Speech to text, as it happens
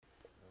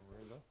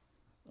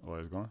Oh,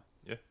 it's going?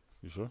 Yeah.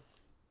 You sure?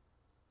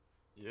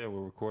 Yeah,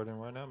 we're recording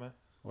right now, man.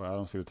 Well, I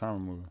don't see the timer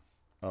moving.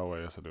 Oh,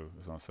 wait, yes, I do.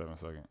 It's on 7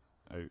 seconds.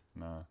 8,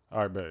 9. All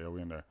right, bet. Yeah,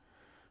 we in there.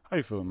 How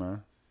you feeling,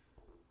 man?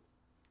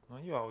 Well,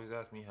 you always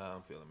ask me how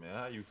I'm feeling, man.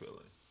 How you feeling?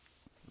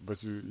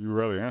 But you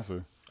rarely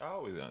answer. I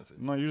always answer.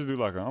 No, you just do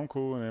like, I'm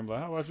cool, and then be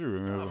like, how about you?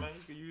 And Nah, man,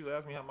 you can usually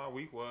ask me how my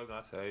week was, and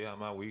I tell you how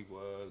my week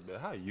was. But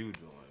how you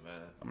doing,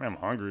 man? I mean, I'm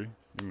hungry,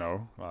 you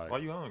know. Like, Why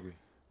you hungry?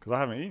 because I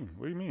haven't eaten.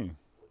 What do you mean?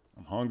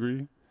 I'm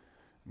hungry.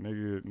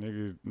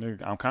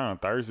 Nigga, I'm kind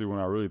of thirsty when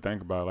I really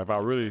think about it.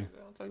 Like,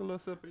 Take a little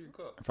sip of your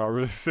cup. if I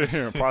really sit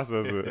here and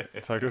process it,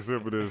 take a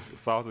sip of this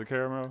salted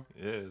caramel.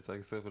 Yeah, take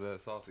a sip of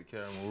that salted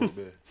caramel root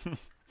beer.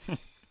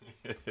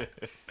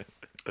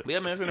 Yeah,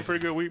 man, it's been a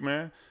pretty good week,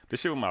 man. This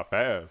shit was my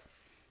fast.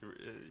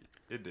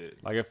 It did.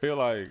 Like, it feel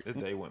like... This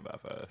day went by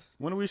fast.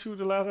 When did we shoot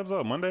the last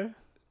episode? Monday?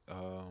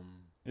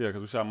 Um, Yeah,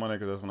 because we shot Monday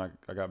because that's when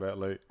I got back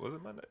late. was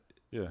it Monday?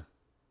 Yeah.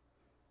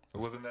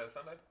 Wasn't that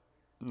Sunday?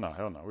 No,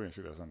 hell no. We didn't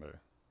shoot that Sunday.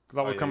 Because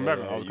I was yeah, coming yeah,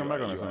 back. yeah, I was you coming back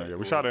right, on that you Sunday. right, Yeah,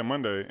 we cool. shot it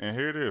Monday, and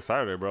here it is,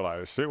 Saturday, bro. Like,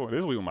 this week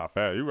was my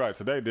fast. You right.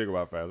 Today did go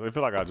by fast. I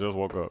feel like I just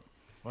woke up.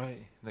 Right.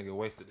 Nigga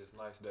wasted this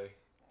nice day.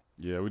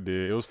 Yeah, we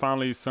did. It was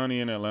finally sunny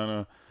in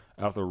Atlanta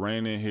after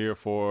raining here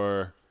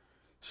for...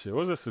 Shit,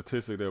 what was the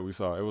statistic that we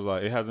saw? It was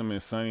like, it hasn't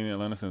been sunny in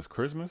Atlanta since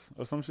Christmas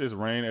or some shit. It's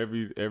rained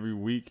every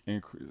week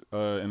in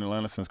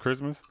Atlanta since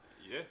Christmas.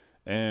 Yeah.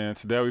 And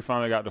today we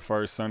finally got the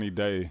first sunny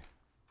day.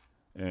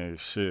 And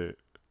shit,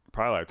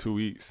 probably like 2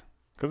 weeks.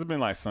 Because it's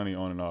been like sunny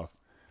on and off.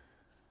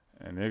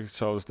 And niggas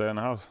chose to stay in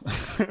the house.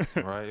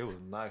 Right. It was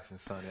nice and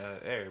sunny.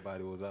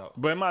 Everybody was out.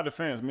 But in my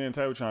defense, me and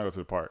Tay were trying to go to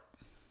the park.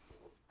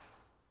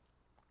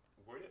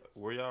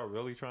 Were y'all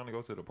really trying to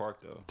go to the park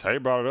though? Tay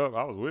brought it up.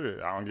 I was with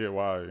it. I don't get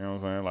why. You know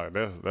what I'm saying? Like,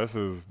 that's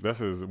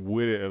as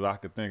with it as I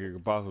could think it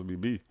could possibly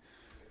be.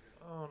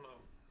 I don't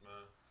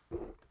know,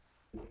 man.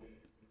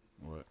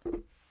 What?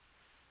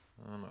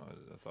 I don't know.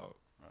 I thought.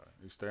 All right.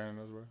 You staring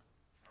at us, bro?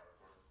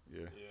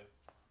 Yeah.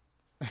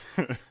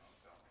 Yeah.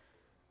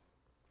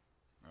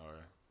 All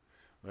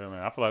right. Yeah,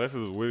 man, I feel like this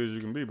is as weird as you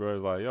can be, bro.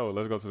 It's like, yo,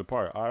 let's go to the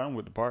park. All right, I'm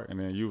with the park. And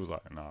then you was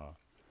like, nah.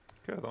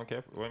 Cause I don't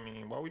care. I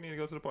mean, why we need to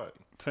go to the park?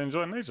 To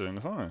enjoy nature in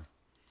the sun.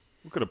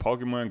 We could have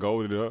Pokemon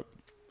Golded up.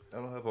 I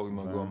don't have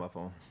Pokemon Go on my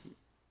phone.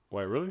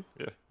 Wait, really?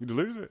 Yeah. You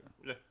deleted it?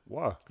 Yeah.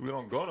 Why? We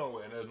don't go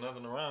nowhere, and there's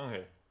nothing around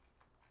here.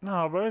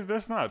 No, bro,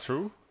 that's not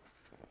true.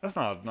 That's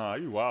not, nah,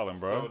 you wildin',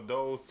 bro. So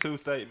those two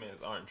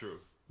statements aren't true.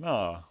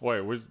 Nah,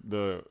 wait, which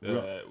the...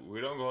 We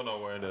don't go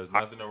nowhere, and there's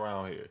nothing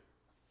around here.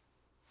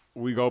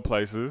 We go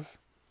places.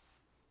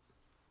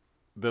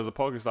 There's a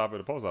Pokestop at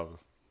the post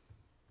office.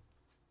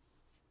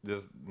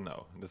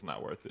 No, it's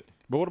not worth it.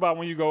 But what about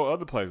when you go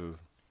other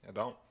places? I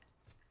don't.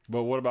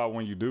 But what about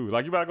when you do?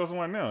 Like, you about to go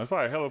somewhere now. There's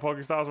probably hella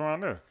Pokestops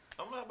around there.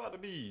 I'm not about to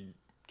be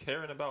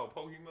caring about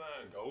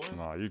Pokemon going.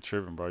 Nah, you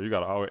tripping, bro. You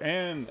gotta always...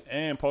 And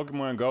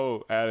Pokemon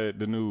Go added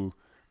the new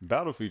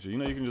battle feature. You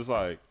know, you can just,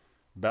 like,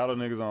 battle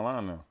niggas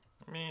online now.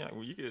 I mean,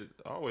 you could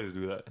always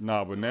do that.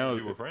 Nah, but now...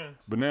 You were friends.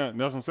 But now,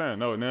 that's what I'm saying.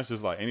 No, now it's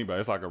just like anybody.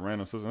 It's like a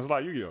random system. It's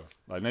like Yu-Gi-Oh!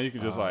 Like, now you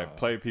can just, like,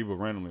 play people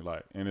randomly,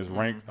 like, and it's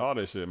ranked, all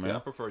that shit, See, I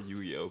man. prefer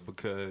Yu-Gi-Oh!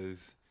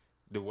 Because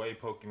the way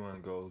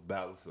Pokemon Go's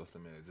battle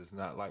system is, it's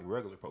not like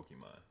regular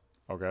Pokemon.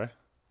 Okay.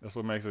 That's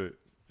what makes it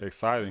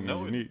exciting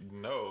and unique.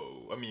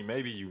 I mean,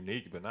 maybe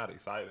unique, but not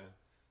exciting.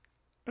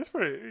 That's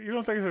pretty... You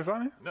don't think it's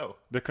exciting? No.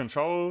 To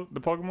control the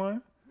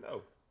Pokemon?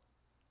 No.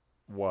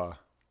 Why?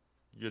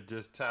 You're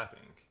just tapping.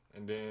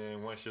 And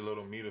then once your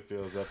little meter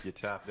fills up, you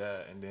tap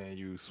that, and then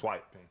you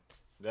swiping.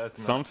 That's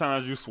not,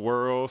 Sometimes you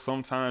swirl,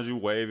 sometimes you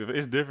wave.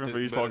 It's different for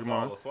each but it's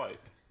Pokemon. all a swipe.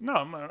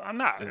 No, man, I'm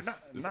not. It's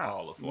not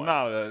all a swipe.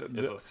 Nah,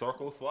 It's a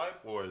circle swipe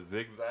or a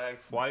zigzag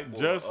swipe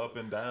Just- or up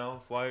and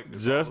down swipe.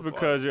 It's just all a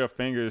because swipe. your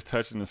finger is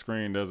touching the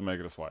screen doesn't make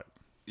it a swipe.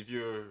 If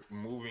you're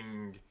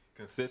moving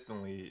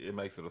consistently, it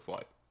makes it a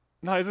swipe.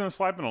 No, isn't it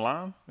swiping a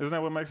line? Isn't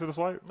that what makes it a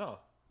swipe? No.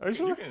 Are you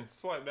sure? You can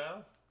swipe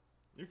down.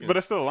 You can. But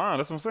it's still a line.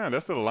 That's what I'm saying.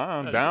 That's still a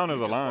line. Yeah, Down you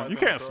is a can line. swipe You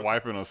in a can't circle.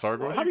 swipe in a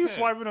circle. Why How you do you can't?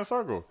 swipe in a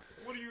circle?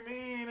 What do you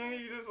mean? Nigga?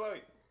 You just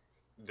like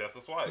that's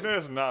a swipe.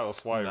 That's not a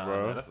swipe, Nah,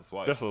 bro. man, that's a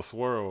swipe. That's a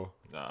swirl.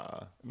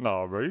 Nah,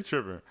 No, bro, you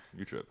tripping.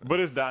 you tripping. But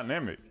it's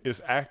dynamic.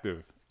 It's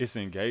active. It's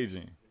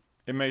engaging.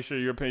 It makes sure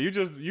you're paying. You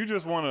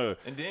just want to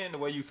And then the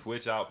way you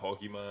switch out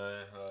Pokemon,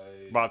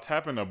 like by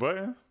tapping a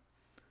button.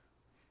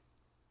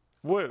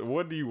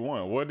 What do you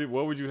want? What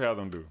would you have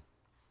them do?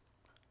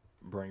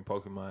 bring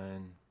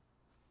Pokemon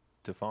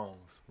to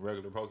phones,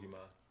 regular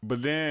Pokemon.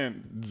 But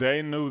then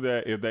they knew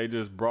that if they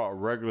just brought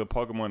regular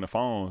Pokemon to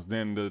phones,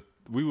 then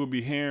we would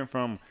be hearing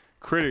from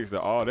critics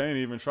that they ain't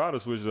even try to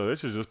switch it up.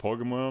 It's just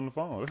Pokemon on the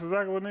phone. That's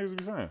exactly what niggas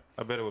be saying.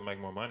 I bet it would make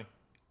more money.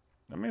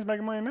 That means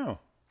making money now.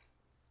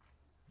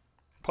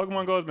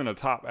 Pokemon Go has been a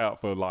top app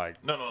for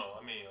like... No.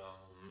 I mean,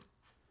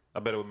 I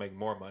bet it would make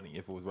more money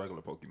if it was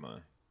regular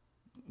Pokemon.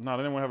 No,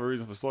 they didn't have a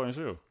reason for Sword and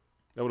Shield.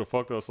 That would have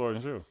fucked up Sword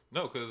and Shield.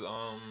 No, because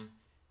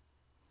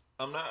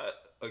I'm not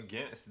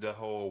against the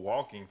whole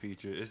walking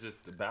feature. It's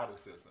just the battle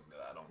system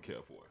that I don't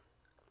care for.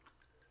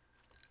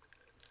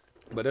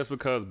 But that's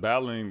because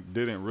battling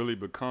didn't really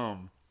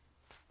become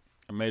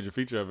a major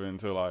feature of it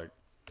until like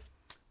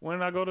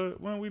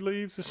when we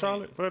leave to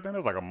Charlotte for that thing? That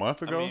was like a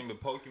month ago. I mean, the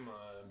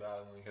Pokemon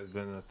battling has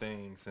been a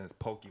thing since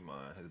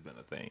Pokemon has been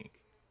a thing.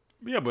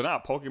 Yeah, but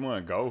not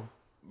Pokemon Go.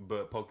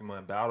 But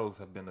Pokemon battles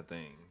have been a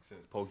thing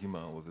since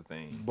Pokemon was a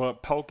thing.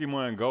 But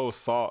Pokemon Go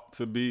sought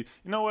to be.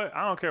 You know what?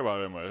 I don't care about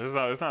it that much.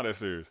 It's not that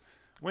serious.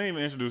 We didn't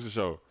even introduce the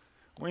show.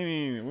 We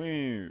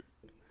ain't.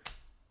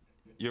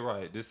 You're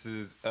right. This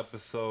is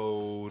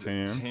episode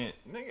 10.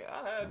 Nigga,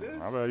 I had this.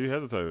 My bad. You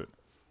hesitated.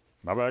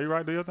 My bad. You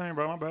right. Do your thing,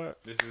 bro. My bad.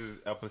 This is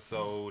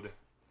episode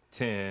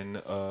 10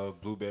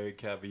 of Blueberry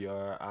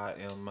Caviar. I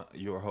am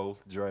your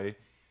host, Dre.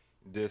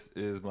 This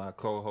is my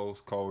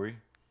co-host, Corey.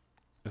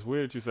 It's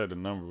weird that you said the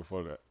number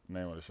before the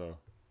name of the show. What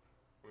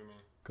do you mean?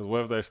 Because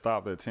what if they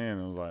stopped at 10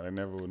 and it was like they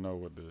never would know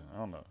what the. I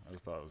don't know. I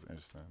just thought it was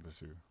interesting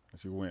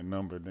that you went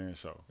number then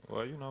show.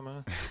 Well, you know,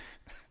 man.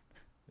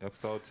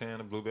 Episode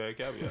 10 of Blueberry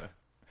Caviar.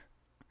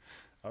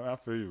 I mean, I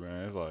feel you,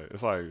 man.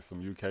 It's like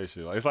some UK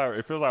shit. Like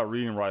it feels like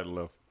reading right and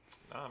left.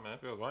 Nah, man, it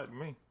feels right to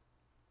me.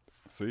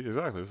 See,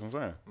 exactly. That's what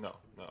I'm saying.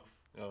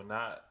 No,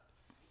 not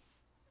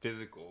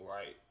physical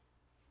right.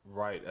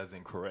 Right as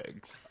in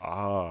correct.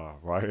 Ah,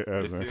 right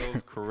as in. It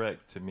feels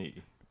correct to me.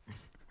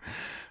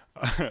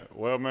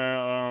 Well,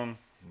 man,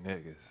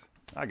 Niggas.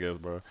 I guess,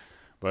 bro.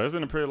 But it's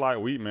been a pretty light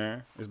week,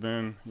 man. It's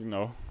been, I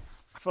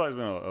feel like it's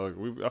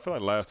been I feel like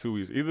the last 2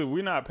 weeks, either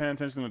we're not paying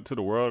attention to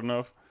the world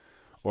enough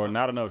or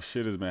not enough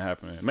shit has been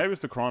happening. Maybe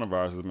it's the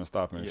coronavirus has been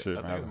stopping shit I from think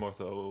it's happening. more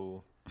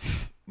so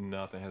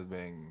nothing has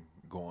been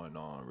going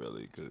on,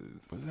 really.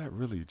 But is that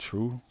really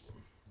true?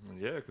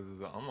 Yeah, because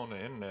I'm on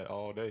the internet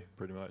all day,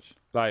 pretty much.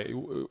 Like,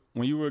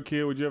 when you were a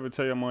kid, would you ever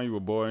tell your mom you were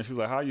bored? And she was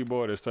like, how you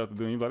bored? There's stuff to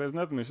do. And you were like, there's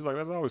nothing. And she's like,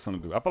 there's always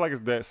something to do. I feel like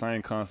it's that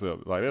same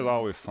concept. Like, there's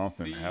always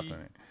something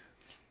happening.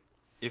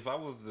 If I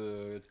was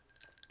the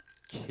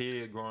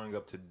kid growing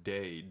up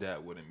today,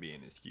 that wouldn't be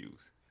an excuse.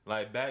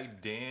 Like,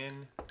 back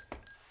then,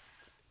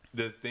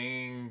 the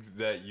things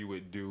that you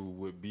would do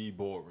would be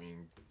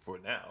boring for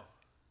now.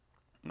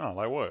 No,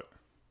 like what?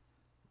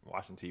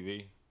 Watching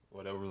TV,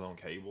 whatever's on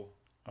cable.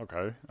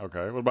 Okay.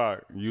 What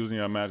about using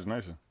your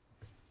imagination?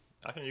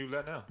 I can use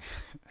that now.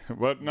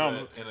 But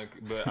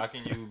but I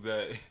can use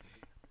that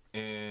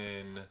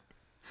in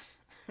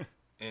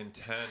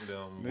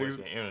tandem with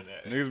the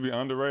internet. Niggas be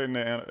underrating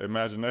their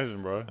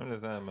imagination, bro. I'm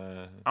just saying,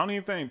 man. I don't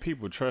even think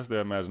people trust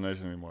their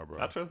imagination anymore,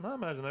 bro. I trust my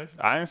imagination.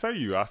 I didn't say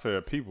you. I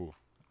said people.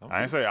 I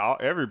didn't say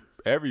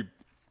everybody.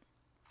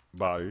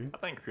 I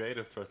think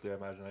creatives trust their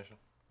imagination.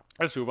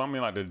 That's true, but I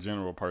mean like the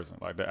general person,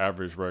 like the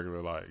average,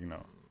 regular,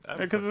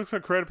 because it's a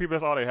creative people.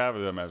 That's all they have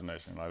is their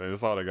imagination. Like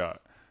that's all they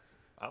got.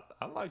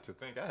 I like to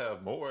think I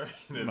have more.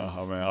 Than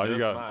Nah, man.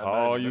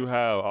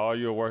 All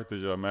you're worth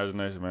is your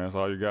imagination, man. That's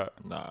all you got.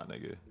 Nah,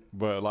 nigga.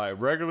 But like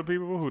regular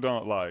people who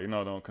don't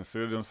don't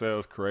consider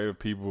themselves creative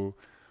people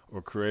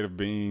or creative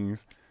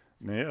beings,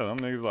 then yeah, them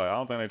niggas I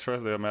don't think they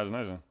trust their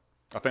imagination.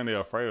 I think they're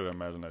afraid of their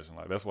imagination.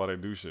 Like that's why they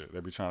do shit.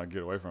 They be trying to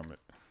get away from it.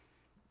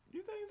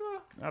 You think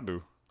so? I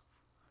do.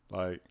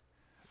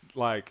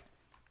 Like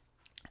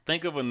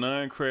think of a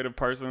non-creative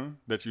person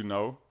that you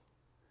know,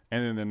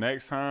 and then the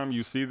next time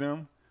you see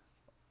them,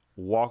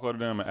 walk over to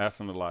them and ask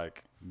them to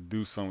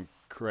do some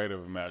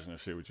creative, imaginative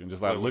shit with you, and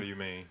just what look. Do you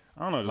mean?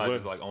 I don't know,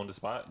 just on the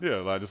spot.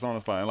 Yeah, just on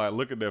the spot, and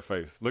look at their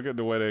face, look at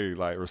the way they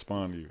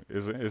respond to you.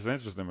 It's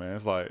interesting, man.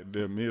 It's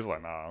me. It's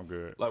nah, I'm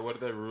good. Like, what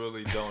if they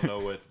really don't know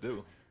what to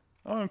do?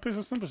 Oh, and pick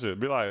some simple shit.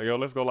 Be like, yo,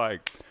 let's go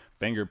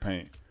finger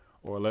paint,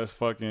 or let's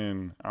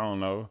fucking I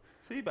don't know.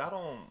 See, but I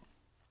don't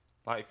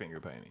like finger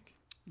painting.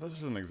 That's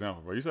just an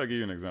example, bro. You said I give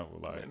you an example.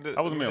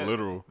 I wasn't being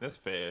literal. That's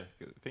fair.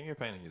 'Cause finger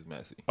painting is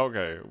messy.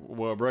 Okay,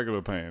 well,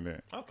 regular painting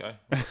then. Okay.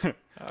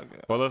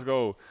 Well, let's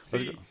go.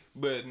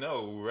 But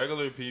no,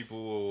 regular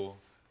people,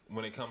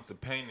 when it comes to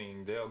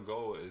painting, they'll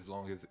go as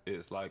long as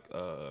it's like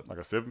a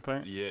sipping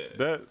paint.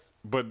 Yeah.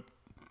 But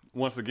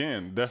once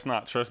again, that's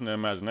not trusting their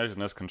imagination.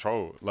 That's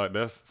control.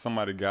 That's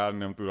somebody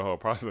guiding them through the whole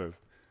process.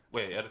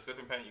 Wait, at a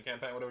sipping paint, you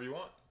can't paint whatever you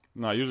want?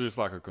 No, usually it's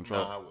like a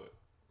control. No, I would.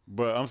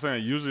 But I'm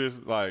saying usually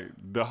it's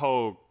the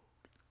whole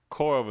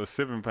core of a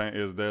sipping paint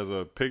is there's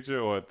a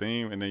picture or a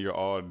theme, and then you're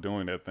all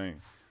doing that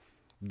thing.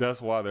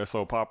 That's why they're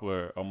so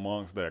popular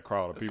amongst that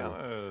crowd of people.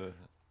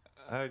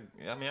 I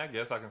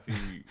guess I can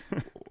see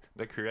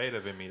the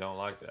creative in me don't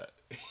like that.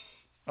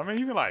 I mean,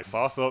 you can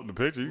sauce up the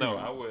picture.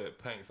 I would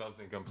paint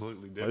something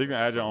completely different. You can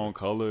add your own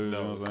colors. No,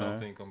 you know what I'm saying?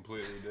 Something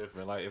completely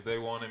different. Like if they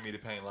wanted me to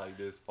paint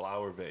this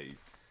flower vase,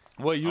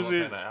 well,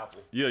 usually, I'm gonna paint an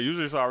apple. Yeah,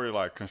 usually it's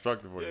already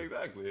constructive for you. Yeah,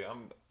 exactly.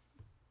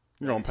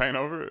 You gonna paint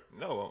over it?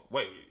 No,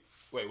 wait.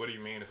 What do you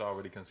mean it's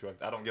already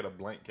constructed? I don't get a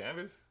blank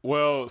canvas?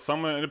 Well,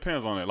 it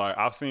depends on it.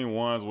 I've seen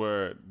ones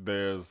where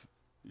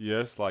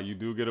you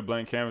do get a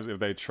blank canvas if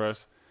they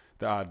trust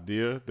the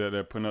idea that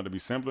they're putting up to be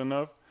simple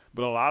enough.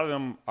 But a lot of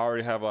them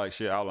already have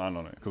shit outlined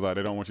on it because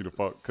they don't want you to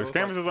fuck. Because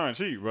canvases aren't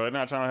cheap, bro. They're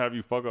not trying to have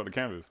you fuck up the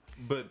canvas.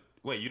 But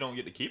wait, you don't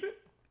get to keep it?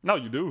 No,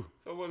 you do.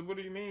 So what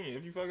do you mean?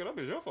 If you fuck it up,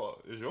 it's your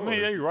fault. It's yours. I mean,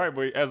 yeah, you're right,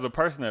 but as a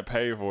person that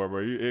paid for it,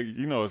 bro,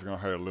 you know it's gonna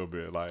hurt a little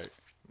bit.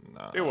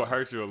 Nah, it will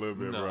hurt you a little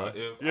bit, bro.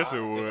 Yes, it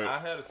would. If I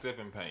had a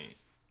sipping paint,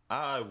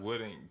 I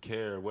wouldn't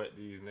care what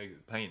these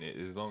niggas painted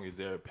as long as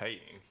they're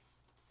paying.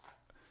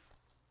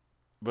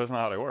 But that's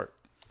not how they work.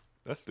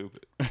 That's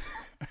stupid.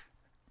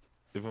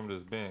 If I'm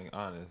just being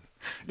honest.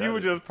 You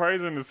were just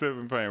praising the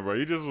sipping paint, bro.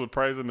 You just was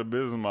praising the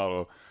business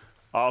model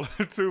all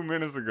 2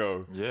 minutes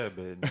ago. Yeah,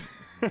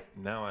 but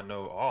now I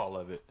know all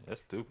of it.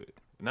 That's stupid.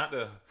 Not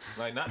the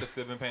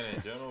sipping paint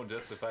in general,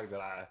 just the fact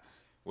that I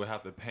would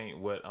have to paint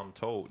what I'm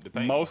told to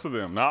paint. Most of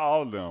them, not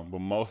all of them, but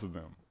most of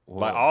them. Whoa.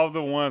 Like all of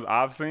the ones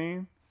I've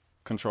seen,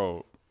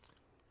 controlled.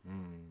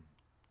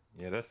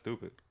 Yeah, that's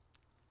stupid.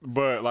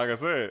 But like I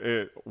said,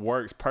 it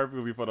works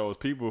perfectly for those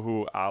people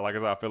who,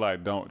 I feel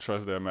like don't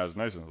trust their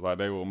imaginations. Like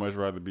they would much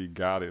rather be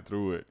guided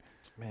through it.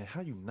 Man,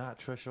 how you not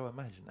trust your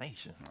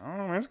imagination? I don't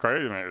know, man, it's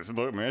crazy, man.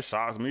 Look, man, it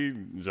shocks me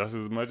just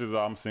as much as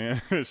I'm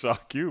seeing it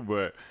shock you.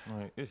 But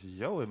like, it's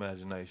your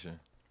imagination.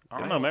 I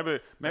don't know. Maybe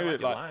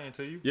like lying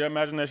to you. Your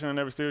imagination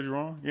never steered you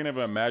wrong. You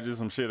never imagined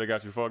some shit that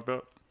got you fucked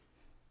up.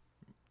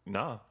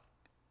 Nah.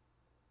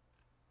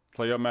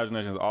 So your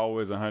imagination has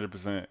always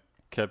 100%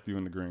 kept you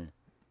in the green.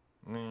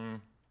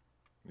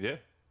 Yeah.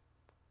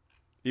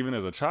 Even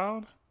as a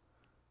child?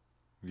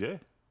 Yeah.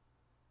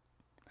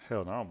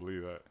 Hell no, I don't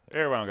believe that.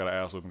 Everybody got an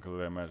ass whooping because of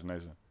their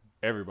imagination.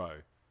 Everybody.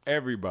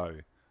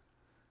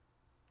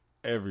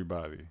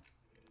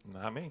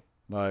 Not me.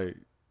 Like,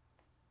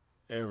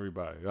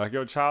 everybody. Like,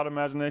 your child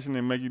imagination,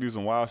 they make you do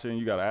some wild shit and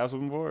you got an ass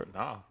whooping for it?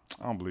 Nah.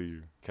 I don't believe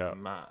you. Cap.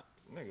 Nah.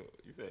 Nigga,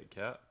 you said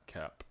cap?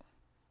 Cap.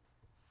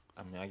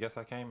 I mean, I guess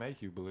I can't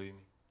make you believe me.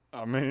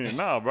 I mean,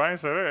 no, bro, I ain't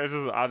say that. It's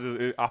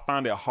just, I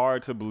find it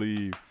hard to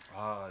believe.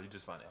 You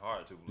just find it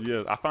hard to believe.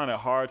 Yeah, I find it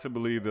hard to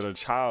believe that a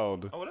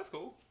child. Oh, well, that's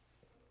cool.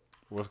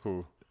 What's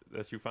cool?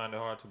 That you find it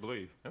hard to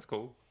believe. That's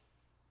cool.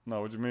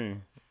 No, what you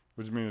mean?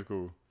 What you mean it's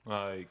cool?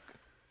 Like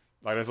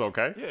that's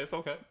okay? Yeah, it's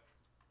okay.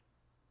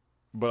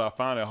 But I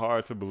find it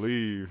hard to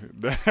believe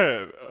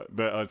that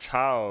a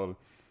child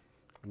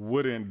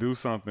wouldn't do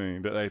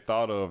something that they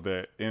thought of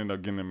that ended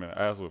up getting them an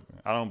ass whooping.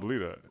 I don't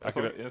believe that.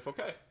 It's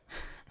okay.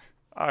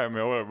 All right,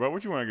 man.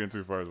 What you want to get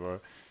into first,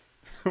 bro?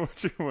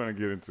 What you want to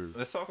get into?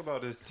 Let's talk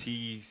about this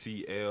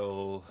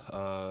TCL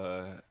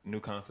new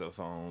concept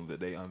phone that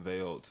they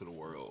unveiled to the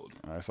world.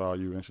 I saw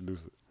you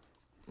introduce it.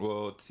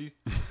 Well, yes,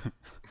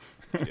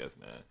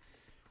 man.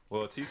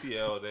 Well,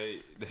 TCL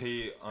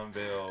they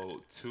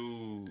unveiled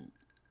 2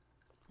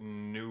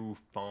 new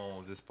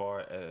phones as far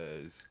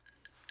as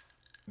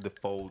the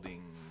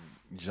folding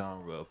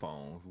genre of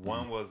phones.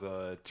 One was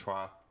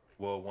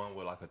one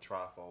with like a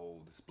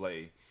trifold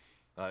display.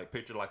 Like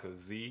picture like a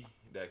Z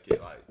that could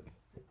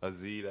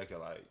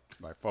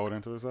like fold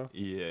into itself.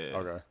 Yeah.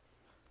 Okay.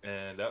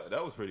 And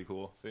that was pretty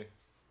cool. See.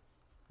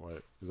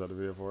 Wait, is that the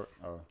video for it?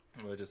 Oh.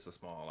 Well, just a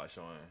small like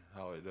showing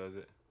how it does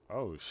it.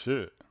 Oh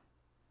shit.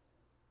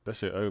 That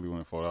shit ugly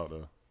when it fold out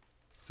though.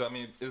 So I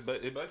mean,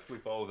 it basically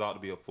folds out to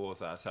be a full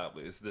size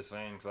tablet. It's the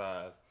same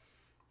size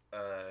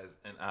as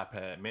an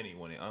iPad Mini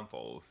when it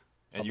unfolds,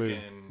 and you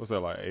can. What's that,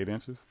 like 8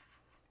 inches?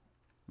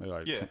 Maybe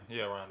like 10.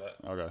 Yeah, around that.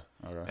 Okay.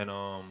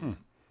 And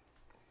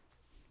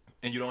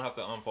and you don't have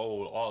to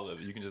unfold all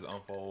of it. You can just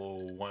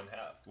unfold one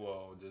half,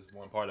 just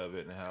one part of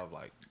it, and have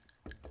like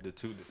the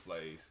 2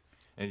 displays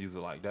and use it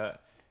like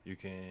that. You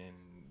can.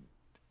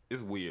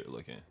 It's weird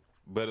looking,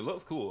 but it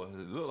looks cool. It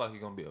looks like it's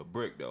gonna be a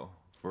brick though.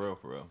 For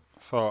real.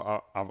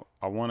 So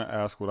I want to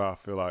ask what I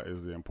feel like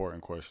is the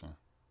important question.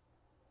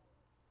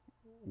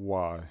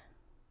 Why?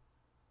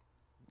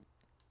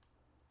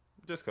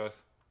 Just cause.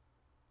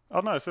 Oh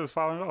no, it says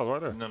 $500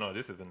 right there. No,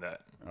 this isn't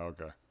that.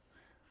 Okay.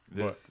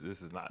 This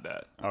is not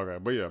that. Okay,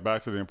 but yeah,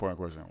 back to the important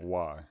question.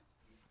 Why?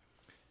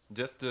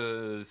 Just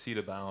to see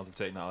the bounds of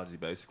technology,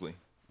 basically.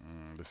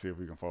 To see if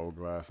we can fold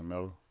glass and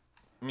metal.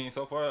 I mean,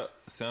 so far,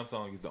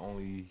 Samsung is the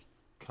only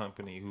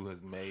company who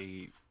has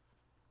made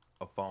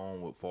a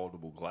phone with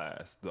foldable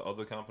glass. The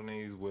other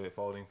companies with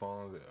folding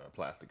phones are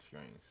plastic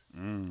screens.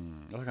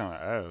 That's kind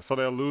of ass. So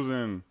they're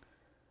losing,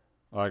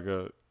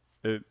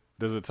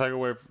 does it take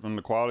away from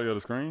the quality of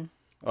the screen?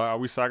 Are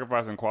we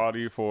sacrificing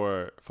quality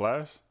for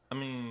flash? I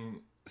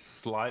mean,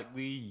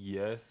 slightly,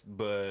 yes,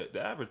 but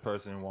the average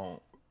person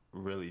won't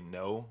really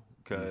know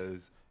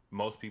because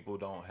most people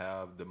don't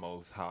have the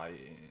most high,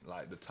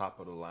 like the top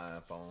of the line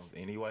phones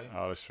anyway.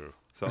 Oh, that's true.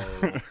 So,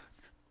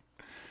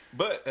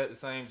 but at the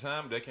same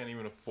time, they can't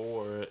even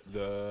afford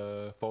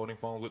the folding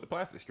phone with the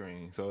plastic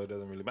screen, so it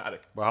doesn't really matter.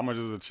 But how much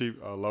is a cheap,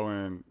 low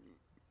end?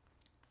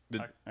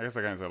 I guess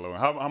I can't say low end.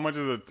 How much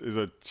is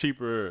a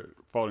cheaper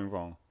folding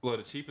phone? Well,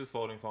 the cheapest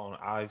folding phone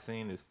I've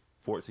seen is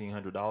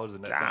 $1,400,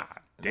 and God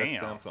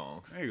damn. That's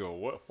Samsung's. There you go.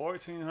 What,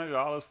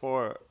 $1,400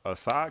 for a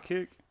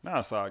sidekick? Not a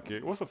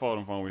sidekick. What's the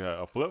folding phone we had?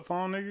 A flip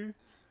phone, nigga?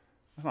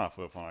 That's not a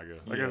flip phone, I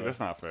guess. I guess that's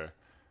not fair.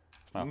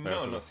 It's not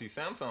fair. No. See,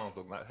 Samsung's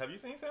look nice. Have you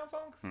seen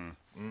Samsung's?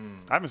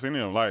 I haven't seen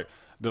them. Like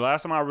the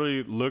last time I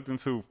really looked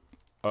into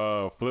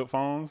flip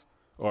phones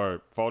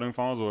or folding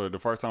phones, or the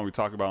first time we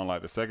talked about in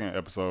like the second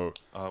episode.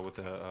 With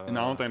the and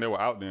I don't think they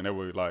were out then. They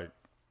were like,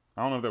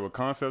 I don't know if they were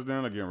concepts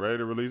then or getting ready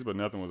to release, but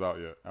nothing was out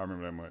yet. I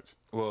remember that much.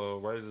 Well,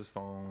 Razer's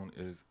phone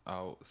is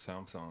out.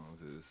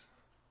 Samsung's is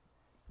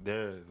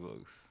theirs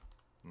looks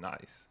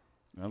nice.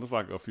 That looks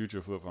like a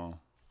future flip phone.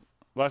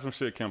 Like some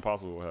shit Kim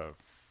Possible will have.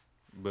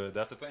 But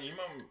that's the thing. You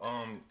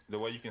remember the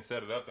way you can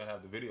set it up and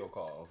have the video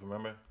calls?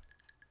 Remember?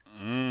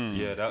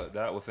 Yeah,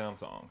 that was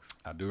Samsung's.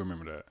 I do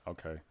remember that.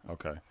 Okay.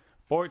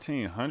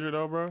 1400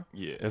 though, bro.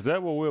 Yeah. Is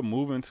that what we're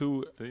moving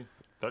to? See,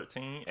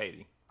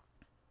 1380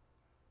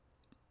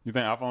 You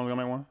think iPhone's gonna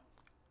make one?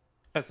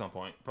 at some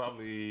point,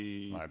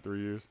 probably. Like 3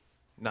 years.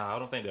 Nah, I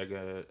don't think they're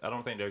good. I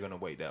don't think they're gonna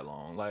wait that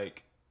long.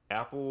 Like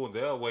Apple,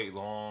 they'll wait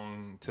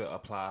long to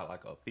apply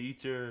like a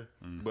feature,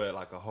 but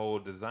like a whole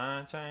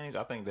design change.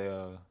 I think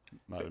they'll.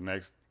 Like the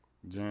next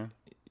gen.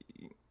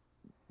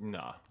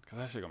 Nah, Cause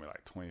that shit gonna be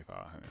like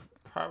 2500.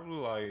 probably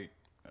like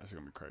That shit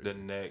gonna be crazy. the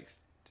next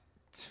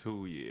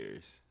 2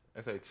 years.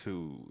 I say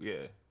 2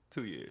 years.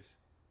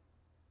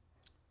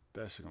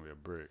 That shit gonna be a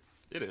brick.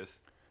 It is.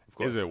 Of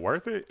course. Is it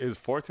worth it? Is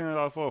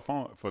 $1,400 for a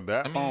phone for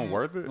that phone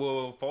worth it?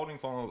 Well, folding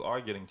phones are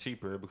getting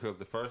cheaper because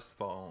the first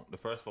folding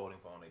phone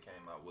that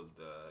came out was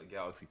the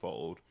Galaxy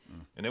Fold,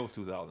 and it was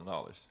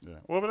 $2,000. Yeah.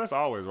 Well, but that's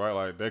always right.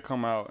 Like they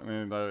come out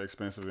and they're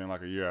expensive in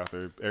like a year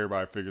after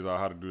everybody figures out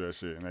how to do that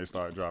shit and they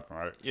start dropping,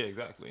 right? Yeah,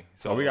 exactly.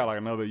 So we got like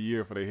another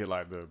year for they hit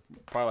like the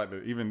probably like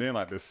the even then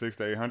like the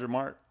 600 to 800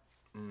 mark.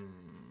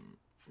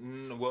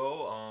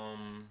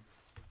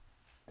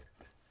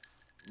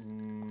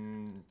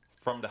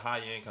 From the high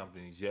end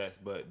companies, yes,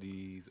 but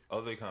these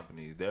other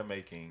companies, they're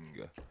making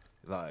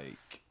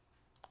like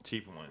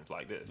cheaper ones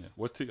like this. Yeah.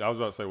 I was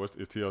about to say,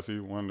 is TLC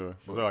one?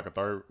 Was that like a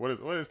third? What is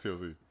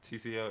TLC?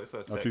 TCL, it's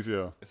a tech,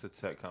 TCL. It's a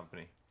tech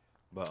company,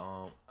 but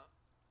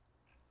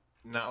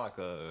not like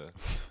a.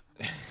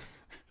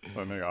 Oh,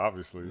 nigga,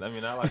 obviously. I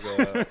mean, not like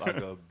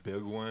a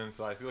big one.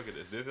 So like, see, look at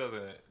this. This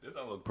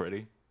doesn't look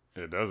pretty.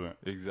 It doesn't.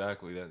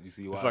 Exactly. That you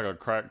see why it's like a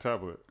cracked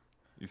tablet.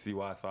 You see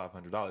why it's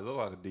 $500. It looks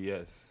like a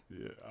DS.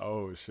 Yeah.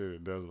 Oh shit,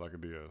 it does look like a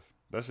DS.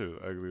 That shit is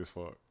ugly as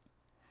fuck.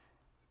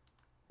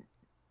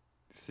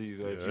 See,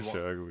 so That shit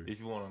ugly. if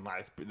you want a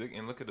nice,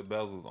 and look at the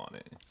bezels on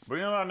it. But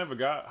you know what I never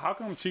got? How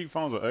come cheap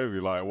phones are ugly?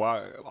 Like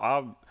why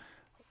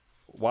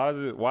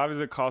does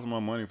it cost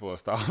more money for a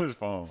stylish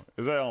phone?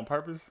 Is that on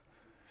purpose?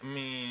 I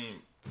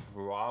mean,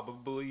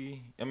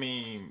 probably. I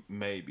mean,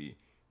 maybe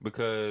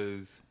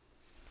because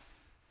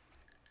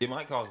it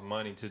might cost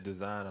money to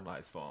design a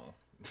nice phone.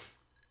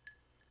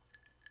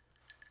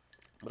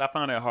 But I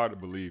find that hard to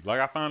believe. Like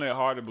I find it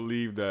hard to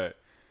believe that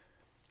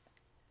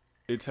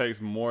it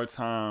takes more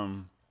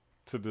time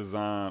to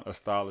design a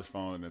stylish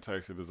phone than it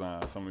takes to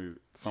design some of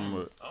I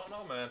don't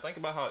know, man. Think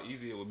about how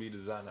easy it would be to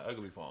design an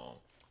ugly phone.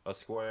 A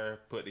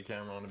square, put the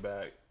camera on the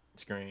back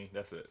screen.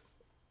 That's it.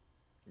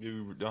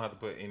 You don't have to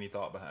put any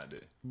thought behind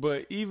it.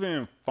 But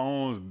even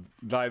phones,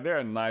 like there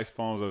are nice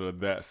phones that are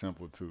that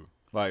simple too.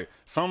 Like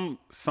some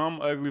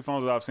ugly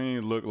phones that I've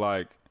seen look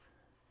like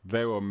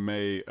they were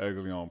made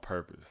ugly on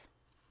purpose.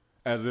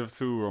 As if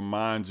to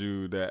remind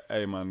you that,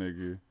 hey, my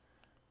nigga,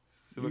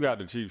 you got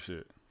the cheap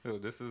shit. So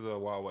this is a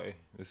Huawei.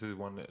 This is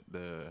one of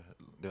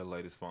their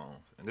latest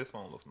phones, and this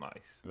phone looks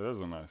nice.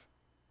 Those are nice.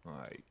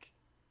 Like,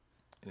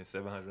 and it's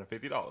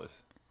 $750.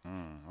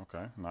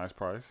 Okay, nice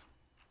price.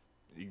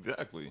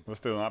 Exactly. But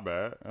still not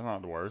bad. That's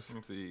not the worst. Let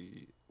me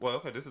see. Well,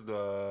 okay, this is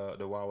the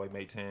Huawei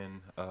Mate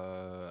 10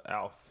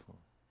 Alpha.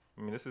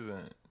 I mean, this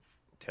isn't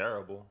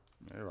terrible.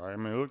 Yeah, right. I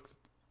mean, it looks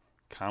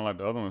kind of like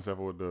the other one, except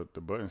for with the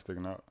button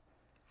sticking out.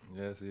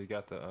 Yeah, so you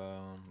got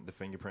the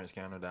fingerprint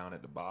scanner down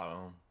at the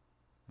bottom.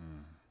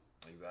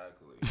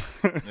 Exactly.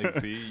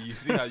 Like, you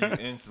see how you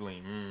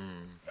instantly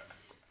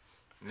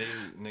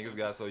niggas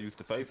got so used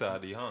to Face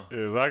ID, huh?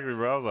 Yeah, exactly,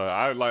 bro.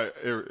 I was like,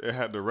 it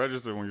had to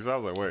register when you saw. I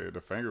was like, wait,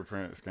 the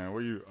fingerprint scanner.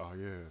 Where you? Oh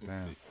yeah,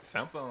 damn.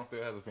 Samsung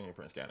still has a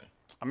fingerprint scanner.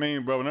 I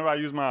mean, bro, whenever I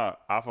use my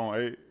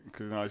iPhone 8,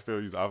 because I still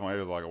use the iPhone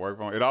 8 as like a work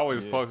phone, it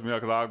always fucks me up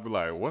because I'll be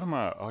like, what am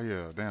I? Oh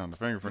yeah, damn, the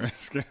fingerprint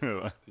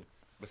scanner.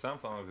 But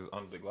Samsung is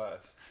under the glass,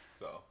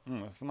 so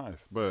that's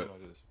nice. But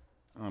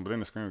but then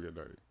the screen will get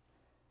dirty.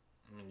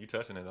 I mean, you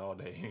touching it all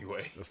day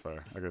anyway. That's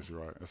fair. I guess you're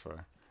right. That's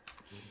fair.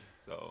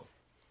 So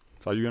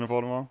are you gonna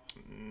fold them phone?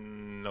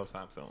 No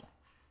time soon.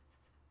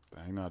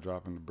 Dang, you not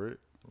dropping the brick?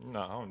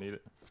 No, I don't need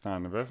it. It's not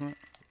an investment?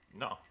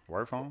 No.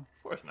 Work phone?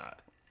 Of course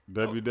not.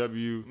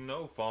 WW.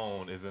 No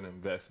phone is an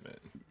investment.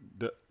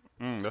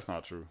 That's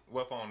not true.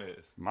 What phone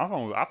is? My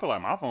phone. I feel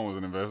like my phone was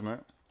an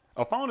investment.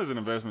 A phone is an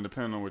investment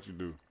depending on what you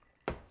do.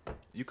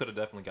 You could have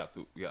definitely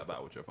got by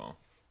with your phone.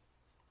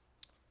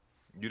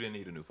 You didn't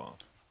need a new phone.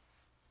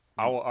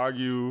 I will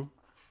argue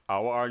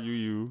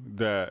you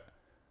that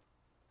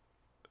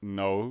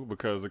no,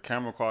 because the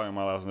camera quality in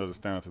my life doesn't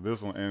stand up to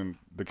this one, and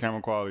the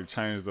camera quality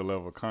changed the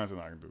level of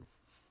content I can do.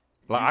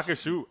 Like I can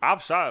shoot. I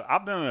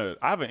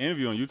have an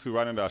interview on YouTube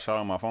right now that I shot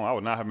on my phone. I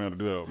would not have been able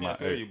to do that with my. I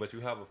feel you, but you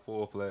have a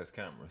full-fledged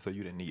camera, so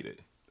you didn't need it.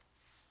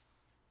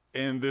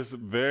 In this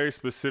very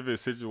specific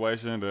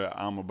situation that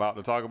I'm about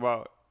to talk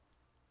about,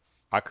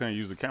 I couldn't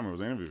use the camera. It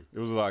was an interview.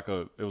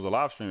 It was a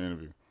live stream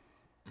interview.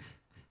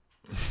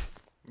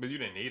 But you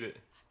didn't need it.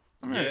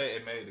 Yeah,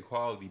 it made the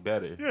quality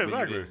better. Yeah, exactly.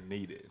 But you didn't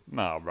need it.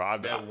 Nah, bro.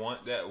 That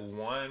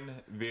one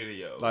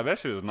video. Like that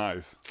shit is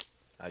nice.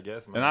 I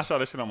guess, man. And I shot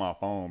that shit on my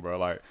phone, bro.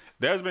 Like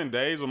there's been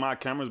days when my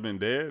camera's been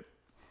dead,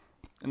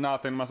 now I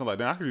think to myself like,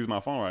 damn, I could use my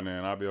phone right now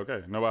and I'll be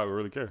okay. Nobody would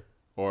really care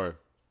or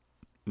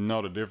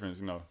know the difference.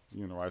 You know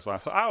in the right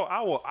spot. So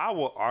I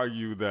will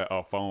argue that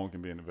a phone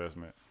can be an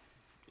investment.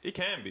 It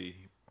can be,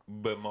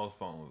 but most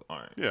phones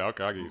aren't. Yeah,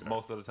 okay, I get you.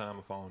 Most of the time,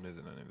 a phone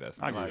isn't an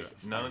investment. I get Like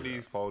that. none of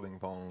these folding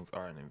phones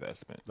are an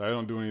investment. They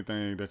don't do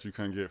anything that you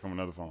couldn't get from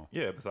another phone.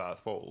 Yeah, besides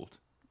fold.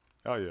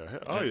 Oh yeah,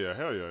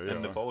 hell yeah.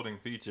 And the folding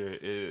feature,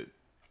 it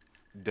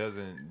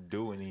doesn't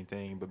do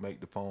anything but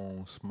make the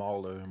phone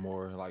smaller,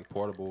 more like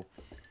portable,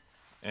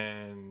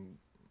 and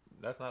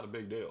that's not a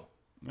big deal.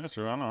 That's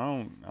true. I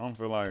don't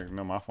feel like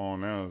my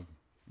phone now is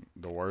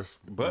the worst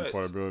But in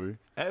portability.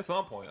 At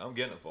some point, I'm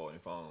getting a folding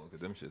phone because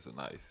them shits are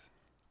nice.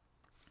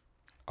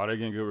 Are they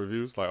getting good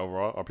reviews? Like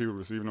overall, are people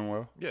receiving them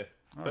well? Yeah,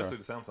 especially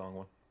the Samsung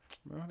one.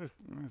 Well, that's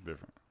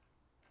different.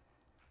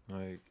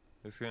 Like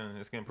it's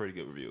getting pretty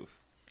good reviews.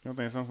 You don't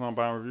think Samsung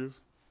buying reviews?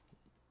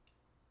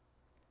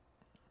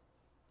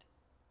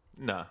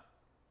 Nah.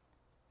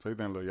 So you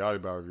think Lil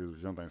Yachty buy reviews, but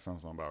you don't think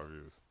Samsung buy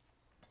reviews?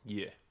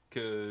 Yeah,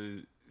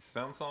 cause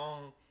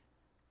Samsung,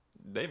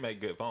 they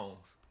make good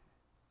phones.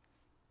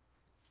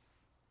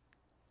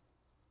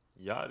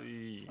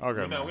 Yachty,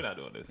 Okay, we're not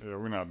doing this. Yeah,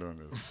 we're not doing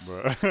this.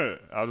 But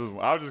I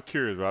was just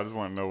curious, bro. I just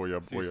want to know where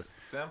your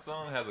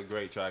Samsung has a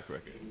great track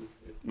record.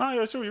 No,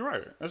 yeah, true. You're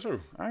right. That's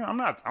true. I'm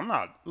not.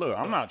 Look,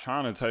 I'm not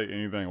trying to take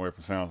anything away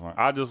from Samsung.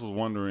 I just was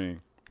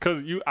wondering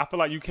because I feel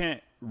like you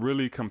can't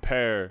really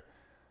compare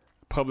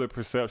public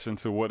perception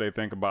to what they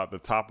think about the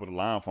top of the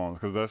line phones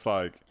because that's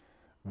like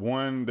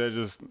one. They're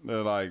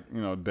like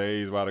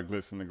days by the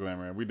glitz and the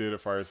glamour. And we did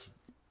it first,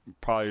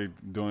 probably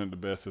doing it the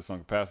best to some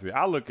capacity.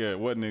 I look at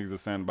what niggas are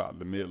saying about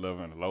the mid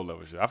level and the low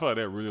level shit. I feel like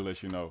that really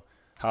lets you know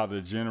how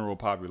the general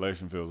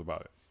population feels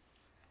about it.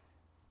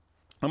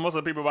 And most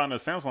of the people buying the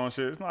Samsung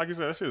shit, it's not like you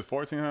said that shit is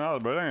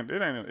 $1,400, but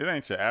it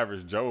ain't your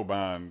average Joe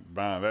buying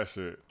that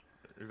shit.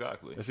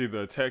 Exactly. It's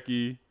either a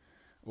techie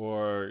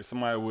or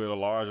somebody with a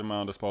large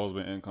amount of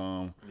disposable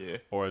income,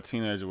 or a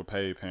teenager with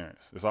paid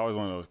parents. It's always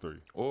one of those three.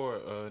 Or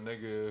a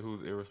nigga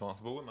who's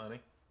irresponsible with money.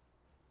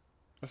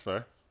 That's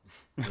fair.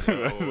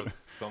 Or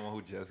someone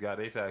who just got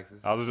their taxes.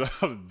 I was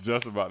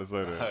just about to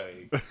say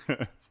that.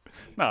 Like,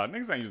 Nah,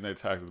 niggas ain't using their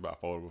taxes to buy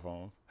foldable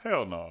phones.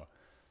 Hell no.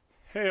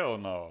 Hell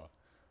no.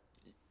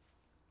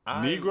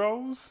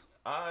 Negroes?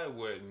 I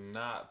would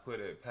not put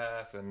it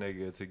past a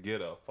nigga to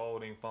get a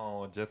folding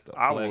phone just to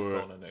flex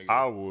on a nigga.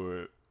 I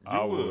would.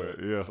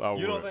 Yes, I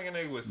would. You don't think a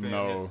nigga would spend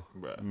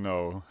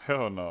No.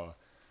 Hell no.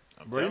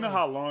 Bro, you know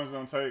how long it's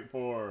gonna take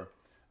for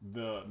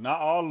not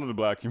all of the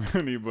black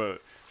community,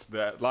 but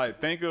that like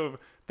think of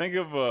a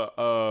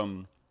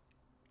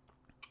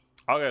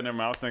okay, never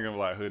mind. I was thinking of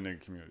like hood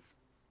nigga communities.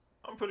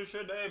 I'm pretty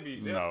sure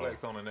they'll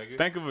flex on a nigga.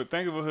 Think of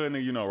a hood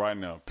nigga right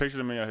now. Picture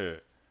them in your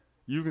head.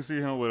 You can see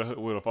him with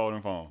a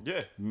folding phone.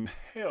 Yeah.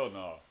 Hell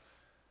no.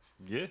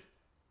 Yeah.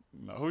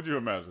 No. Who'd you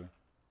imagine?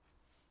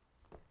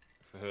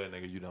 It's a hood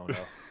nigga you don't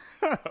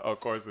know. Of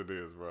course it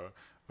is, bro.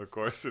 Of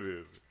course it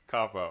is.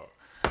 Cop out.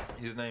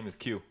 His name is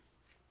Q.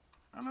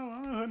 I know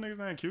hood nigga's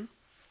name Q.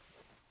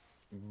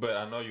 But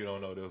I know you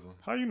don't know this one.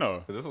 How you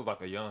know? Cause this was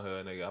like a young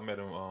hood nigga. I met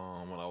him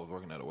when I was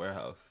working at a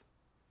warehouse.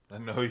 I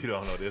know you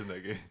don't know this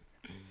nigga.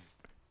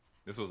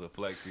 This was a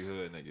flexy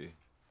hood nigga.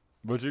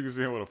 But you can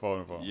see him with a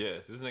folding phone.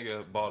 Yes, this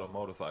nigga bought a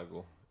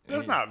motorcycle.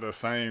 That's not the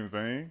same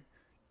thing.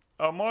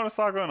 A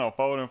motorcycle and a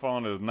folding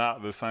phone is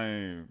not the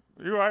same.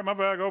 You right? My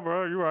bad, go,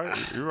 bro. You right?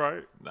 You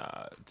right?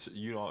 Nah,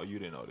 you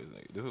didn't know this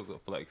nigga. This was a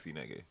flexy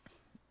nigga.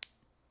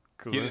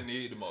 He didn't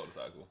need the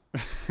motorcycle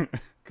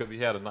because he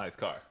had a nice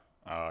car.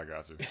 Oh, I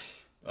got you.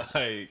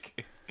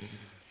 Like,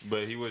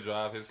 but he would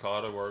drive his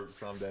car to work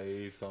some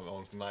days.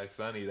 On some nice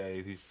sunny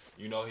days, he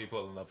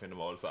pulling up in the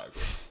motorcycle.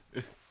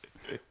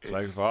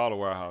 Thanks for all the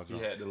warehouse. He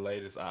had the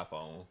latest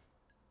iPhone,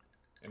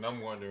 and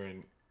I'm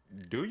wondering,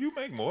 do you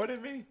make more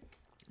than me?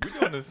 We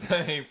doing the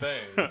same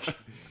thing.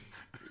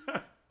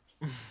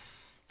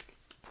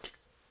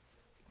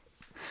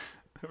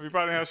 We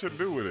probably had shit to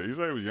do with it. You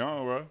say he was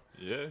young, bro.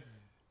 Yeah,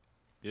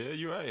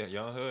 you right.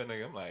 Young hood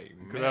nigga. I'm like,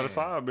 man. Cause had a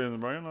side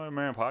business, bro. You know that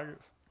man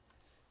pockets.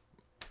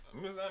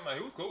 I'm just saying, like,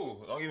 he was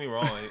cool. Don't get me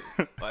wrong.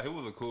 Like, he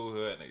was a cool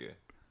hood nigga,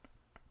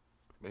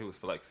 but he was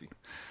flexy.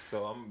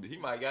 So he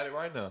might got it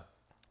right now.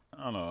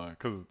 I don't know,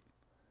 cause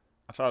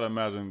I try to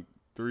imagine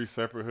 3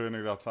 separate hood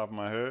niggas off the top of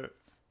my head,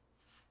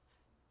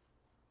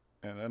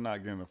 and they're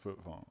not getting a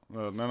flip phone.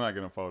 No, they're not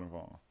getting a folding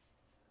phone.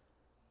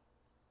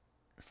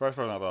 The first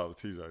person I thought was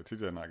TJ.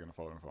 TJ not getting a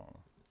folding phone.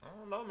 I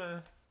don't know,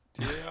 man.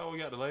 TJ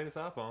always got the latest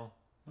iPhone.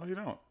 No, you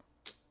don't.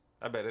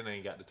 I bet it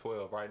ain't got the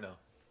 12 right now.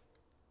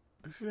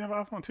 Does she have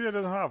an iPhone? TJ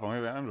doesn't have an iPhone.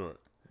 He has an Android.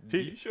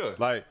 You sure?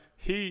 Like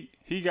he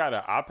got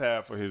an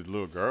iPad for his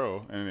little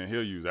girl, and then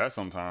he'll use that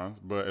sometimes.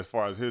 But as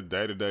far as his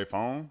day-to-day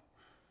phone,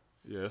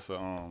 yeah, it's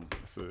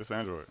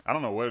Android. I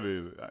don't know what it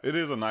is. It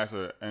is a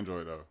nicer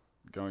Android though.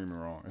 Don't get me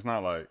wrong. It's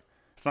not like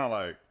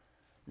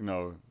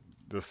the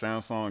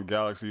Samsung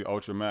Galaxy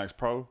Ultra Max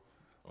Pro.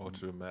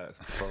 Ultra Max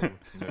Pro,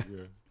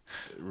 nigga.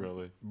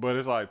 Really? But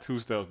it's like 2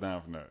 steps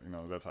down from that.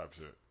 That type of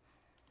shit.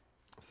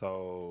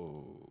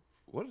 So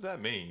what does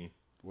that mean?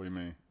 What do you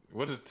mean?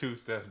 What does 2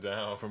 steps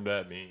down from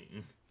that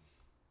mean?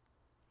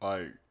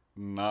 Like,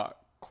 not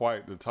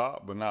quite the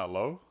top, but not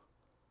low.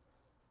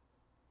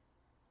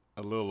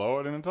 A little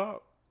lower than the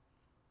top.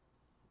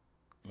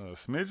 A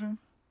smidgen.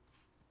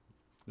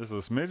 Just a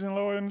smidgen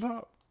lower than the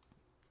top.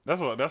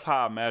 That's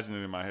how I imagined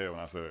it in my head when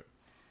I said it.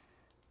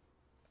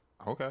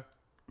 Okay.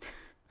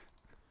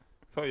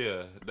 So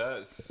yeah,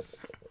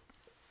 that's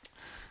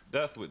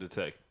with the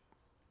tech.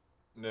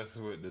 That's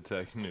with the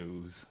tech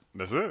news.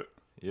 That's it.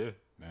 Yeah,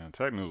 Damn,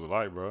 tech news was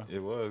light, bro. it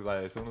was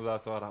like as soon as I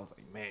saw it, I was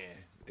like, man,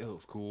 it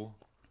looks cool.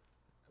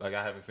 Like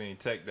I haven't seen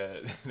tech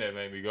that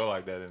made me go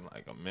like that in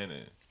like a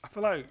minute. I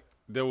feel like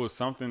there was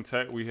something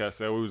tech we had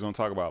said we was gonna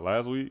talk about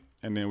last week,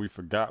 and then we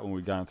forgot when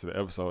we got into the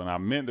episode, and I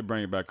meant to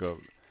bring it back up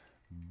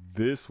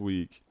this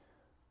week,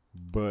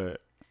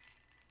 but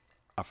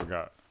I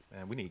forgot.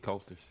 Man, we need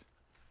coasters.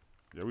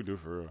 Yeah, we do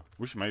for real.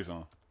 We should make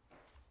some.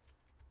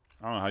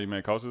 I don't know how you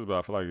make coasters, but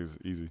I feel like it's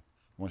easy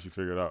once you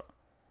figure it out.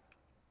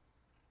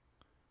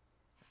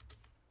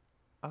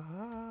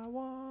 I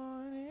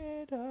want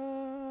it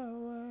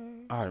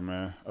away. All right,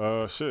 man.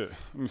 Shit.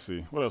 Let me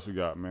see. What else we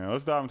got, man?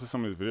 Let's dive into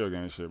some of this video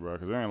game shit, bro,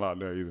 because there ain't a lot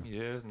there either.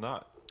 Yeah, it's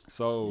not.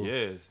 So, Yeah,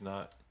 it's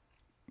not.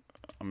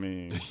 I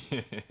mean,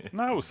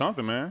 no, it was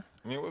something, man.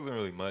 I mean, it wasn't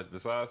really much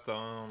besides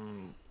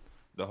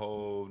the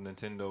whole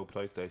Nintendo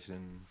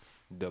PlayStation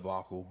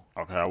debacle.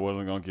 Okay, I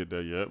wasn't gonna get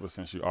there yet, but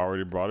since you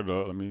already brought it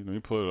up, let me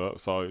pull it up.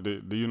 So,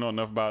 do you know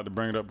enough about it to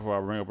bring it up before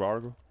I bring up the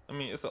article? I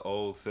mean, it's an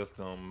old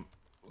system.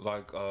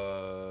 Like,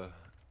 I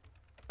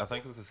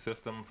think it's a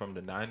system from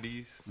the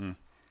 90s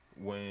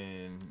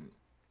when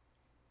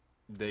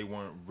they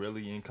weren't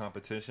really in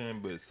competition,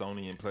 but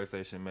Sony and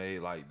PlayStation made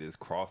like this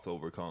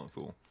crossover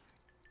console.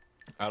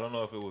 I don't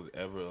know if it was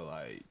ever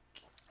like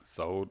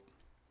Sold.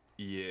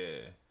 yeah.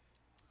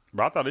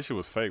 But I thought this shit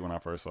was fake when I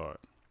first saw it.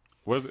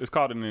 It's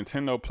called the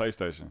Nintendo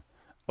PlayStation.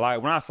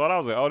 Like when I saw it, I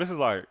was like, "Oh, this is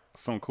like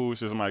some cool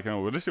shit somebody came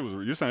up with." This shit was.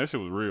 You're saying this shit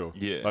was real?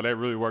 Yeah. Like they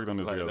really worked on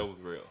this Like together. that was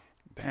real.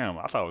 Damn,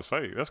 I thought it was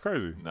fake. That's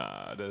crazy.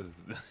 Nah,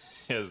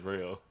 that's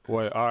real.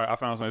 Wait, all right, I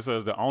found something. It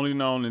says the only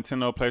known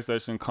Nintendo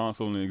PlayStation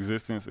console in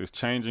existence is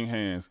changing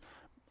hands.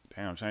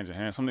 Damn, changing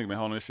hands. Some nigga been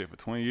holding this shit for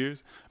 20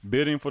 years.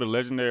 Bidding for the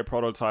legendary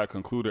prototype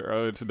concluded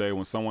earlier today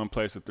when someone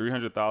placed a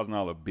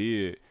 $300,000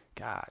 bid.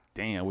 God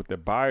damn, with the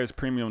buyer's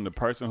premium, the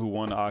person who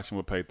won the auction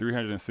would pay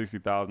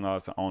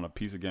 $360,000 to own a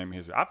piece of gaming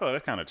history. I feel like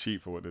that's kind of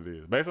cheap for what it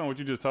is. Based on what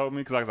you just told me,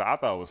 because like I said, I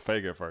thought it was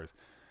fake at first.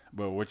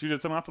 But what you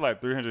just told me, I feel like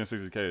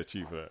 $360K is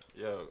cheap for that.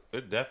 Yeah,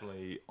 it's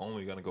definitely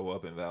only gonna go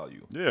up in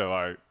value. Yeah,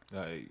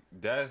 like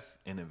that's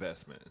an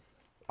investment.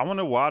 I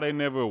wonder why they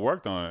never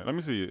worked on it. Let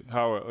me see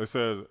how it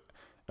says.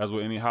 As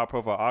with any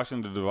high-profile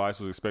auction, the device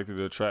was expected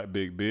to attract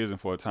big bids,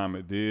 and for a time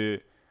it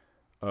did.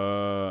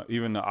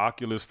 Even the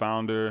Oculus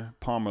founder,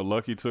 Palmer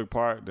Luckey, took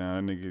part.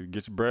 Damn, that nigga,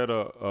 get your bread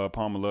up,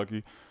 Palmer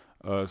Luckey.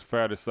 It's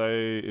fair to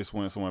say it's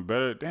when someone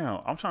better.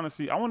 Damn, I'm trying to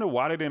see. I wonder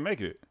why they didn't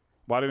make it.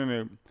 Why didn't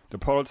they? The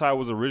prototype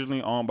was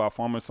originally owned by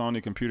former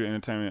Sony Computer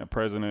Entertainment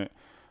president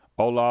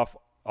Olaf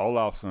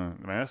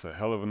Olafsson. Man, that's a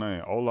hell of a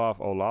name. Olaf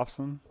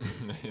Olafsson.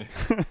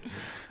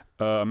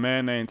 A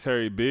man named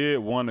Terry Bidd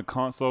won the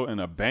console in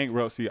a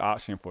bankruptcy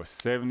auction for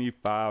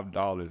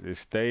 $75. It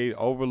stayed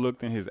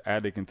overlooked in his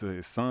attic until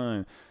his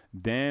son,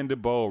 Dan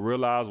DeBow,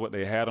 realized what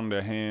they had on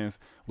their hands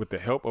with the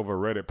help of a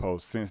Reddit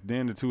post. Since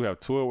then, the two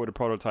have toured with the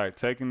prototype,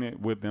 taking it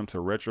with them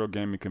to retro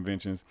gaming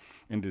conventions.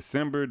 In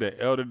December,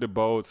 the elder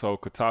DeBow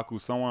told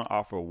Kotaku someone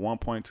offered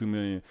 $1.2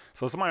 million.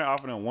 So somebody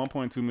offered them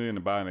 $1.2 million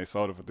to buy, and they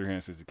sold it for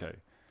 $360K.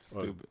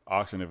 Stupid.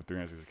 Auctioned it for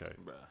 $360K.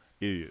 Bruh.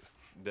 Idiots.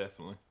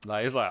 Definitely.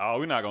 Like it's like, oh,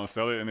 we're not gonna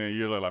sell it, and then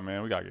years later, like,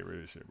 man, we gotta get rid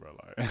of this shit, bro.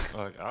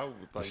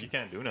 Like you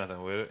can't do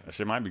nothing with it. That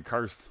shit might be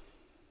cursed.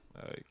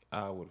 Like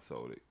I would have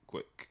sold it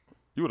quick.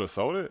 You would have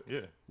sold it?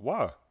 Yeah.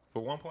 Why?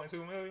 For 1.2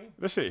 million?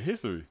 That shit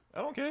history. I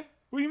don't care.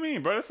 What do you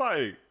mean, bro? It's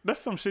like that's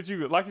some shit you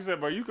could, like you said,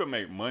 bro. You could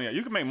make money.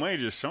 You could make money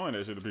just showing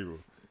that shit to people.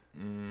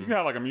 You can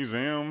have like a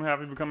museum, have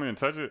people come in and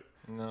touch it.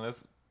 No,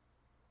 that's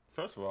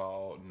first of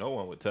all, no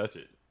one would touch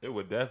it. It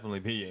would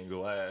definitely be in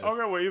glass.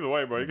 Okay, well either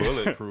way, bro. You can-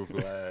 Bulletproof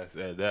glass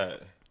at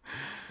that.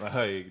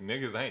 Like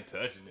niggas ain't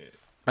touching it.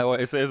 Oh,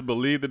 it says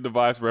believe the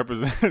device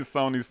represents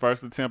Sony's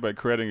first attempt at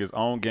creating its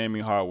own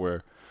gaming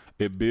hardware.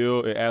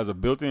 It adds a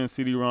built-in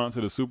CD-ROM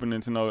to the Super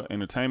Nintendo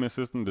Entertainment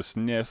System, the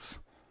SNES.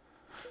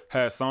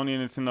 Had Sony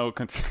and Nintendo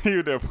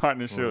continued their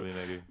partnership,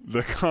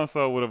 the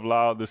console would have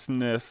allowed the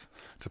SNES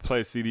to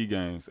play CD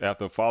games.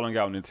 After falling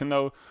out with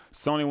Nintendo,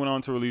 Sony went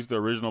on to release the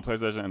original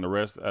PlayStation, and the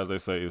rest, as they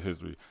say, is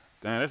history.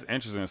 Damn, that's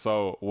interesting.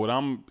 So what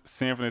I'm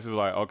seeing from this is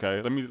like,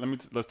 okay,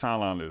 let's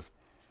timeline this,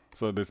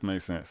 so this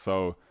makes sense.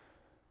 So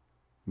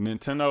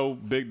Nintendo,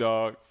 big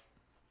dog,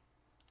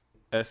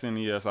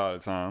 SNES all the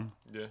time.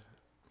 Yeah.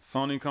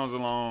 Sony comes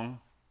along,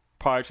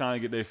 probably trying to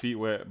get their feet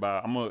wet by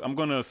I'm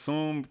gonna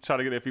assume try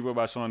to get their feet wet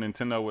by showing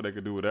Nintendo what they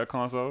could do with their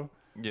console.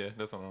 Yeah,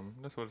 that's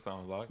what it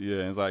sounds like. Yeah,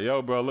 and it's like,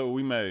 yo, bro, look what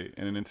we made,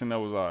 and then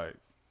Nintendo was like,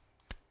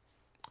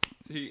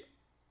 See,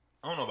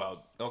 I don't know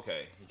about.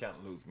 Okay, you kind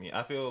of lose me.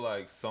 I feel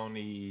like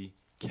Sony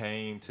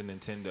came to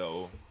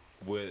Nintendo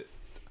with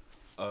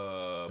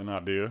an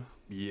idea.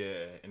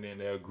 Yeah, and then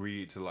they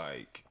agreed to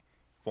like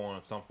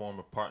form some form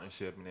of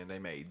partnership, and then they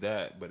made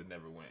that, but it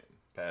never went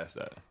past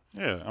that.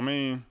 Yeah, I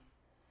mean,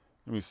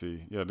 let me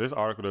see. Yeah, this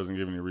article doesn't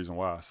give any reason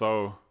why.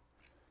 So,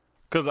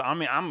 cause I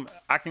mean,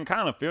 I can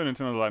kind of feel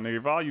Nintendo's like, nigga,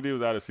 if all you did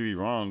was add a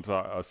CD-ROM to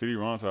our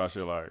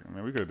shit, like,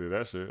 man, we could do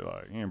that shit.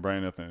 Like, you ain't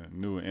bring nothing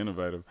new and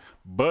innovative.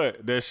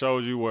 But that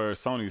shows you where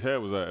Sony's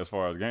head was at as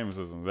far as gaming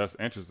systems. That's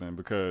interesting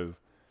because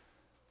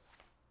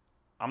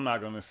I'm not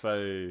gonna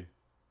say,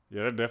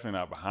 yeah, they're definitely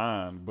not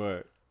behind,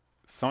 but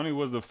Sony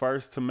was the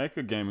first to make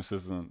a gaming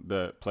system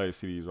that played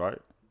CDs, right?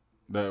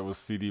 That was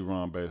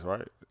CD-ROM based,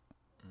 right?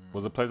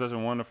 Was the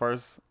PlayStation 1 the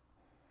first?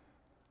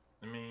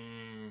 I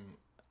mean,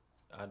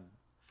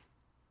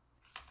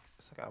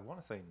 it's like I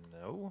want to say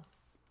no.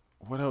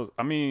 What else?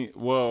 I mean,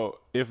 well,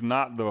 if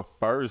not the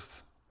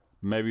first,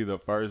 maybe the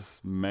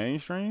first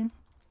mainstream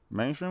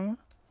one.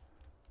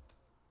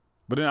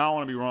 But then I don't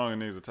want to be wrong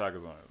and niggas attack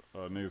us on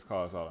it. Niggas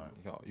call us out on it.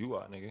 Yo, you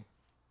are, nigga.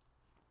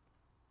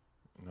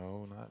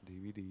 No, not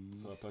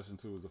DVDs. So PlayStation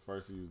 2 was the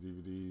first to use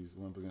DVDs.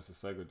 Went up against the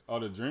Sega. Oh,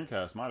 the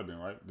Dreamcast might have been,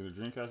 right? Did the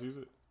Dreamcast use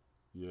it?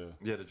 Yeah.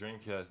 Yeah, the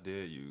Dreamcast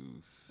did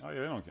use. Oh, yeah,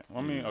 they don't count.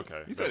 I mean,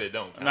 okay. You said they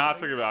don't count. Nah, I'll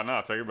take it back.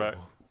 I'll take it back.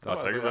 I'll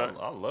take it back.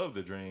 I love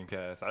the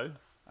Dreamcast. I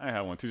ain't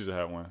had one. Teacher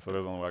had one, so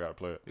that's the only way I got to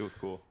play it. It was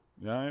cool.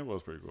 Yeah, it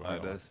was pretty cool.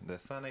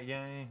 That Sonic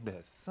game.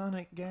 That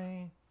Sonic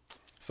game.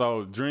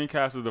 So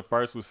Dreamcast is the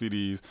first with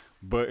CDs,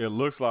 but it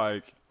looks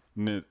like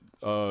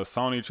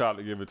Sony tried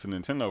to give it to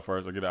Nintendo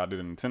first, or get out of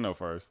Nintendo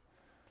first.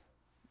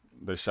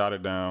 They shot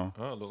it down.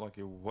 Oh, it looked like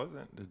it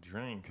wasn't the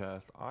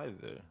Dreamcast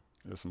either.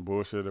 There's some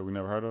bullshit that we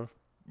never heard of.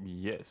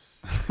 Yes.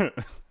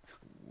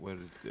 What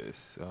is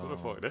this? What the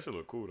fuck? That should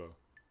look cool though.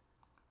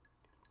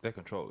 That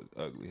controller is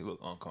ugly. It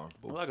looks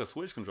uncomfortable. It's like a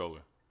Switch controller.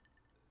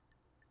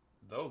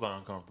 Those are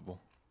uncomfortable.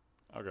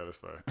 Okay, that's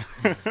fair.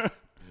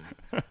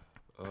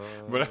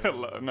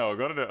 But no,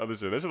 go to that other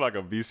shit. That's just like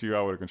a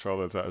VCR with a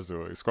controller attached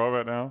to it. Scroll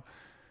back down.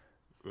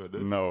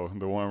 No,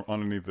 the one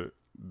underneath it.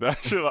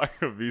 That shit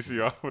like a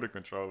VCR with a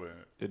controller in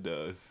it. It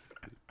does.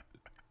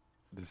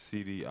 The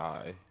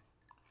CDI.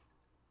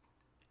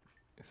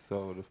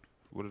 So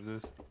what is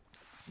this?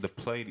 The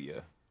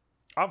Playdia.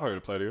 I've heard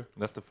of Playdia.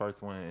 That's the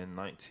first one in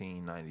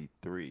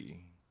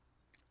 1993.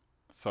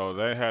 So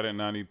they had it in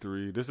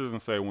 93. This doesn't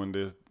say when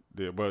this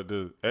did, but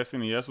the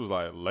SNES was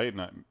like late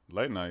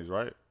 90s,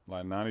 right?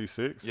 Like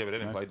 96. Yeah, but they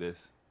didn't play this.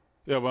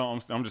 Yeah,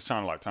 but I'm just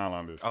trying to like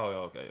timeline this.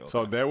 Oh, okay.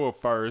 So they were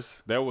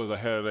first. That was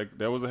ahead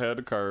of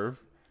the curve.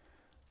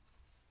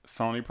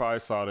 Sony probably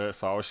saw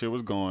where shit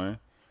was going.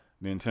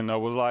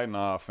 Nintendo was like,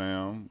 nah,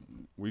 fam,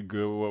 we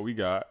good with what we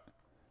got.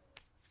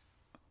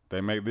 They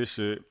make this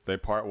shit. They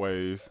part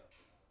ways.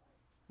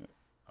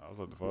 I was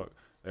like, the fuck?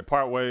 They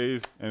part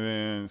ways, and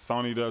then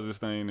Sony does this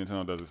thing,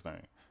 Nintendo does this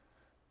thing.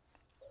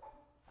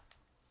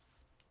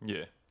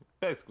 Yeah,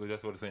 basically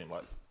that's what it seemed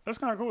like. That's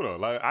kind of cool though.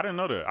 Like I didn't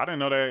know that. I didn't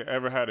know they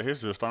ever had a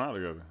history of starting out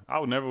together. I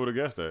would never would have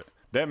guessed that.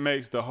 That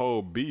makes the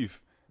whole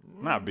beef,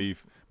 not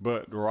beef,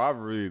 but the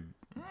rivalry.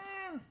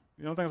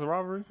 You don't think it's a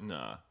rivalry?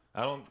 Nah,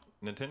 I don't.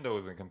 Nintendo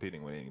isn't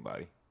competing with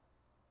anybody.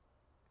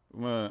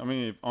 Well, I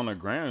mean, on the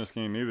grand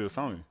scheme, neither is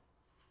Sony.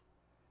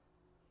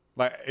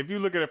 Like, if you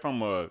look at it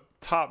from a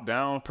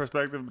top-down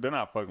perspective, they're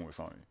not fucking with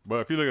Sony.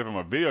 But if you look at it from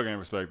a video game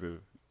perspective,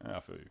 I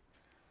feel you.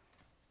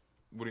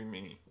 What do you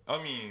mean?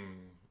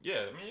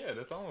 Yeah,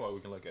 that's the only way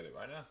we can look at it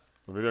right now.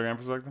 A video game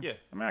perspective? Yeah.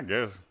 I mean, I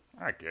guess.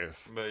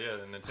 But yeah,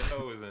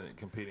 Nintendo isn't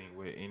competing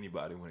with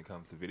anybody when it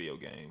comes to video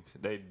games.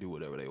 They do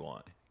whatever they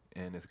want,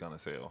 and it's gonna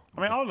sell.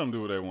 I mean, all of them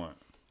do what they want.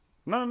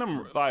 None of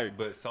them, like...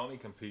 But Sony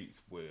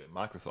competes with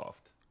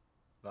Microsoft.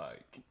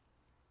 Like...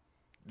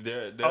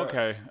 There are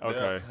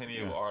plenty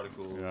of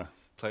articles. Yeah.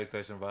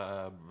 PlayStation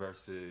 5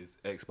 versus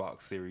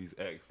Xbox Series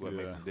X. What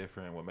makes them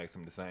different? What makes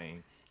them the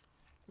same?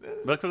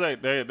 That's because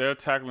they're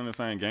tackling the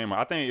same game.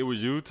 I think it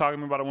was you talking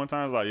to me about it one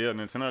time. It's like, yeah,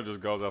 Nintendo just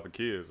goes after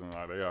kids, and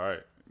like they all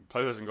right.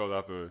 PlayStation goes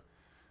after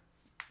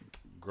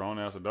grown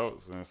ass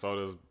adults, and so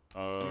does.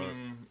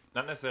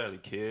 Not necessarily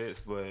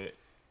kids, but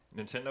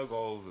Nintendo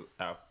goes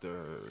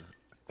after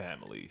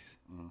families,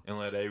 and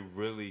like they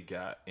really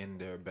got in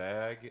their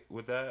bag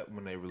with that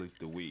when they released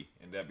the Wii,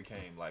 and that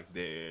became like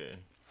their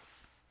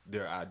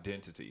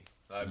identity.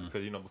 Like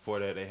because before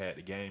that they had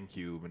the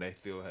GameCube, and they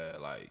still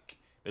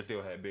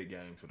had big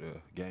games for the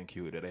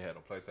GameCube that they had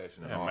on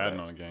PlayStation. And all Madden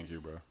on the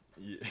GameCube, bro.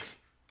 Yeah,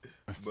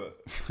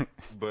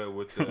 but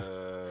with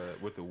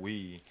the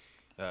Wii,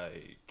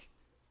 like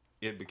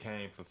it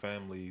became for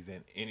families,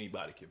 and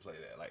anybody could play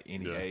that, like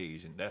any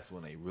age, and that's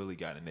when they really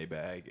got in their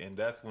bag, and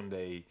that's when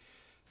they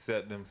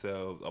set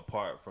themselves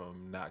apart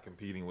from not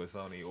competing with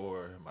Sony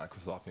or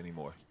Microsoft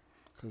anymore.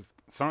 Because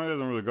Sony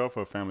doesn't really go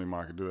for a family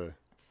market, do they?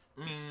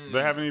 Do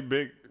they have any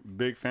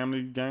big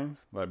family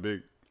games, like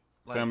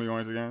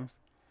family-oriented games?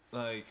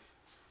 Like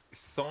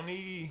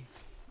Sony,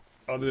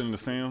 other than The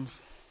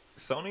Sims,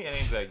 Sony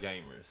aims at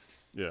gamers.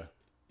 Yeah,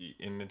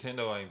 and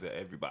Nintendo aims at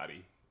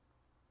everybody.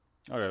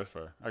 Okay, that's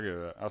fair. I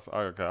get that.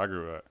 I agree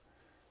with that.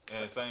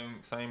 And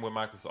same with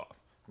Microsoft.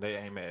 They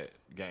aim at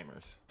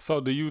gamers. So,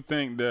 do you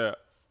think that,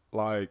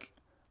 like,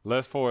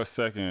 let's for a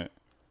second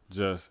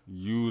just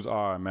use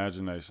our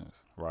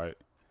imaginations, right?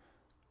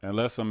 And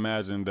let's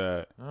imagine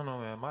that I don't know,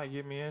 man. It might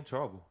get me in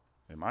trouble.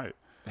 it might,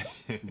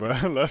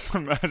 but let's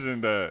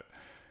imagine that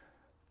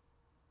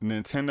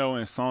Nintendo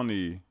and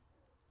Sony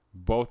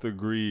both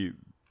agreed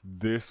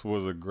this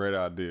was a great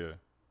idea,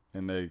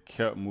 and they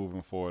kept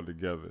moving forward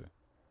together.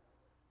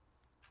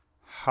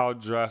 How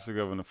drastic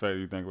of an effect do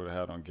you think it would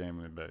have had on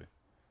gaming today?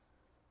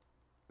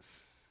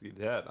 See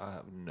that? I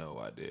have no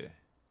idea.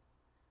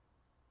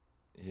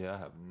 Yeah, I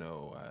have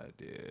no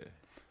idea.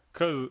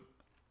 Cause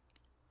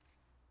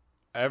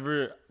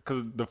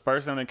the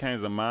first thing that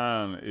came to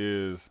mind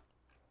is,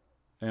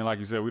 and like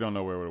you said, we don't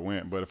know where it would have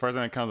went, but the first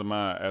thing that comes to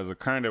mind as a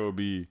current that would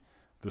be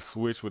the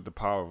Switch with the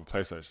power of a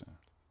PlayStation.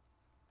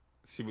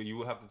 See, but you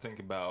would have to think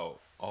about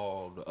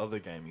all the other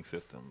gaming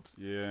systems.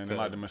 Yeah, and then,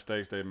 like the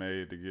mistakes they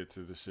made to get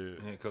to the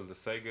shit. Because the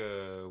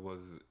Sega was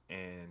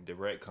in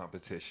direct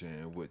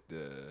competition with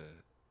the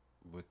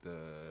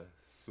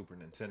Super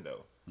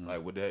Nintendo.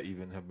 Like, would that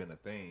even have been a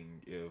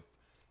thing if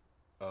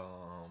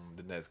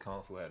the next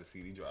console had a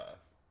CD drive?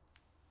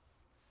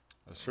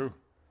 That's true.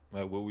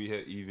 Like, would we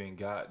have even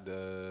got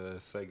the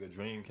Sega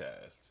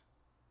Dreamcast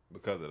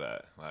because of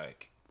that?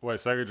 Like, wait,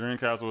 Sega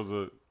Dreamcast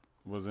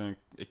was in.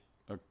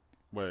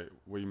 Wait,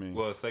 what do you mean?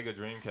 Well, Sega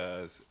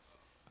Dreamcast,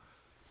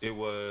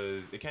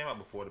 it came out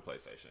before the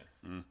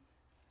PlayStation.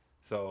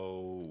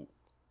 So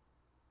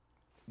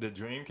the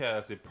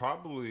Dreamcast, it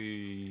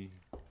probably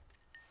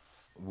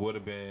would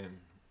have been.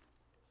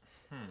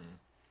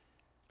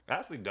 I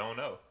actually don't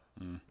know.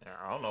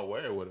 I don't know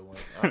where it would have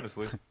went,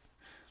 honestly.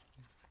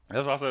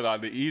 That's why I said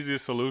like the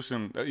easiest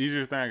solution, the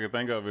easiest thing I could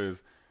think of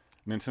is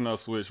Nintendo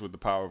Switch with the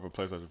power of a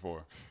PlayStation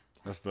 4.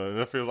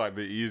 That feels like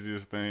the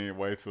easiest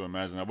way to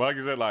imagine that. But like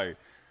you said, like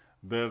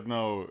there's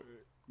no,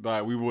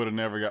 like we would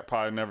have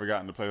probably never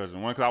gotten the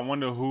PlayStation 1 because I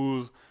wonder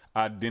whose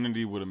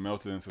identity would have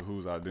melted into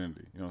whose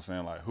identity. You know what I'm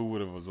saying? Like who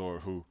would have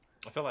absorbed who?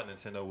 I feel like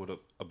Nintendo would have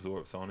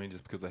absorbed Sony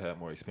just because they had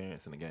more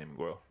experience in the gaming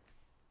world.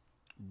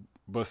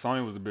 But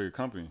Sony was the bigger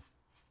company.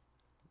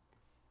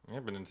 Yeah,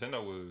 but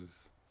Nintendo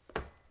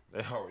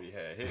they already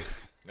had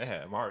hits. They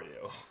had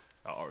Mario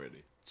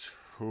already.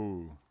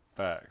 True.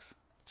 Facts.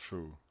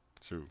 True.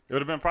 It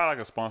would have been probably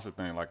like a sponsored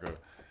thing, like a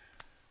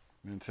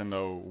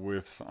Nintendo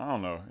with, I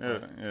don't know.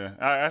 Yeah.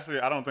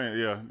 I don't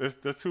think,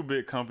 there's two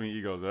big company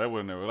egos. That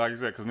wouldn't never, like you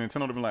said, because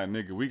Nintendo would have been like,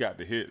 nigga, we got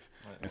the hits.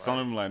 Right, and Sony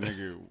would be like,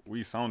 nigga,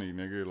 we Sony,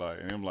 nigga. Like,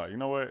 and them like, you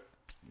know what?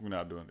 We're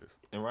not doing this.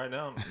 And right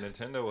now,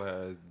 Nintendo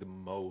has the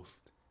most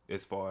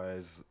as far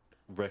as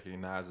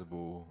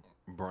recognizable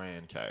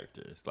brand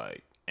characters.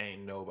 Like,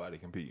 ain't nobody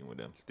competing with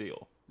them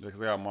still. Yeah, because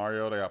they got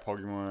Mario, they got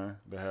Pokemon,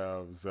 they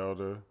have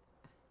Zelda.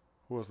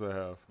 Who else do they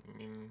have?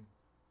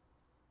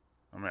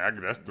 I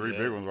mean, that's three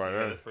big ones right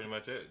there. That's pretty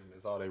much it.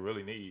 That's all they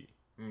really need.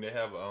 I mean, they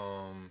have.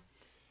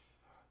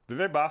 Did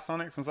they buy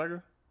Sonic from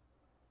Sega?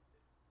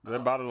 Did they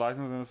buy the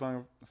license in the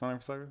Sonic from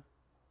Sega?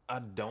 I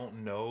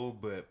don't know,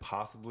 but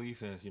possibly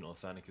since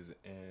Sonic is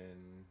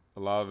in a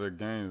lot of the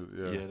games.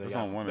 Yeah, they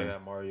got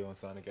Mario and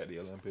Sonic at the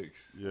Olympics.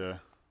 Yeah,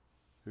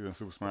 he's in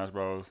Super Smash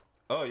Bros.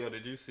 Oh, yo,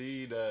 did you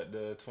see that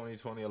the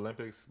 2020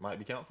 Olympics might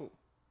be canceled?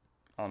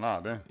 Oh,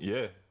 nah, damn.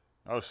 Yeah.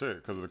 Oh, shit,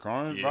 because of the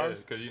coronavirus? Yeah,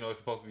 because, it's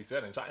supposed to be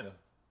set in China.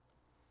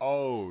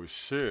 Oh,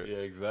 shit. Yeah,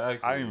 exactly.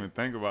 I didn't even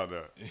think about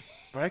that.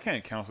 But they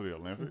can't cancel the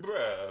Olympics.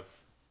 Bruh,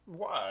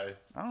 why?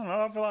 I don't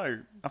know.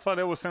 I feel like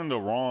they would send the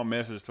wrong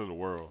message to the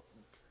world.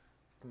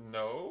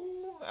 No,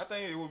 I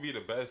think it would be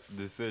the best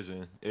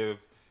decision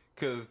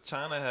because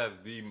China has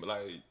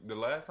the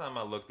last time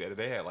I looked at it,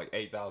 they had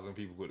 8,000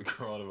 people with the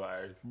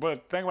coronavirus.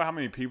 But think about how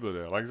many people are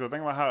there. Like, so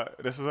think about how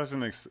this is such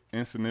an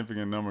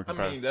insignificant number.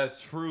 I mean, that's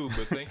true,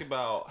 but think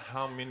about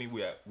how many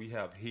we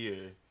have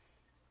here,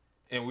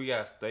 and we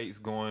got states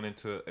going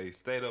into a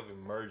state of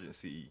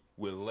emergency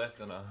with less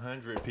than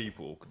 100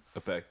 people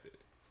affected.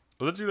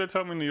 Was it you that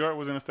told me New York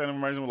was in a state of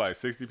emergency with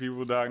 60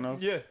 people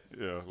diagnosed? Yeah.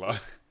 Yeah,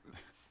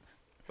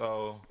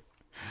 So,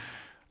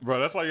 bro,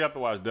 that's why you have to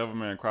watch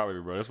Devilman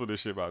Crybaby, bro. That's what this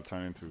shit about to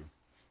turn into.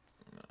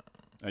 No.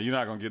 And you're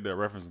not gonna get that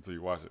reference until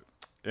you watch it.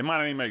 It might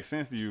not even make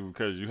sense to you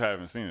because you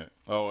haven't seen it.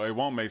 Oh, it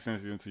won't make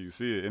sense to you until you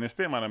see it, and it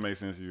still might not make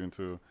sense to you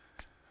until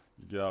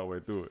you get all the way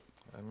through it.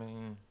 I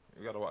mean,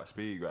 you gotta watch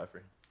Speed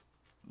Graphic.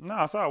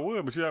 Nah, so I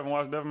would, but you haven't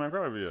watched Devilman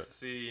Crybaby yet.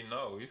 See,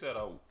 no, you said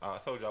I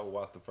told you I would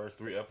watch the first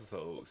 3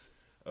 episodes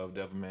of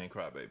Devilman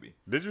Crybaby.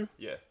 Did you?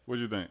 Yeah.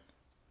 What'd you think?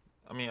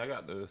 I mean, I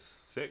got the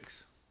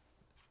 6.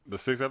 The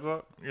 6th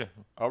episode? Yeah.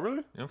 Oh,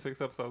 really? Them 6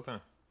 episodes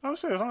in. Oh,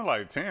 shit. It's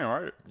only 10,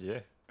 right? Yeah.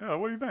 Yeah,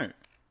 what do you think?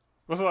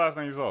 What's the last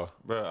thing you saw?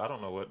 Bro, I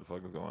don't know what the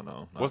fuck is going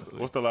on. What's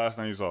the last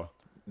thing you saw?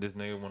 This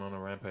nigga went on a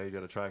rampage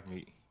at a track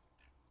meet.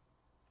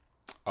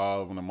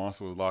 Oh, when the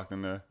monster was locked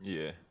in there?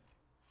 Yeah.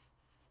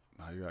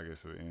 Nah, you gotta get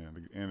to the end.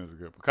 The end is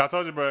good. Because I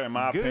told you, bro, in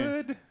my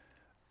opinion. Good?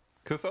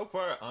 Because so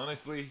far,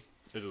 honestly.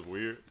 It's just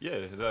weird.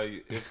 Yeah,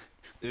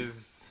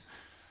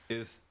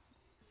 it's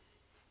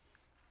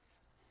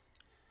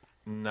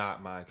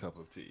not my cup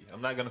of tea.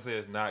 I'm not gonna say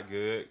it's not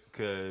good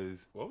because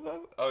what was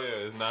that? Oh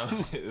yeah, it's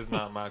not. It's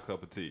not my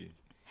cup of tea.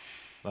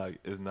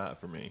 It's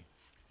not for me.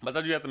 But I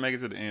thought you have to make it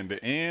to the end.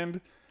 The end,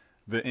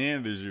 The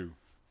end is you.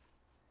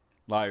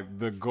 Like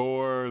the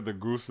gore, the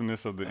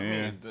gruesomeness of the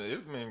end.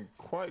 It's been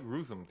quite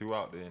gruesome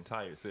throughout the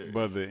entire series.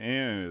 But the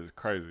end is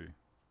crazy.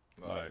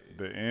 Like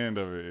the end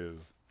of it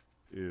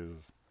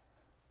is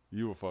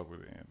you will fuck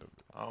with the end of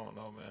it. I don't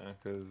know, man,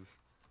 because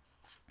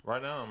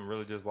right now I'm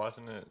really just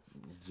watching it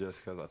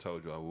just because I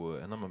told you I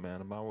would, and I'm a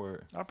man of my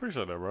word. I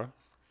appreciate that, bro.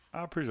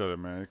 I appreciate it,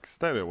 man.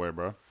 Stay that way,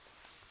 bro.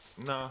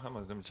 Nah, I'm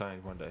gonna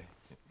change one day,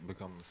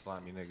 become a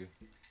slimy nigga.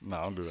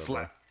 No, don't do that,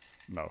 Slap.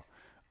 bro.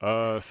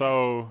 No.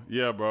 So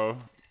yeah, bro.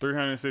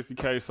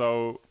 360K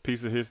sold,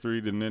 piece of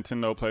history. The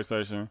Nintendo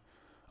PlayStation,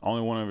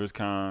 only one of its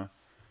kind.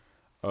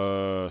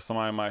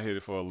 Somebody might hit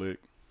it for a lick,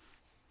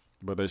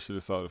 but they should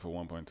have sold it for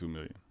 1.2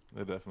 million.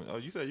 They definitely. Oh,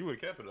 you said you would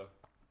have kept it though.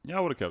 Yeah,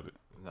 I would have kept it.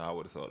 Nah, I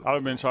would have sold it. I would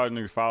have been charging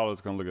niggas $5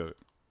 to come look at it.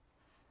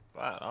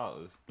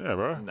 $5. Yeah,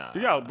 bro. Nah.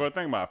 You got, bro.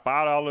 Think about it.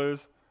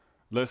 $5.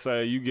 Let's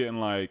say you getting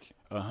like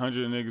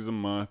 100 niggas a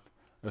month.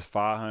 That's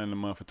 500 a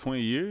month for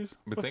 20 years.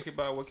 But think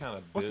about what kind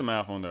of. What's the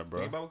math on that, bro?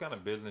 Think about what kind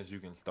of business you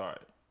can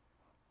start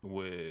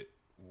with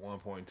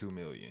 1.2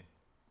 million.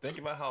 Think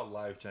about how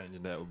life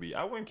changing that would be.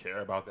 I wouldn't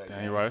care about that.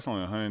 Dang, you're right. It's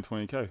only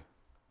 120K.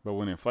 But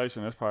with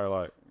inflation, that's probably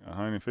like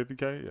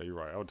 150K. Yeah, you're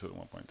right. I would take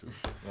 1.2.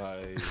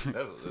 Like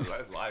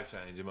that's life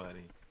changing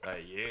money.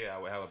 Like yeah, I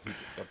would have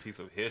a piece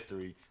of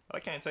history, but I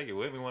can't take it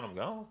with me when I'm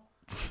gone.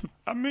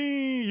 I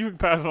mean, you can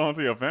pass it on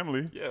to your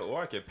family. Yeah,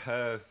 or I could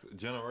pass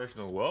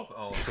generational wealth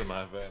on to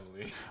my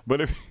family.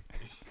 But if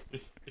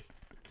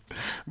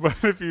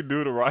you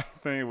do the right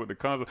thing with the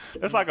console,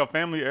 that's like a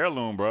family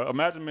heirloom, bro.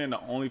 Imagine being the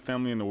only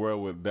family in the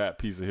world with that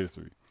piece of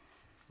history.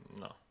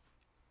 No.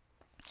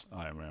 All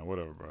right, man.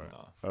 Whatever, bro.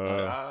 No.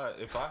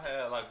 If I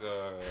had like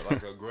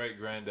a great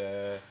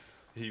granddad,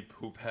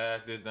 who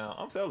passed it down,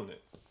 I'm selling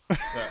it. Like,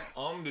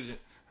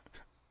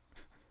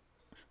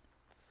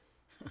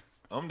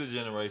 I'm the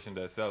generation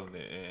that's selling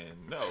it,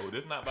 and no,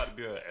 this not about to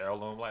be an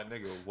heirloom. Like,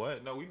 nigga,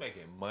 what? No, we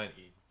making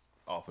money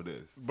off of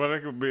this. But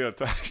it could be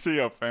attached to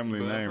your family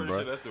But name, I'm pretty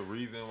bro. sure that's the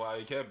reason why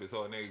he kept it,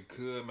 so a nigga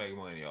could make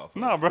money off of it.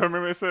 No, bro.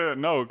 Remember it said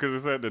no, because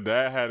it said the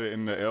dad had it,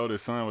 and the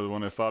eldest son was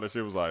one that saw the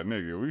shit. Was like,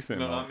 nigga, we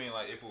sitting No, on. I mean,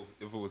 like, if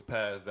it was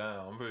passed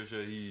down, I'm pretty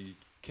sure he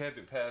kept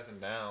it passing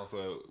down,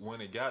 so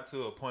when it got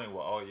to a point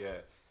where, oh, yeah,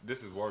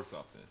 this is worth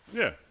something.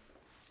 Yeah,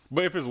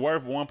 but if it's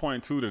worth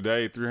 1.2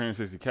 today,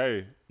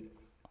 360K,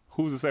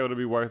 who's to say what it'll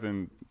be worth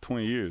in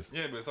 20 years?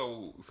 Yeah, but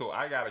so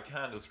I gotta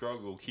kind of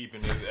struggle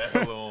keeping this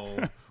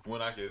heirloom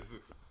when I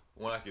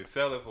can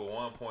sell it for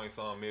 1 point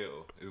some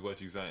mil is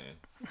what you saying.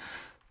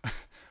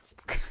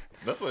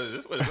 That's what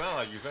it sounds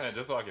like you saying,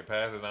 just so I can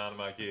pass it down to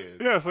my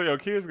kids. Yeah, so your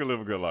kids can live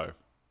a good life.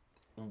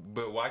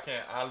 But why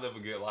can't I live a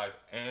good life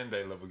and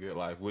they live a good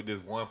life with this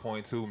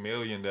 1.2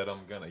 million that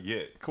I'm gonna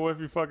get? Cool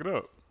if you fuck it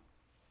up.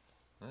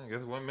 I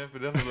guess it wasn't meant for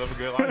them to live a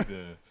good life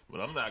then.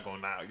 But I'm not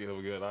gonna not live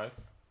a good life.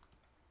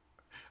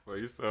 Bro,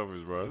 you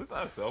selfish, bro. It's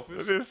not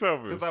selfish. It is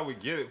selfish. Because I would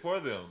get it for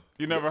them.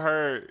 You never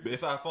heard. But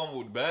if I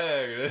fumbled the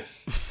bag,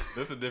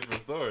 that's a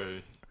different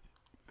story.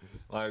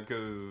 Like,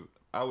 because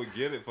I would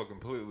get it for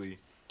completely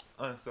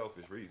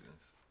unselfish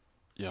reasons.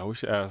 Yeah, we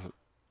should ask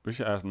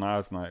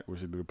Nas tonight. We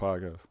should do the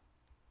podcast.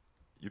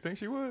 You think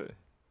she would?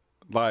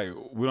 Like,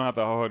 we don't have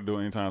to hold her to do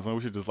it anytime soon.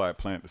 We should just like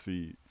plant the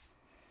seed.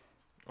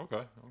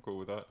 Okay, I'm cool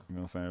with that. You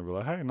know what I'm saying? Be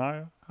like, hey,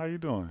 Naya, how you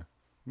doing?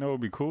 You know,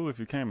 it'd be cool if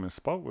you came and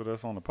spoke with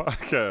us on the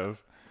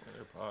podcast.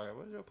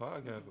 What is your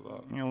podcast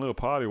about? You know, a little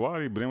party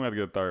waddy, but then we have to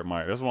get a third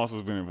mic. That's one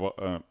supposed to be,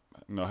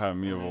 having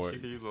me I mean, avoid. she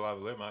could use a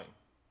lavalier mic.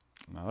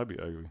 No, that'd be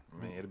ugly.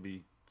 I mean, it'd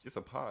be just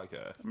a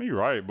podcast. I mean, you're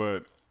right,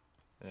 but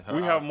And her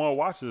we have more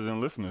watchers and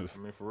listeners.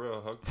 I mean, for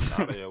real, her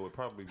audio would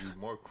probably be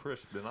more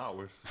crisp than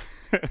ours.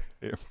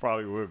 It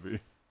probably would be.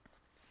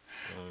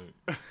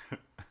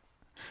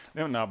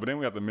 But then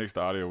we have to mix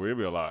the audio. It'll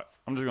be a lot.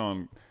 I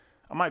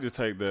might just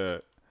take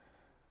this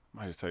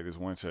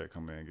one check,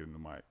 come in and get a new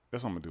mic.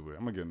 That's what I'm gonna do with it.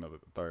 I'm gonna get another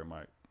third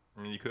mic.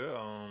 I mean, you could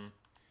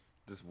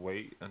just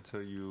wait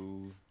until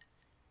you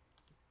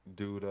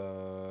do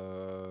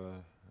the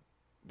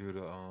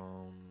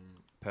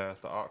pass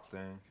the aux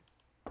thing.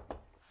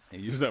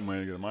 And use that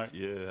money to get a mic.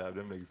 Yeah, have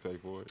them niggas pay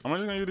for it. I'm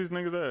just gonna use these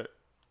niggas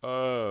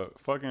that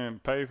fucking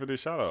pay for this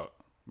shout out.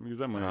 Use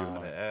that money to get a The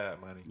mic.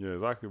 ad money. Yeah,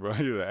 exactly, bro.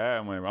 Use the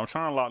ad money. I'm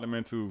trying to lock them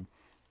into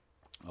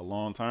a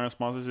long-term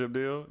sponsorship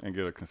deal and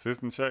get a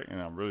consistent check,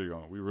 and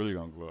we really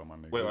gonna glow up my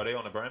nigga. Wait, are they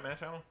on the Brand Man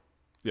channel?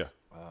 Yeah.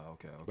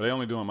 Okay. But they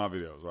only doing my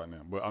videos right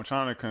now. But I'm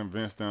trying to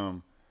convince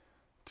them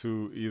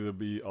to either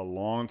be a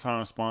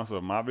long-term sponsor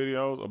of my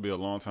videos or be a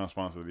long-term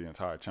sponsor of the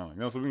entire channel. You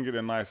know, so we can get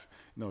a nice,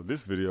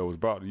 this video was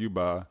brought to you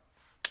by,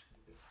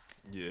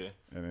 Yeah.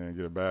 and then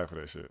get a bag for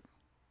that shit.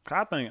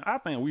 I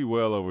think we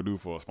well overdue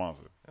for a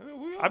sponsor.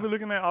 I be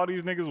looking at all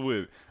these niggas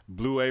with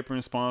Blue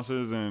Apron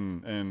sponsors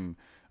and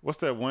what's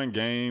that one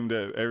game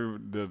that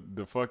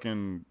the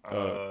fucking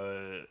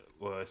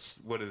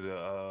what is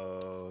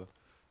it?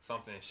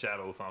 Something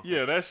Shadow something.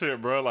 yeah, that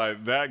shit, bro.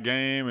 Like that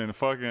game and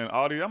fucking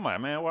all these. I'm like,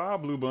 man, where our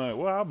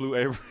Blue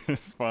Apron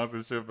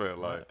sponsorship at?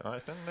 Like, all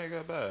right, send the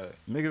nigga back.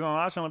 niggas on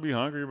our trying to be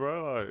hungry,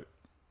 bro. Like,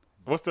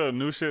 what's the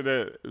new shit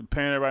that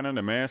paying everybody now?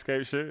 The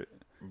Manscaped shit.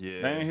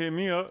 Yeah. They ain't hit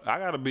me up. I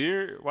got a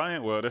beard. Why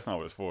ain't? Well, that's not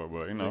what it's for,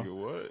 but you know, Nigga,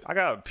 what? I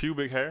got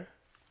pubic hair.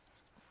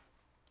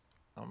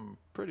 I'm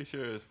pretty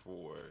sure it's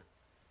for.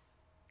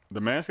 The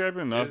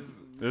manscaping? No,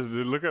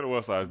 look at the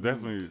website. It's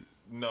definitely.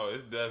 No,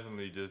 it's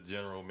definitely just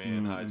general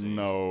man hygiene.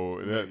 No,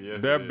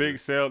 Yes, their it big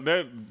is. sale.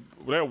 That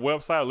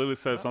website literally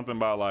says something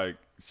about like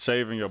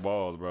shaving your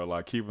balls, bro,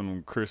 like keeping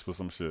them crisp or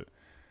some shit.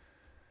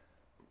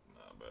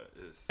 Nah, but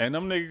it's. And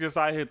them niggas just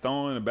out here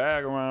throwing the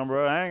bag around,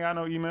 bro. I ain't got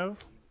no emails.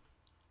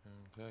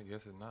 Okay, I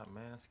guess it's not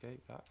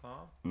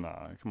manscaped.com.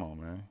 Nah, come on,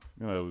 man.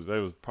 You know, they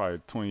was probably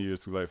 20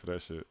 years too late for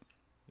that shit.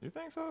 You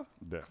think so?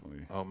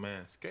 Definitely. Oh,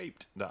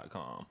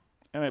 manscaped.com.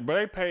 But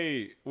they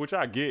paid, which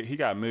I get. He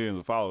got millions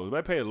of followers.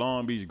 They paid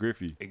Long Beach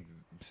Griffey.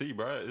 See,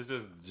 bro, it's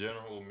just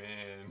general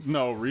man.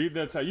 No, read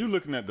that. You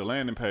looking at the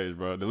landing page,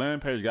 bro. The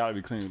landing page gotta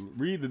be clean.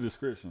 Read the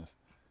descriptions.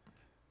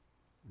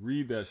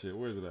 Read that shit.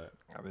 Where's it at?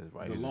 I mean,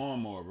 right The here.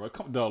 lawnmower, bro.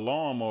 The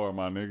lawnmower,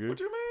 my nigga. What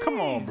you mean? Come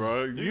on,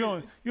 bro.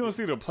 You don't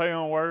see the play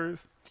on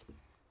words?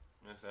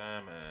 Yes,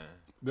 man.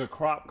 The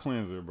crop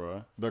cleanser,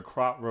 bro. The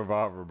crop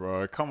reviver,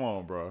 bro. Come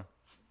on, bro.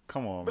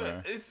 Come on, But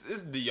man. it's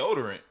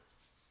deodorant.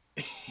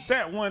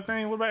 That one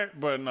thing was back,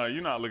 but no,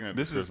 you're not looking at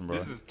the description, bro.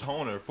 This is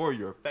toner for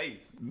your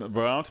face. Bro,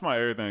 I'm talking about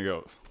everything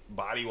else.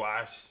 Body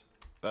wash.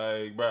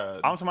 Like, bro.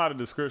 I'm talking about the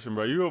description,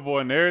 bro. You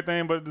avoiding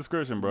everything but the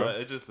description, bro. But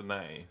it's just the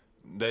name.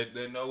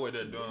 They know what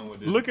they're doing with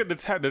this. Look at the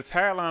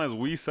tagline is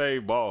 "We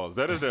Save Balls."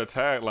 That is their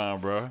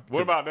tagline, bro.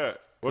 What about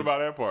that? What about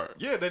that part?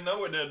 Yeah, they know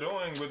what they're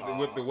doing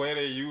with the way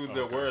they use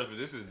their words, but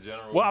this is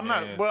general. Well, I'm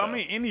not. man Well, I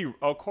stuff. mean,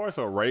 of course,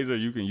 a razor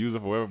you can use it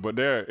for whatever, but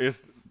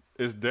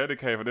it's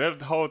dedicated.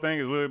 That whole thing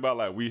is really about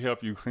like we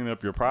help you clean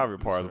up your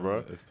private parts, bro.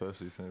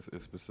 Especially since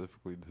it's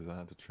specifically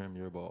designed to trim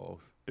your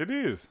balls. It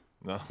is.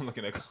 No, I'm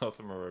looking at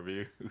customer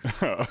reviews.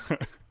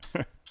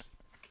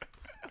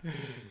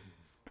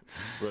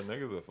 Bro,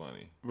 niggas are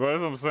funny. Bro,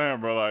 that's what I'm saying,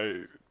 bro.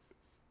 Like,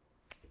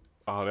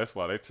 oh, that's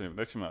why they team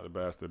out the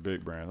bastard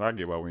big brands. I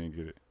get why we didn't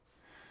get it.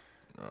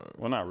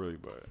 Well, not really,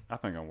 but I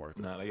think I'm worth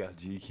it. Nah, they got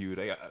GQ.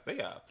 They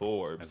got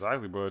Forbes.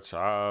 Exactly, bro.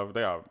 Chive.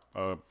 They got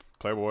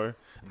Playboy.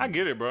 I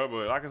get it, bro.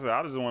 But like I said,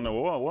 I just want to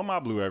know what my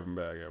Blue Apron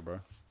bag at, bro.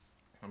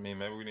 I mean,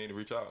 maybe we need to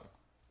reach out.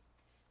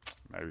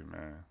 Maybe,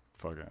 man.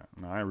 Fuck it.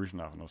 No, I ain't reaching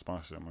out for no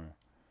sponsorship, man.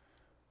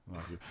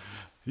 Like,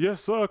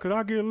 yes, sir. Could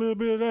I get a little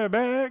bit of that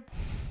bag?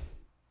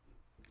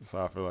 That's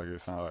how I feel like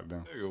it sounds like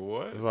them. Nigga,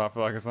 what? That's how I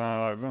feel like it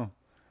sounds like them.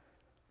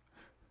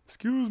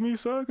 Excuse me,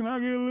 sir. Can I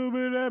get a little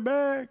bit of that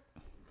bag?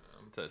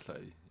 I'm gonna tell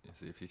you and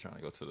see if he's trying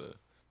to go to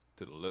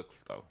the looks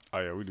though. Oh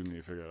yeah, we do need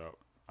to figure it out.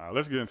 All right,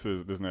 let's get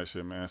into this next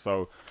shit, man.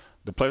 So,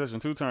 the PlayStation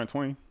 2 turned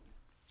 20.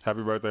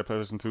 Happy birthday,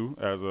 PlayStation 2!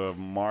 As of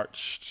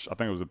March, I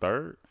think it was the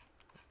 3rd.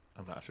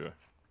 I'm not sure.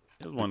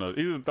 It was one of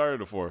either the 3rd or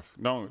the 4th.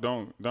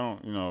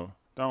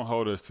 Don't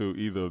hold us to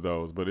either of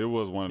those. But it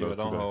was one of Yeah, those.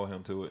 but don't two days. hold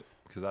him to it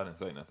because I didn't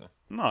say nothing.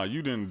 No,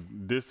 you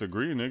didn't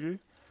disagree, nigga.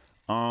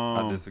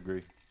 I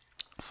disagree.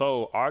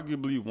 So,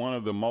 arguably one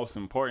of the most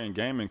important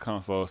gaming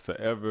consoles to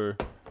ever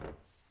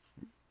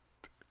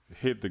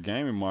hit the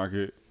gaming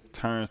market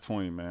turns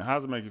 20, man. How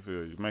does it make you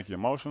feel? You make you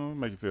emotional?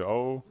 Make you feel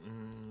old?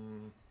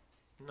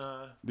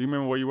 Nah. Do you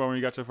remember where you were when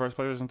you got your first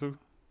PlayStation 2?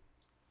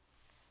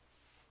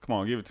 Come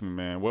on, give it to me,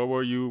 man. Where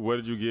were you? What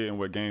did you get? And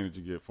what game did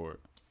you get for it?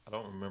 I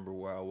don't remember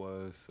where I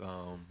was.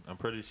 I'm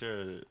pretty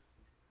sure.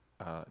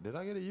 Did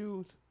I get it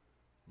used?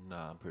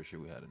 Nah, I'm pretty sure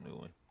we had a new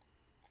one.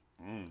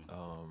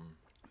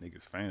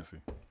 Niggas fancy.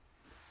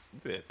 You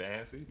said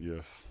fancy?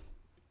 Yes.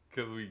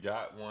 Because we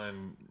got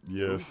one.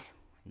 Yes.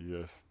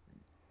 Yes.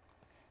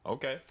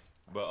 Okay.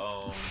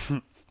 But,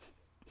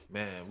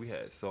 man, we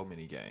had so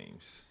many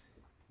games.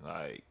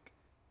 Like,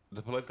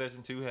 the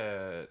PlayStation 2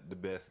 had the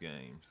best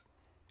games.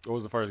 What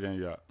was the first game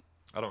you got?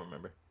 I don't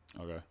remember.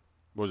 Okay.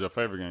 What was your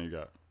favorite game you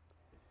got?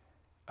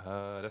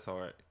 That's all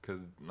right.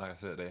 Because, like I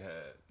said, they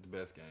had the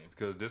best games.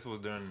 Because this was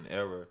during an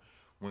era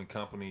when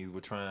companies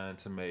were trying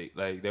to make,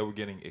 like, they were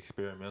getting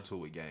experimental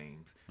with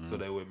games. So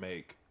they would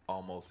make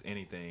almost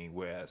anything.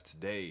 Whereas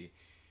today,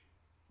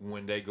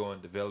 when they go in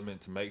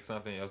development to make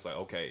something, it's like,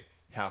 okay,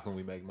 how can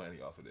we make money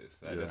off of this?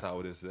 Like, that's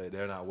how it is today.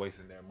 They're not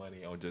wasting their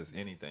money on just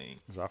anything.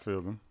 I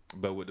feel them.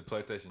 But with the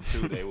PlayStation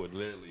 2, they were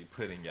literally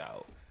putting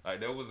out. Like,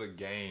 there was a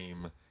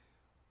game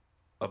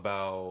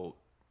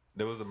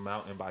there was a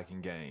mountain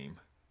biking game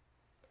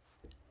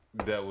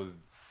that was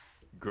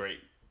great.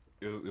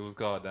 It was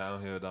called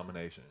Downhill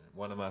Domination.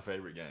 One of my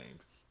favorite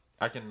games.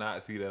 I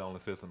cannot see that on the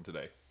system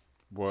today.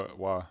 What?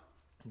 Why?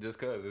 Just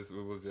because it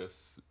was just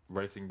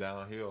racing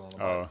downhill on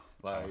the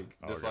bike.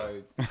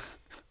 Okay. Like,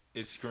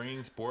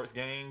 Extreme sports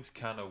games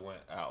kind of went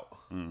out.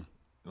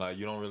 Like,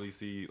 you don't really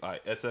see,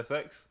 like,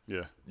 SSX.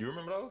 Yeah. You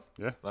remember those?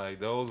 Yeah. Like,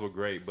 those were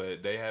great,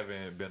 but they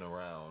haven't been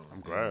around.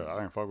 I'm glad. I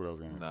didn't fuck with those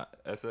games. Nah,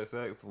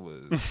 SSX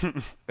was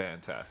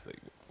fantastic.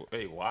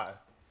 Hey, why?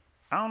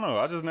 I don't know.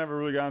 I just never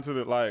really got into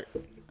the, like,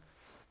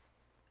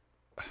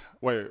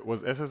 Wait,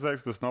 was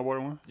SSX the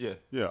snowboard one? Yeah.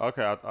 Yeah.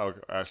 Okay. I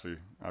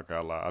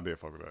lied. I did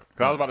fuck with that.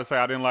 Cause I was about to say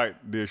I didn't like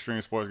the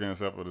extreme sports game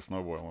except for the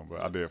snowboard one,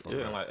 but I did fuck with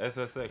Yeah, that. like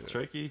SSX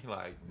Tricky,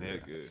 like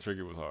nigga.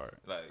 Tricky was hard.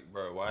 Like,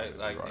 bro, why?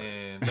 Like, right.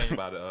 and think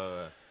about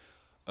it.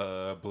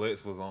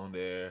 Blitz was on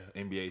there.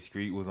 NBA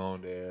Street was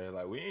on there.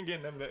 Like, we ain't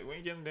getting them. We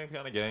ain't getting them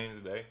kind of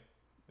games today.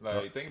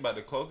 Like, think about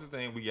the closest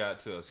thing we got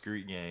to a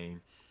street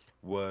game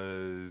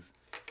was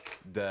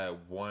that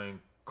one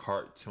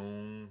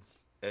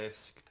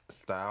cartoon-esque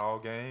style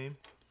game.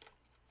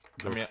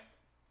 I mean,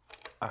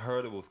 I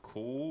heard it was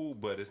cool,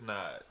 but it's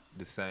not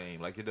the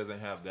same. Like, it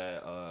doesn't have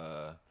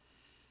that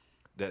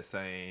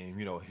same,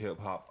 hip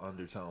hop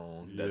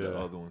undertone that the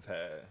other ones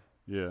had.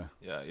 Yeah.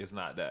 Yeah, it's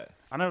not that.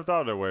 I never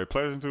thought of that way.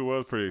 PlayStation 2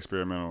 was pretty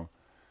experimental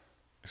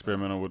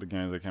with the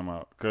games that came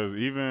out. Cause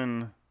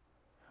even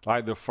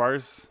like my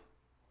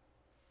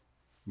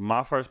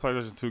first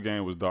PlayStation 2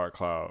 game was Dark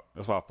Cloud.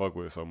 That's why I fuck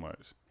with it so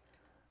much.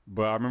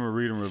 But I remember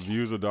reading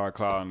reviews of Dark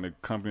Cloud and the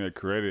company that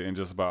created it and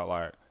just about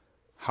like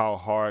how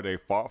hard they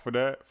fought for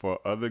that for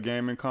other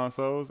gaming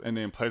consoles. And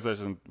then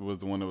PlayStation was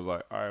the one that was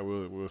like, all right,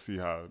 we'll see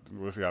how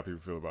people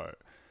feel about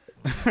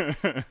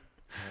it.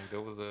 Like,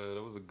 there was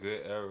a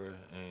good era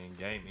in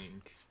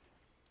gaming.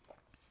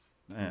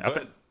 Man,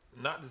 but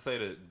not to say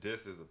that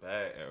this is a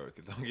bad era,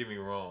 because don't get me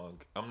wrong,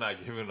 I'm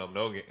not giving up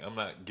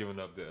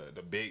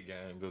the big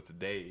games of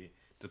today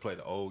to play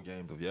the old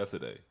games of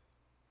yesterday.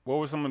 What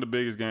were some of the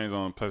biggest games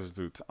on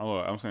PlayStation 2? Oh,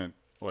 I'm saying,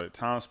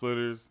 Time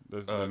Splitters?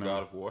 That's God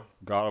of War.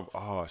 God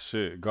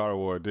of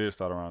War did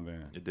start around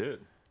then. It did.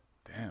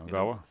 Damn,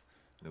 God of War.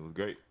 It was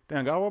great.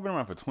 Damn, God of War been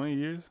around for 20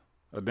 years?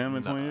 A damn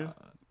near 20 years?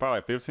 Probably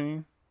like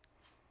 15?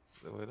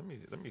 Wait,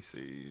 let me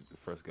see the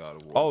first God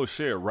of War. Oh,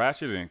 shit.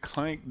 Ratchet and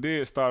Clank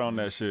did start on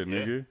that shit,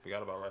 nigga.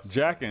 Forgot about Ratchet.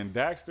 Jack and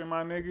Daxter,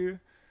 my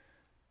nigga.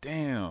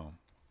 Damn.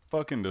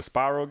 Fucking the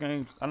Spyro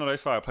games. I know they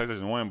started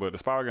PlayStation 1, but the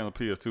Spyro games on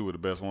PS2 were the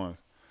best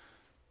ones.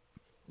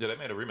 Yeah, they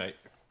made a remake.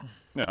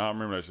 Yeah, I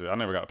remember that shit. I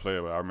never got to play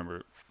it, but I remember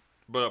it.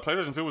 But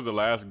PlayStation 2 was the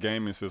last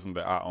gaming system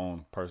that I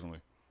owned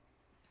personally.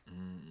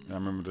 And I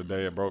remember the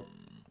day it broke.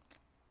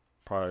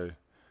 Probably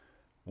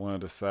one of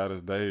the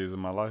saddest days of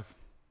my life.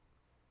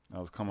 I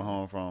was coming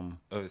home from...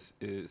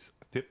 It's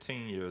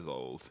 15 years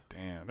old.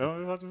 Damn. That's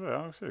what I just said.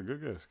 Oh, shit.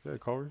 Good guess. Yeah,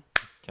 Corey.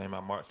 Came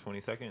out March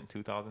 22nd,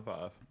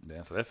 2005.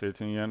 Damn, so that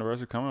 15-year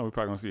anniversary coming up, we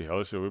probably going to see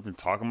hella shit. We've been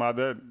talking about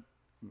that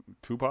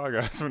 2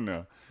 podcasts from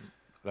now.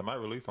 They might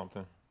release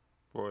something.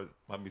 Or it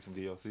might be some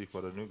DLC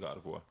for the new God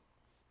of War.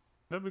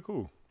 That'd be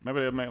cool. Maybe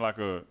they'll make like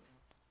a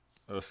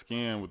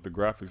skin with the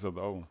graphics of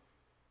the old one.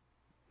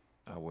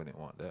 I wouldn't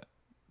want that.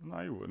 No,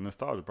 you wouldn't.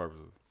 Nostalgia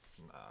purposes.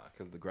 Nah,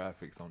 because the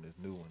graphics on this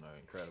new one are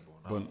incredible.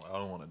 But, I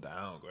don't want to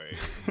downgrade.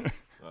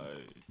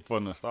 Like, for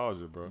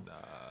nostalgia, bro.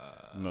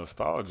 Nah.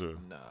 Nostalgia.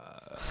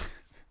 Nah.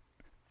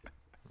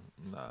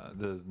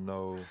 There's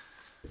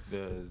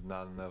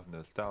not enough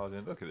nostalgia.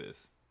 And look at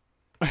this.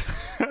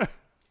 I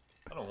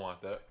don't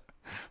want that.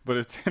 But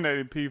it's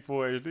 1080p full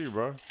HD,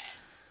 bro.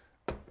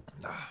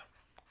 Nah.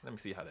 Let me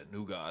see how that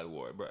new God of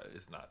War, bro.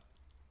 It's not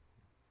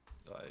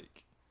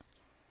like.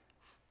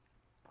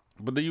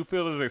 But do you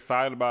feel as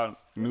excited about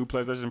new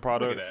PlayStation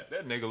products? Look at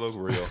that. That nigga looks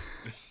real.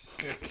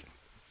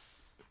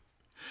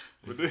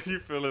 But do you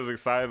feel as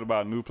excited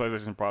about new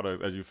PlayStation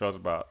products as you felt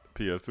about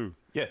PS2?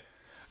 Yeah.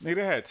 Nigga,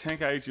 they had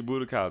Tenkaichi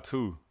Budokai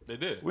 2. They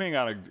did. We ain't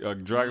got a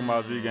Dragon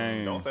Ball Z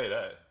game. Don't say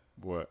that.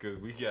 What? Because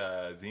we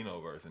got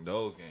Xenoverse, and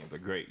those games are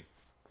great.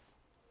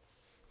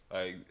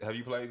 Like, have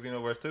you played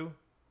Xenoverse 2?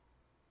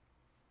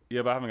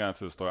 Yeah, but I haven't gotten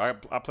to the story.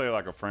 I play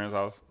like a friend's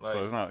house, like,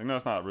 so it's not.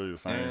 It's not really the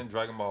same. And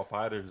Dragon Ball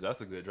FighterZ, that's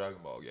a good Dragon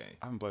Ball game.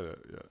 I haven't played that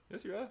yet.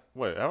 Yes, you have.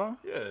 Wait, have I?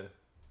 Yeah.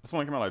 This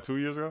one came out like 2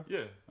 years ago.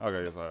 Yeah.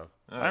 Okay, yes I have.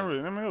 Right.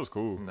 I mean, it was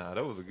cool. Nah,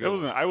 that was a good.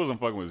 I wasn't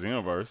fucking with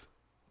Xenoverse.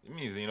 You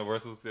mean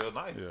Xenoverse was still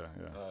nice? Yeah.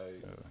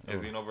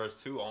 And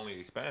Xenoverse 2 only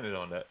expanded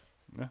on that.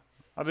 Yeah,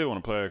 I did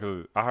want to play it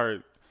because I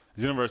heard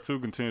Xenoverse 2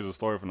 continues the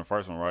story from the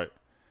first one, right?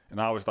 And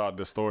I always thought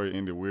the story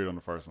ended weird on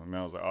the first one. And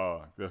I was like,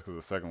 oh, that's because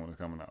the second one is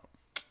coming out.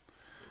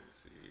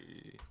 Let's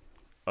see.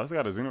 I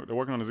still got they're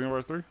working on the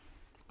Xenoverse 3?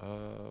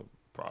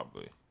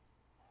 Probably.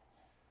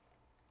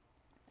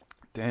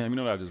 Damn, you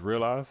know what I just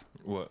realized?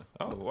 What?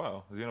 Oh,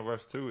 wow.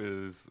 Xenoverse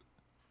 2 is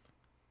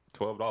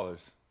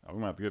 $12 Oh, we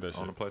might have to get that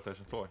on shit. the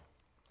PlayStation 4.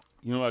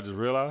 You know what I just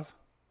realized?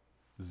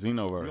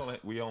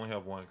 Xenoverse. We only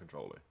have one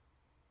controller.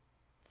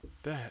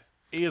 That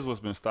is what's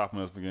been stopping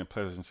us from getting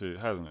PlayStation shit,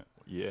 hasn't it?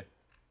 Yeah.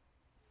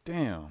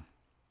 Damn.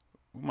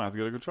 We might have to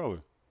get a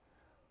controller.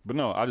 But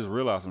no, I just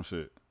realized some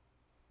shit.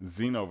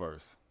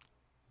 Xenoverse.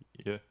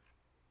 Yeah.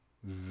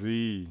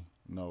 Xenoverse.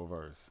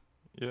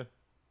 Yeah.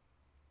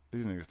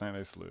 These niggas think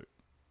they slick.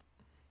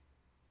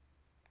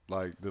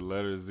 Like the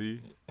letter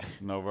Z,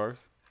 no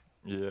verse.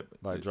 Yeah.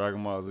 Like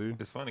Dragon Ball Z.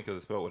 It's funny because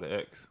it's spelled with an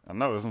X. I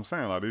know, that's what I'm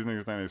saying. Like these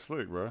niggas think they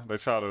slick, bro. They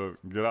try to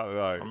get out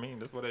like. I mean,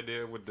 that's what they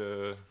did with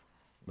the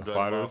Dragon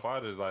fighters. Ball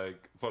Fighters.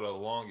 Like, for the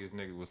longest,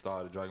 nigga was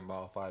started Dragon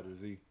Ball Fighter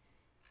Z.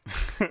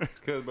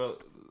 Because, bro,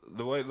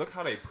 the way, look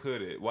how they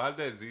put it. Why is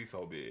that Z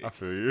so big? I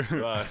feel you.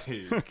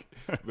 Like,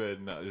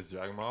 but no, it's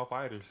Dragon Ball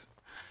Fighters.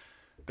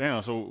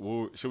 Damn.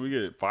 So should we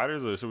get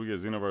Fighters or should we get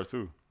Xenoverse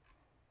 2?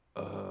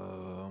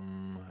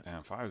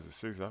 Damn, Fighters is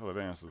 $60. I feel like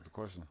that answers the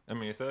question. I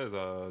mean, it says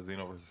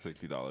Xenoverse is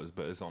 $60,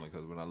 but it's only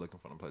because we're not looking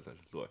for the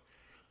PlayStation Store.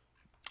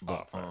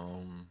 But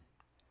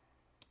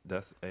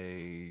that's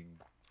a.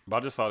 But I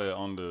just saw that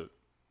on the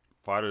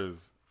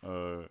Fighters.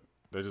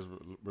 They just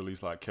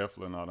released like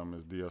Kefla and all them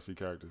as DLC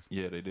characters.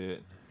 Yeah, they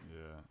did.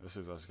 Yeah, that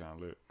shit's actually kind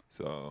of lit.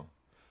 So,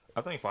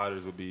 I think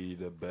Fighters would be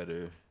the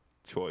better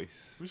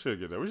choice. We should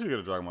get that. We should get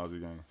a Dragon Ball Z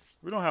game.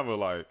 We don't have a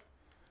like.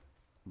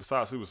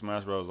 Besides Super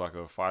Smash Bros, like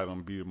a fight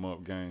 'em, beat 'em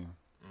up game.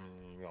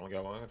 You only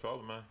got one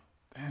controller, man.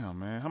 Damn,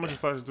 man. How much is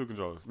PlayStation 2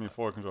 controllers? I mean,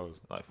 4 controllers.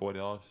 Like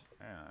 $40.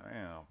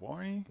 Damn,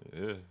 boring.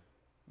 Yeah.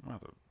 I'm gonna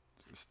have to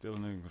steal a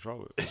nigga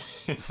controller.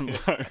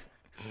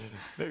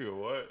 Nigga,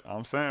 what?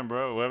 I'm saying,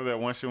 bro, whatever that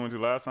one shit went to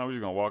last time, we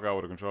just gonna walk out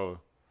with a controller.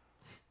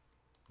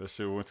 That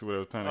shit went to where they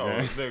was playing the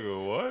game.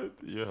 Nigga, what?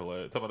 You're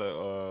hilarious. Talking about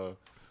that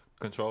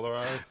controller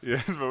eyes?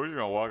 Yes, but we just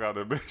gonna walk out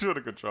the bitch with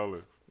a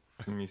controller.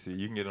 Let me see.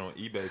 You can get it on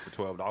eBay for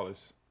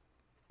 $12.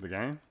 The game?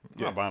 I'm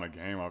Yeah. not buying a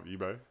game off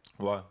eBay.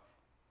 Why?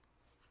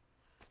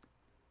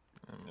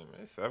 I mean,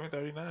 it's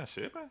 $7.39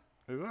 shipping.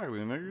 Exactly,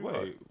 nigga.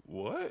 Wait,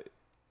 what?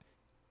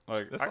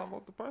 Like That's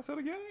almost the price of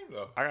the game,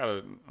 though. I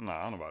gotta. Nah,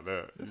 I don't know about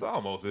that. It's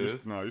almost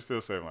is. No, you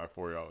still saving like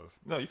 $40.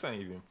 No, you saying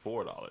even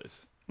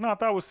 $4. No, I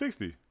thought it was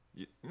 60.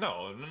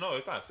 No,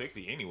 it's not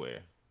 60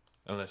 anywhere,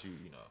 unless you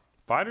know.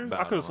 Fighters?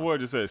 I could have swore it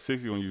just said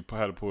 60 when you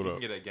had to pull it You up.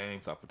 can get at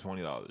GameStop for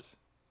 $20.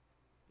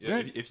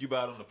 Yeah, if you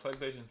buy it on the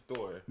PlayStation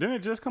Store. Didn't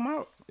it just come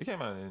out? It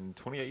came out in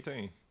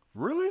 2018.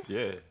 Really?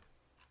 Yeah.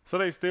 So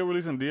they still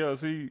releasing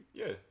DLC?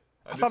 Yeah.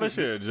 I thought that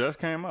shit just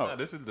came out. Nah,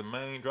 this is the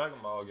main Dragon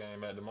Ball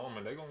game at the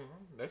moment. They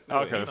still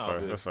Okay, that's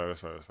fair.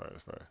 That's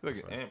fair. Look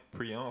at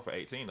pre-owned for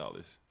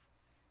 $18.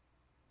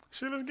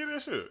 Shit, let's get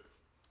that shit.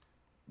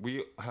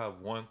 We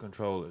have one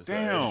controller.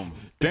 Damn.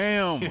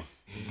 Like,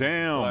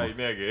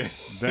 nigga.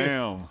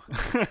 Damn.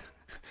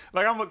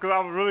 Cause I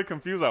was really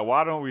confused. Like,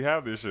 why don't we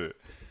have this shit?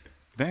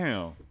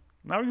 Damn.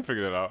 Now we can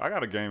figure that out. I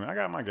got a game. I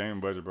got my game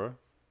budget, bro.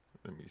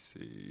 Let me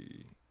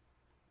see.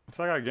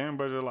 So I got a game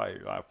budget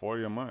like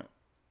 $40 a month.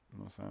 You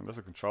know what I'm saying? That's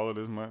a controller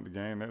this month, the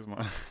game next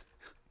month.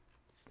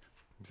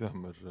 How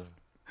much?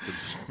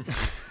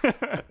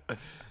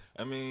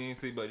 I mean,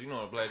 see, but you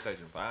know, the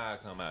PlayStation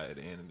 5 come out at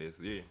the end of this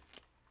year.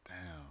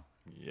 Damn.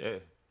 Yeah.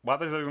 Why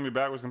think it's gonna be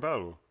backwards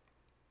compatible?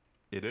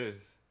 It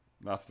is.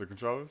 Not to the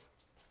controllers?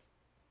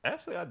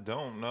 Actually, I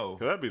don't know.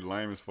 Cause that'd be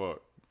lame as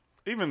fuck.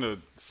 Even the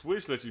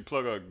Switch lets you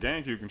plug up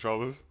GameCube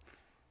controllers.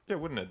 It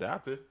wouldn't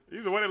adapt it.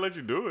 Either way, they let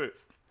you do it.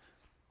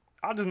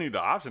 I just need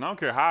the option. I don't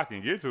care how I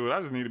can get to it. I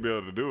just need to be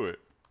able to do it.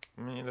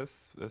 I mean,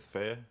 that's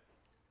fair.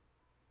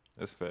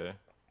 That's fair.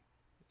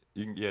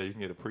 You can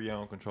get a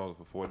pre-owned controller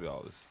for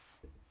 $40.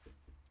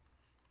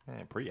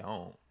 Man,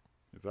 pre-owned.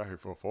 It's out here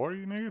for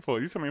 40,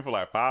 nigga. You tell me for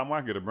like 5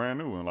 months, I get a brand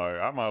new one. Like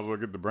I might as well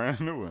get the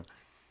brand new one.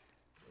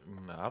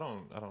 Nah, I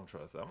don't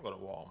trust that. I'm going to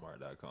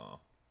Walmart.com.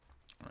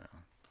 Man.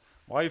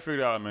 Why you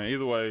figured out, man?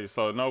 Either way,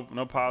 so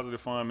no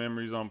positive fun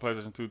memories on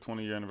PlayStation 2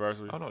 20-year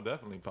anniversary. Oh no,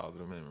 definitely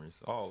positive memories.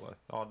 All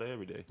day,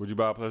 every day. Would you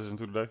buy a PlayStation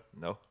 2 today?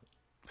 No.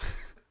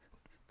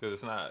 Cause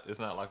it's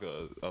not like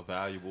a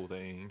valuable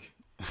thing.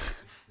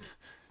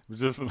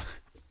 Just like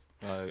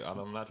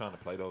I'm not trying to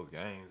play those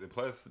games. And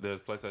plus, there's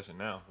PlayStation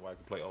Now where I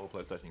can play old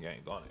PlayStation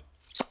games on it.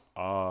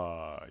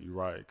 You're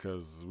right.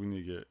 Cause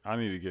I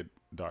need to get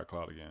Dark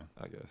Cloud again.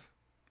 I guess.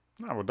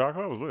 Nah, but Dark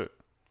Cloud was lit.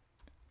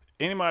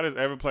 Anybody that's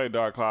ever played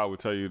Dark Cloud would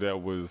tell you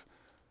that was.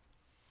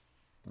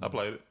 I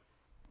played it.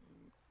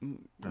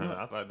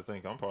 I like to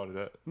think I'm part of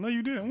that. No,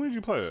 you didn't. When did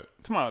you play it?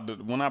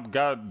 When I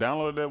got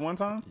downloaded that one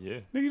time? Yeah.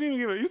 Nigga, you didn't even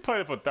give it. You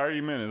played it for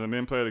 30 minutes and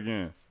then played it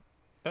again.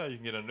 Yeah, you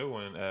can get a new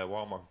one at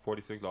Walmart for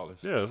 $46.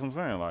 Yeah, that's what I'm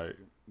saying. Like,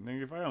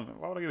 nigga,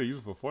 why would I get a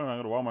user for 40? I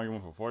go to Walmart and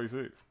get one for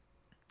 46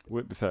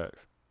 with the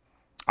tax.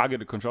 I get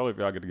the controller if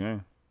y'all get the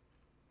game.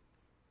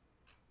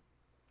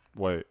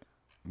 Wait,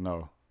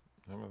 no.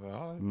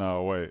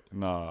 No, wait,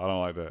 no, I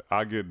don't like that.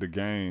 I get the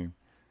game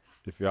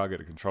if y'all get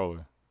the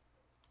controller.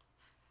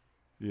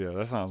 Yeah,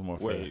 that sounds more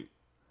fair. Wait,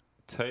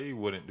 Tay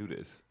wouldn't do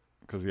this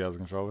because he has a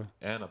controller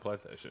and a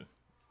PlayStation,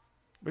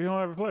 but he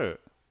don't ever play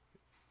it.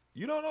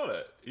 You don't know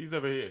that. He's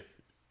never here.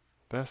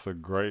 That's a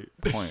great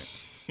point.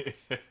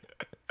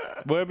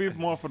 But it'd be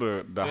more for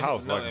the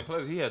house. No, like, and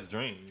plus he has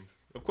dreams.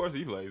 Of course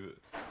he plays it.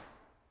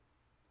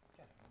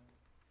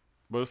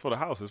 But it's for the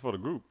house. It's for the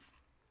group.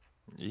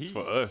 It's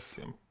for us.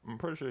 I'm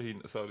pretty sure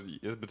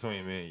it's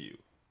between me and you,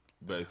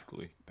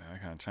 basically.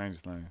 That kind of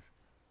changes things.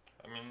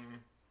 I mean,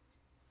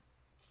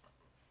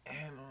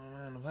 and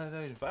man, the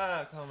PlayStation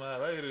 5 come out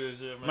later this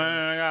year, man.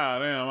 Man,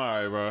 goddamn,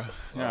 all right, bro.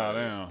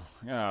 Goddamn,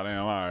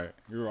 all right.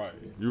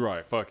 You're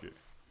right. Fuck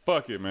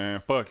it,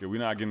 man. Fuck it. We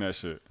not getting that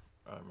shit.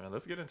 All right, man.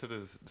 Let's get into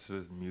this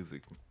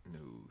music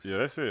news. Yeah,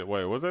 that's it.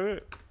 Wait, was that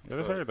it? Yeah,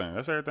 that's everything.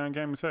 That's everything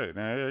Game and Tech.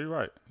 Yeah, you're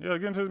right. Yeah,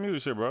 get into this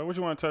music shit, bro. What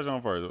you want to touch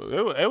on first?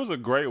 It was a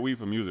great week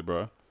for music,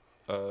 bro.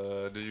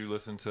 Did you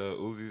listen to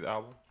Uzi's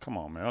album? Come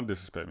on, man. Don't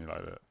disrespect me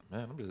like that.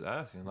 Man, I'm just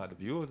asking. Like the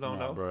viewers don't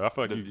Nah, know, bro. I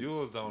feel like the you.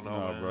 viewers don't know,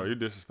 Nah, man. bro. You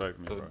disrespect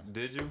me, So bro.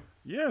 did you?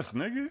 Yes,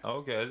 nigga.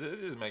 Okay,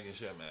 just making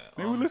sure, man.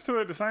 Nigga, we listen to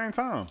it at the same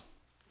time.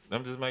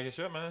 I'm just making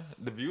sure, man.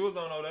 The viewers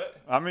don't know that.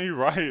 I mean, you're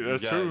right.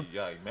 That's true.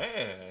 You're like,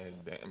 man,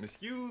 damn,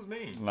 excuse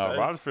me. Nah, sir.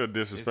 bro. I just feel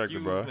disrespected,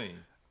 Excuse bro. me.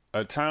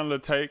 Eternal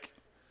take.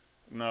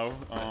 No.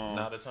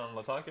 Not a ton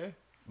of Latake?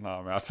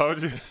 Nah, man. I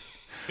told you.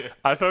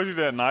 I told you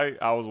that night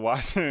I was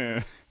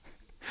watching.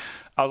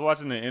 I was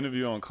watching the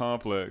interview on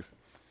Complex,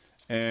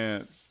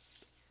 and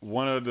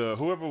one of the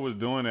whoever was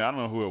doing it, I don't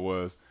know who it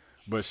was,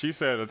 but she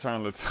said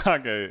Eternal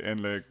Take,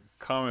 and the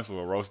comments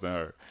were roasting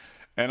her.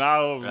 And I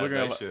was looking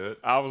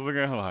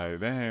at her like,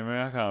 dang,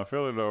 man, I kind of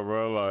feel it though,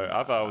 bro. Like,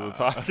 I thought it was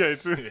a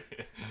Take too.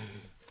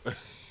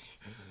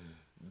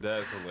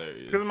 That's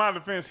hilarious. Because in my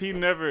defense, he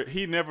never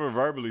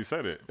verbally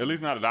said it. At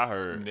least not that I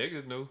heard.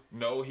 Niggas knew.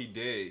 No, he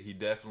did. He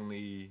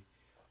definitely,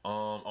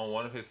 on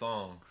one of his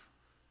songs,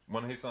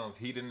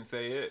 he didn't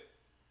say it,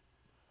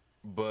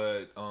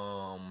 but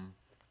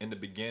in the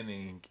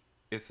beginning,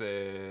 it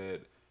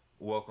said,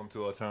 "Welcome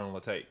to Eternal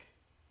Take,"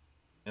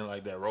 in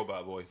like that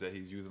robot voice that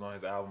he's using on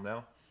his album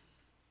now.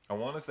 I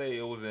want to say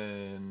it was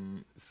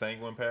in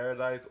Sanguine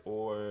Paradise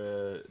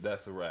or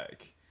That's a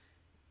Rack.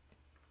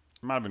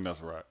 Might have been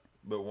That's Right.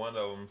 But one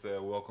of them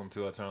said, "Welcome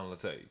to Eternal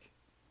Take."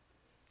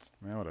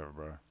 Man, whatever,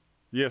 bro.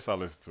 Yes, I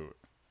listened to it.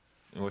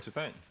 And what you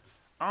think?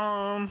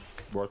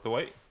 Worth the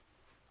wait?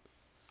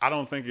 I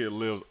don't think it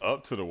lives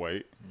up to the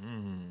wait.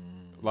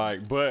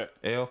 Like, but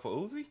L for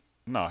Uzi?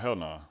 no, hell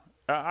no.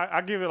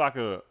 I give it like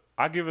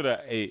I give it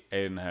a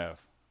 8.5.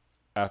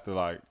 After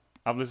like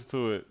I've listened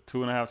to it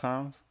 2.5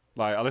 times.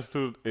 Like I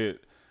listened to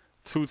it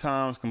 2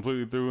 times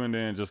completely through, and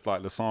then just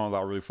like the songs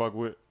I really fuck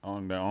with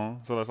on their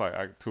own. So that's like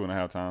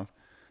 2.5 times.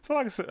 So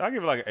like I said, I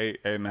give it like an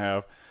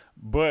 8.5.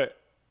 But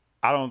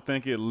I don't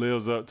think it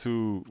lives up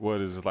to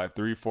what is like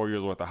 3-4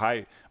 years worth of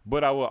hype.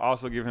 But I will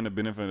also give him the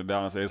benefit of the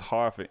doubt and say it's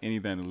hard for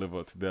anything to live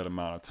up to that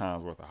amount of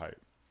times worth of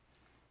hype.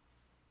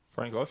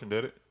 Frank Ocean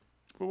did it.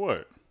 For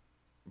what?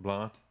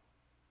 Blonde.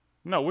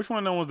 No, which one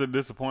of them was the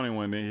disappointing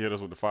one? Then he hit us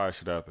with the fire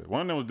shit after.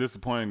 One of them was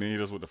disappointing, then he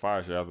hit us with the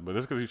fire shit after. But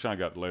that's because he's trying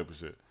to get the label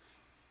shit.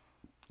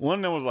 One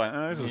of them was like,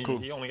 this is cool.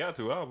 He only got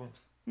 2 albums.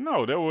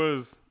 No, there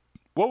was.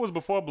 What was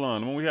before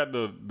Blonde? When we had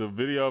the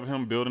video of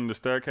him building the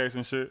staircase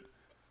and shit.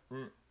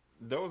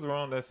 That was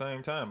around that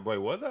same time. Wait,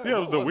 was that? Yeah, it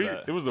was the week.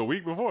 It was the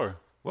week before.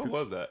 What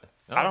was that?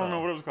 I don't know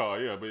what it was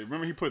called. Yeah, but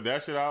remember he put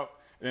that shit out,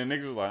 and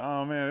niggas was like,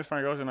 "Oh man, this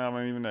Frank Ocean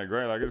album ain't even that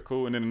great. Like it's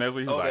cool." And then the next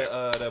week he was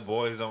like, that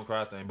Boys Don't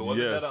Cry thing. But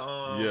wasn't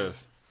that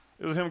yes,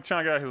 it was him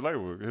trying to get out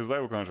his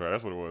label contract.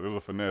 That's what it was. It was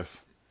a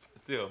finesse.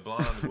 Still,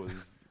 Blonde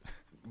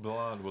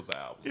was the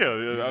album. Yeah,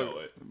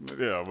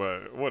 yeah,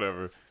 but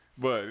whatever.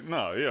 But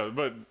no.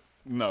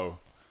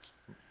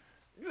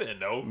 You said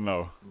no.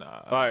 No.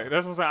 Nah. Like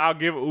that's what I'm saying. I'll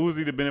give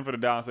Uzi the benefit of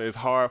the doubt and say it's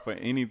hard for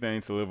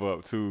anything to live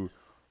up to,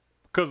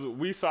 because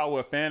we saw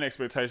what fan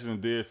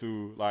expectations did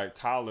to like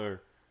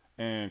Tyler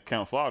and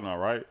Camp Flognar,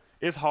 right?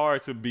 It's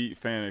hard to beat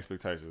fan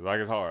expectations. Like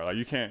it's hard. Like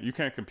you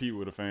can't compete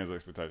with the fans'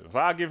 expectations. So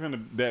I'll give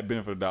him that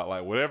benefit of the doubt.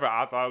 Like whatever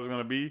I thought it was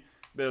gonna be,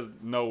 there's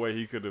no way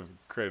he could have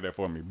created that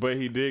for me. But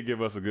he did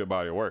give us a good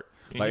body of work.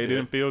 Like it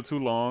didn't feel too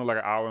long. Like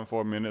an hour and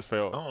 4 minutes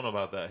felt. I don't know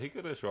about that. He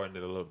could have shortened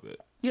it a little bit.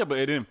 Yeah, but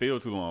it didn't feel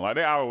too long. Like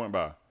that hour went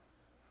by.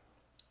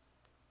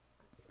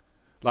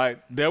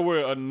 Like there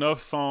were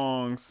enough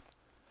songs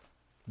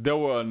in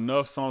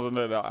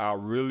there that I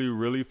really,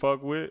 really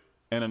fuck with,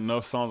 and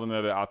enough songs in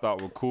there that I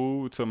thought were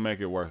cool to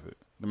make it worth it,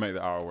 to make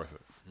the hour worth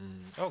it.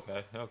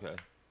 Okay.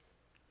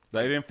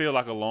 Like it didn't feel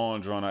like a long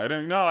drawn out. It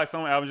didn't, like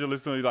some albums you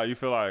listen to, like you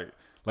feel like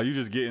you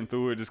just getting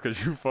through it just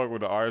because you fuck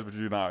with the artist, but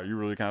you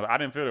really kind of. I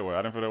didn't feel that way.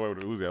 I didn't feel that way with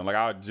the Uzi. Like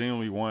I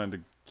genuinely wanted to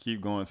keep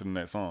going to the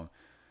next song.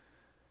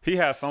 He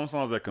has some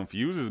songs that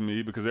confuses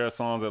me because there are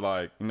songs that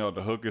like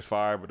the hook is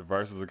fire, but the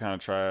verses are kind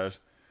of trash.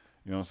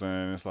 You know what I'm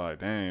saying? It's like,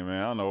 dang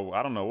man,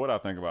 I don't know what I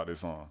think about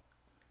this song.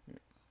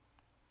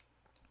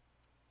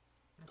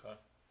 Okay.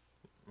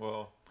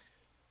 Well,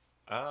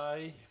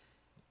 I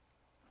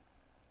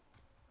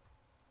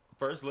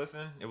first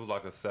listen, it was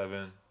like a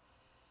 7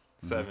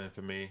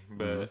 for me.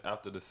 But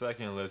after the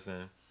second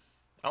listen,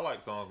 I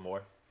like songs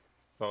more.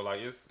 So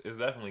like it's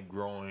definitely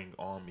growing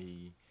on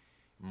me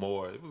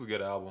more. It was a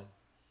good album.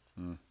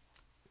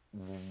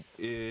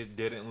 It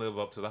didn't live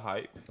up to the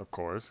hype. Of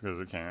course, because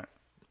it can't.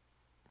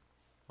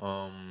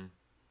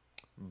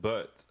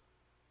 But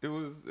it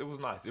was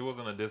nice. It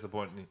wasn't a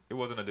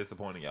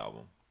disappointing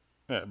album.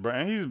 Yeah, but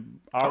and he's already.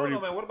 I don't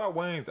know, man. What about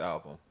Wayne's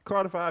album?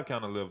 Carter 5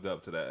 kind of lived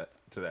up to that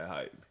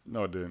hype.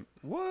 No, it didn't.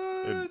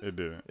 What? It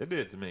didn't. It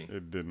did to me.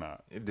 It did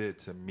not. It did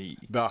to me.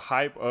 The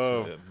hype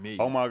of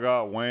oh my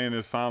God, Wayne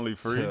is finally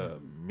free. To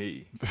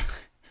me.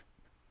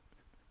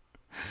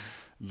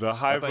 The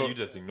hype. I thought you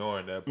just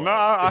ignoring that part.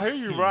 Nah, I hear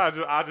you, bro.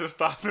 I just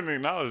stopped and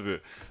acknowledged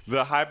it.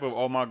 The hype of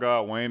oh my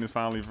God, Wayne is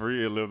finally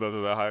free. It lived up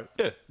to that hype.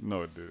 Yeah.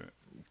 No, it didn't.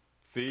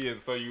 See,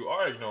 so you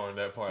are ignoring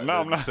that part. No,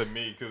 I'm not. To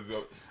me, because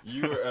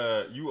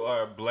you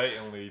are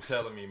blatantly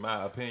telling me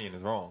my opinion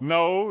is wrong.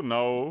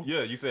 No.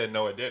 Yeah, you said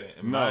no, it didn't.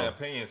 And No. My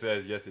opinion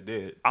says yes, it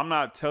did. I'm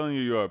not telling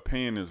you your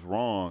opinion is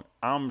wrong.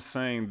 I'm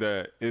saying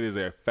that it is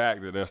a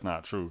fact that that's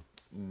not true.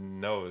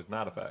 No, it's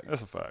not a fact.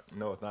 That's a fact.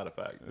 No, it's not a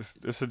fact.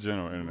 It's a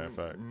general internet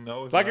fact.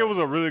 No, it's like not. it was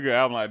a really good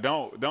album. Like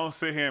don't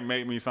sit here and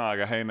make me sound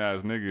like a hating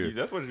ass nigga.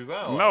 That's what you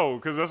sound like. No,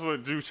 because that's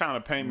what you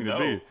trying to paint me to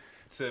be.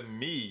 To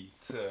me,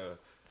 to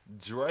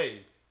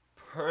Dre,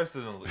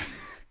 personally,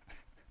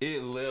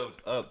 it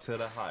lived up to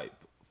the hype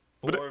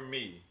for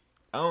me.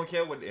 I don't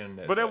care what the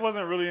internet. But it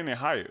wasn't really any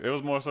hype. It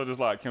was more so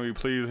just like, can we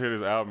please hear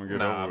this album and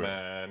get over with? Nah,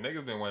 man,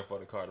 niggas been waiting for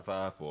the Carter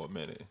 5 for a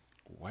minute.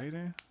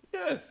 Waiting?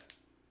 Yes.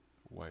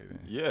 Waiting.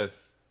 Yes.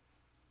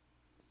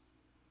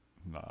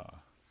 Nah.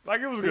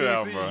 Like it was a good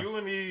album, bro. You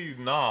and these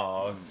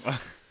nods.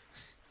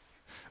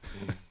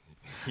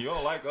 You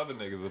don't like other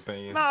niggas'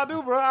 opinions. Nah, I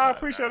do, bro. I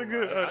appreciate a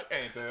good. I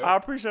can't tell. I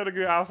appreciate a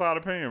good outside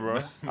opinion,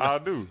 bro. I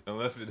do.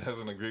 Unless it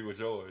doesn't agree with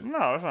yours. No,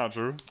 that's not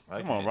true.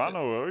 I Come on, can't bro. I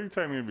tell. know what you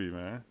take me to be,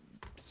 man.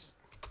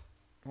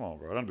 Come on,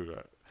 bro. Don't do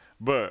that.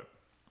 But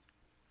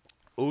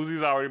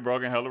Uzi's already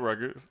broken hella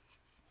records.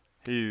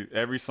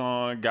 Every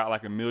song got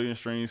like 1 million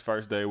streams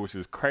first day, which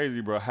is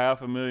crazy, bro.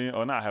 500,000,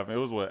 or not half. It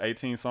was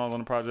 18 songs on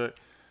the project.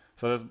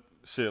 So that's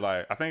shit.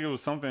 Like I think it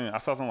was something. I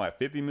saw something like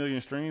 50 million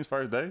streams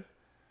first day,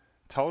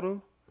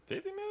 total.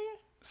 50 million?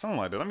 Something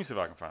like that. Let me see if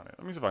I can find it.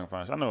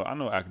 I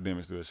know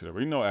academics do that shit up.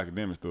 You know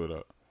academics do it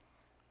up.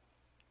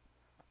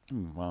 Let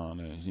me find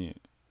that shit.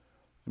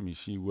 Let me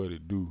see what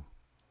it do.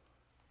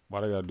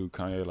 Why they gotta do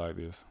Kanye like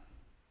this?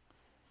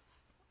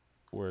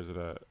 Where is it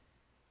at?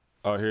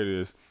 Oh, here it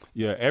is.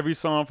 Yeah, every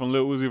song from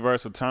Lil Uzi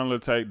Vert's Eternal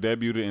Take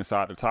debuted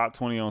inside the top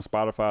 20 on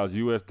Spotify's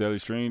U.S. Daily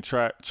Stream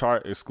chart,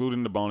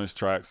 excluding the bonus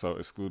track, so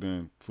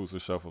excluding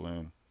Fusa Shuffle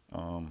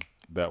and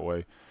that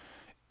way.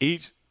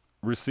 Each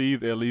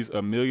received at least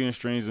 1 million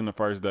streams in the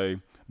first day.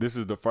 This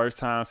is the first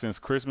time since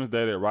Christmas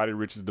Day that Roddy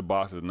Ricch's The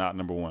Box is not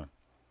number one.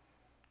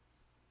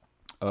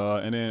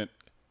 And then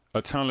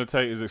Eternal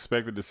Take is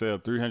expected to sell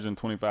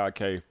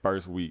 325K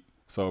first week.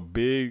 So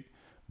big,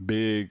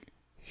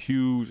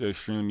 huge,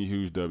 extremely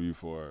huge W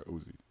for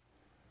Uzi.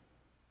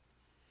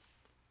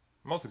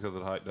 Mostly because of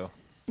the hype, though.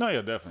 No,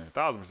 yeah, definitely.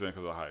 1,000% because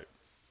of the hype.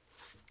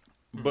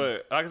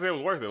 But like I said, it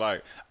was worth it.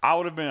 Like, I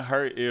would have been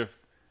hurt if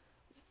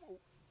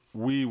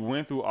we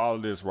went through all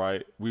of this,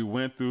 right? We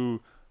went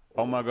through,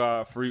 oh my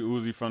God, free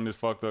Uzi from this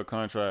fucked up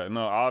contract.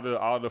 No, all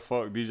the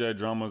fuck DJ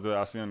drummers that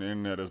I see on the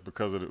internet that's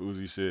because of the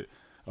Uzi shit.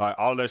 Like,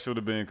 all that should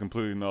have been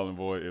completely null and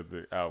void if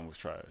the album was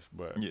trash.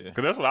 But yeah,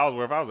 because that's what I was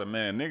worth. I was like,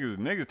 man,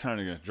 niggas turn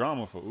against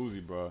drama for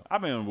Uzi, bro.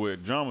 I've been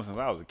with drama since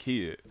I was a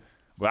kid.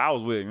 But I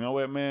was with, you know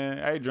what, man?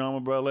 Hey,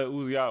 drama, bro, let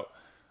Uzi out.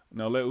 You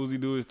know, let Uzi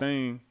do his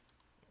thing.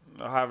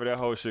 However that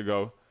whole shit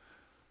go.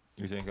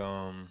 You think,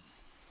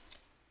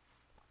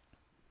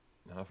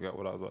 I forgot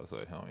what I was about to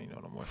say. I don't even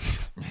know no more.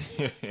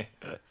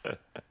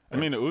 I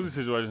mean, the Uzi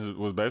situation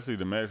was basically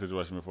the Meg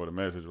situation before the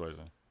Meg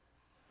situation.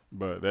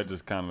 But that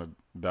just kind of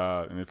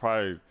died. And there's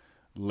probably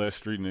less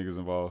street niggas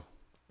involved.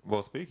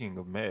 Well, speaking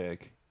of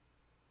Meg.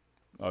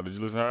 Oh, did you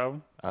listen to her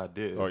album? I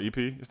did. Or EP?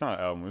 It's not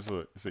an album.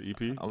 It's an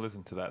EP? I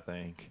listened to that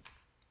thing.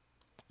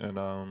 And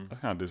that's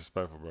kind of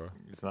disrespectful, bro.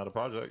 It's not a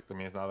project. I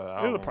mean, it's not an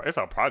album. It's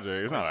a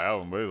project. It's not an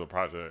album, but it's a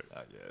project.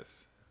 I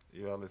guess.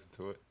 Yeah, I listened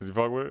to it. Did you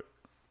fuck with it?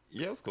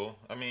 Yeah, it was cool.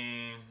 I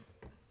mean,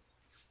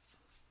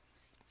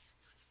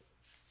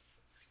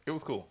 it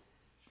was cool.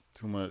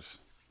 Too much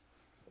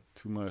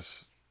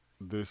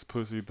this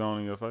pussy thrown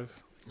in your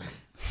face?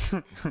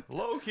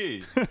 Low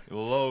key.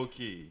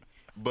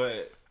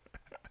 But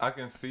I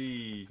can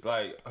see,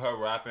 like, her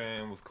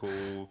rapping was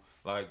cool.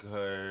 Like,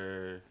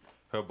 her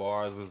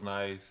bars was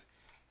nice.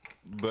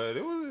 But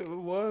it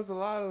was a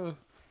lot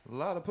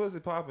of pussy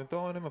popping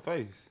thrown in my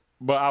face.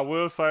 But I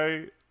will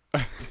say,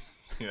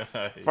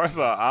 first of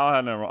all, I don't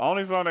have nothing wrong.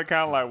 Only song that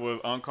kind of like was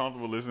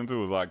uncomfortable listening to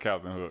was like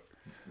Captain Hook.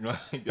 I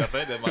think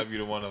that might be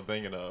the one I'm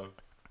thinking of.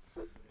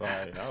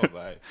 Like,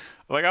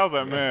 I was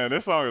like, man,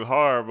 this song is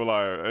hard, but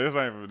like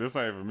this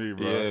ain't for me,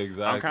 bro. Yeah,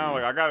 exactly. I'm kind of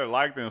like, I got it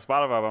liked in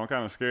Spotify, but I'm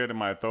kind of scared it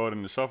might throw it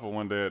in the shuffle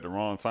one day at the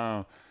wrong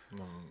time.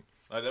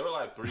 Like, there were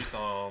like 3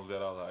 songs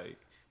that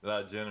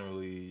I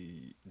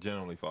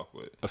generally fuck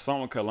with. A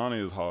song with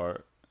Kehlani is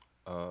hard.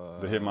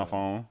 To Hit My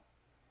Phone.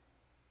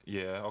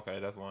 Yeah, okay,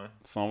 that's one.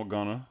 Song with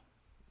Gunna.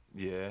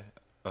 Yeah.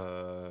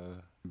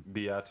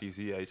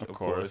 BITCH, Of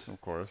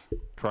course.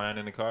 Crying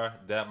in the Car,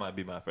 that might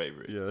be my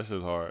favorite. Yeah, that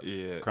shit's hard.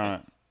 Yeah.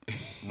 Crying.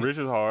 Rich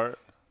is hard.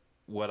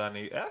 What I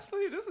Need.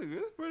 Actually, this is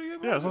pretty good.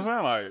 Yeah, that's what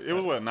I'm saying. Like, it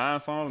was 9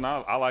 songs, and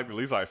I liked at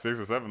least like 6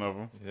 or 7 of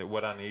them. Yeah,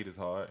 What I Need is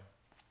hard.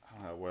 I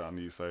don't know what I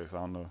need to say, so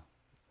I don't know.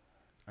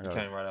 You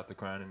came right after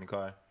Crying in the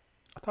Car.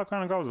 I thought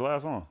Crying in the Car was the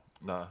last song.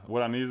 Nah.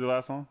 What I Need is the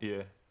last song?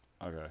 Yeah.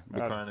 Okay.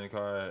 But Crying in the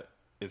Car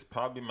is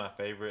probably my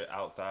favorite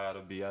outside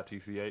of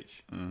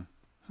BITCH.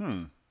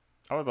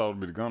 I thought it would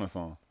be the Gunna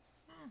song.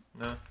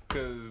 No,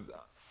 because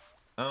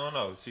I don't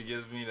know. She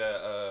gives me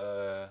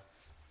that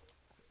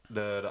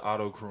the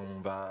auto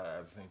croon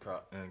vibes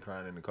and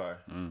Crying in the Car.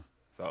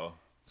 So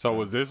So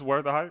was this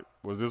worth the hype?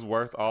 Was this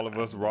worth all of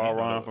us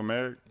rah-rahing for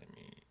Meg? I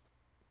mean,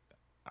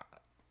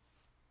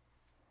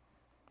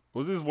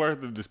 Was this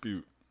worth the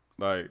dispute?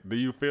 Like, do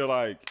you feel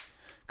like?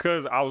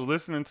 Because I was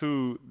listening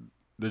to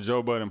the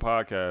Joe Budden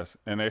podcast,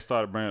 and they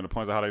started bringing up the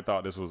points of how they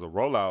thought this was a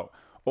rollout,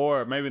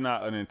 or maybe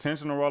not an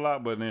intentional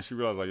rollout, but then she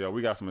realized, like, yo,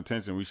 we got some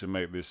attention, we should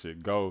make this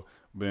shit go.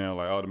 But then,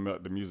 like, oh,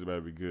 the music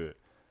better be good.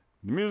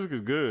 The music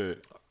is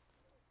good.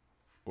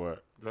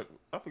 What? look,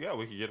 I forgot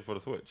we could get it for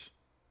the Switch.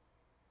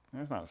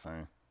 It's not the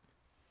same.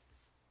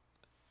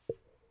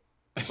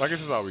 Like,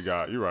 this is all we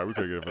got. You're right. We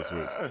could get it for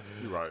Switch.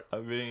 You're right. I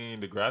mean,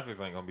 the graphics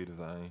ain't gonna be the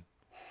same.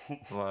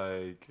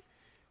 Like,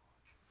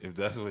 if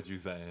that's what you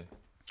saying,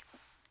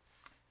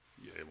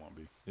 Yeah, it won't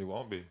be. it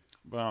won't be.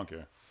 But I don't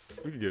care.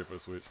 We could get it for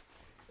Switch.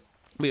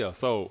 But yeah,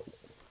 so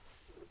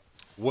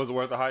was it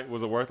worth the hype?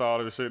 Was it worth all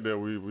of the shit that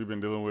we've been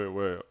dealing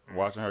with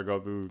watching her go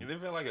through? It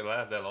didn't feel like it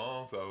lasted that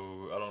long,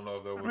 so I don't know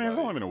if that was. I mean, it's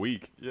only been a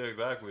week. Yeah,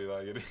 exactly.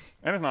 Like it.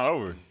 And it's not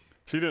over.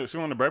 She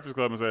went to Breakfast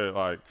Club and said,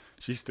 like,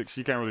 she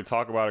can't really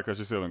talk about it because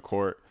she's still in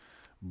court.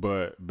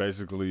 But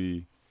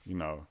basically, you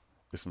know,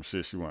 it's some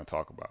shit she want to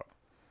talk about.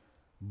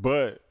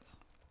 But,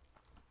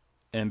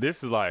 and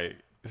this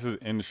is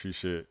industry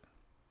shit.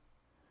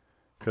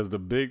 Because the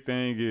big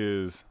thing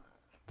is,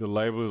 the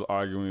label is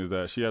arguing is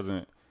that she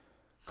hasn't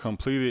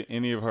completed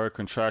any of her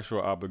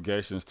contractual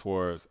obligations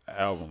towards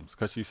albums.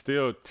 Because she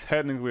still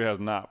technically has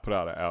not put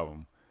out an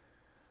album.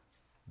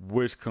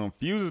 Which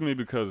confuses me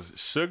because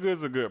Sugar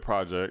is a good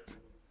project.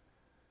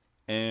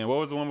 And what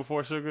was the one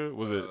before Sugar?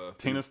 Was it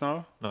Tina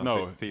Snow?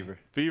 No, Fever.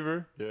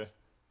 Fever? Yeah.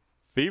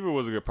 Fever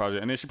was a good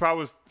project. And then she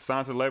probably was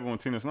signed to the label when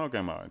Tina Snow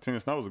came out. And Tina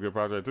Snow was a good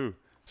project too.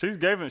 She's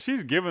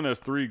given us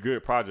 3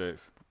 good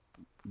projects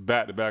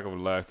back to back over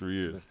the last 3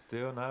 years. It's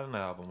still not an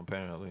album,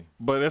 apparently.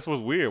 But that's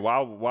what's weird.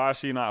 Why is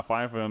she not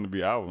fighting for them to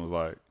be albums?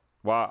 Like,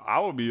 why I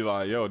would be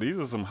like, yo, these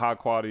are some high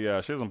quality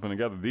ass shit I'm putting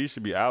together. These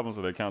should be albums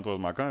so they count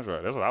towards my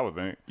contract. That's what I would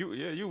think.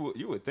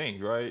 You would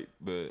think, right?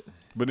 But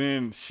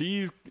then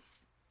she's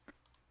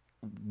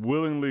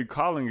willingly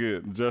calling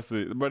it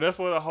but that's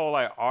where the whole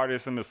like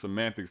artist and the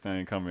semantics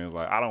thing come in. It's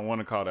like, I don't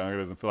want to call it album. It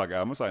doesn't feel like an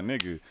album. It's like,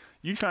 nigga,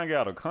 you trying to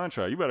get out of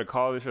contract. You better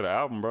call this shit an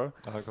album, bro.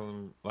 like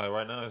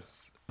right now,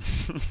 it's.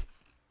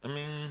 I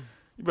mean,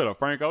 You better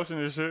Frank Ocean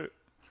this shit.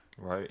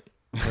 right?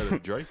 Better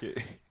Drake it.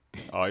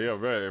 Oh yeah,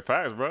 bro.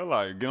 Facts, bro.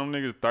 Like, get them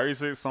niggas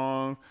 36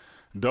 songs,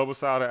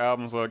 double-sided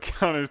albums, so it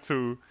count as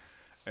 2,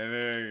 and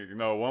then, you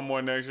know, one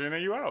more next year, and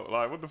then you out.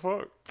 Like, what the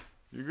fuck?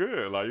 You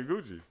good. Like, you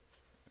Gucci.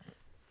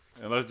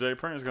 Unless Jay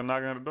Prince gonna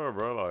knock on the door,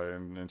 bro, like,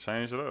 and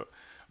change it up.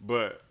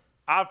 But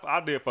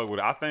I did fuck with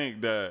it. I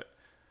think that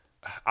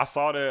I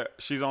saw that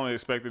she's only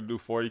expected to do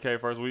 40K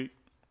first week,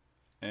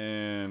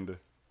 and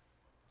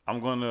I'm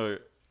going to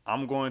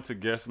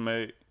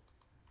guesstimate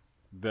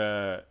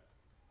that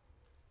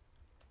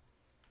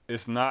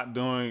it's not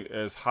doing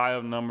as high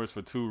of numbers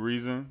for 2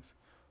 reasons.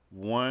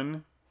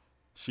 One,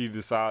 she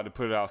decided to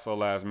put it out so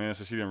last minute,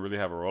 so she didn't really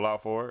have a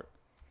rollout for it.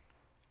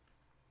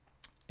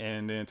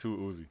 And then 2,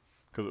 Uzi.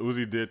 Because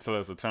Uzi did tell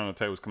us Eternal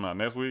Tape was coming out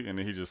next week, and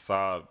then he just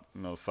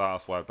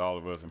side-swiped all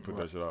of us and put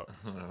that shit out.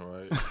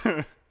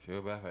 Right.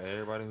 Feel bad for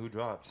everybody who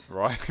drops.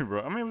 Right,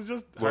 bro. I mean, it was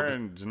just her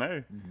and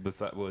Janae. And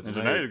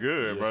Janae's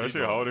good, bro. That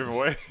shit a whole different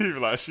way.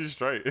 Like, she's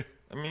straight.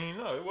 I mean,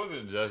 no, it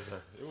wasn't just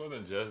her. It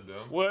wasn't just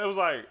them. Well, it was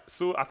like,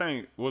 I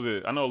think,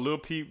 I know Lil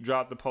Peep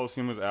dropped the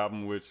Posthumous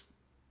album, which,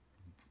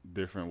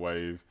 different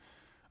wave.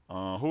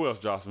 Who else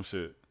dropped some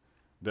shit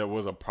that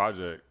was a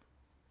project?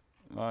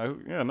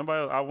 Nobody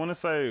else. I want to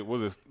say,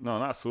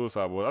 not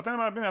Suicide Boys. I think it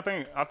might have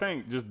been, I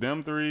think just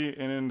them 3,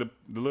 and then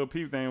the Lil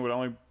Peep thing with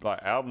only,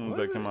 like, albums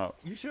that came out.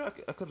 You sure?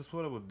 I could have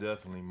sworn it was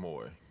definitely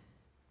more.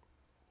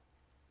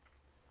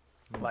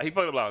 Like, he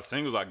put up a lot of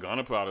singles, like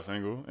Gunna put out a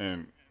single,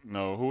 and,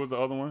 who was the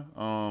other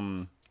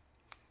one?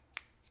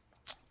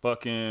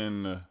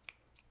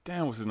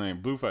 Damn, what's his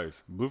name?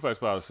 Blueface. Blueface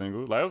put out a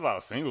single. Like, there was a lot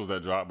of singles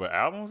that dropped, but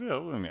albums? Yeah,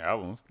 it wasn't any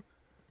albums.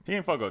 He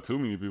didn't fuck up too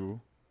many people.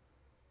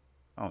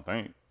 I don't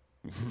think.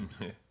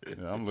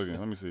 Yeah, I'm looking.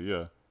 Let me see.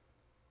 Yeah,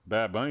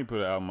 Bad Bunny put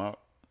an album out,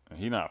 and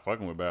he not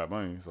fucking with Bad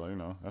Bunny, so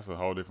that's a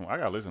whole different. I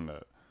gotta listen to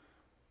that.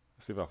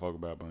 Let's see if I fuck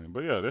with Bad Bunny.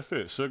 But yeah, that's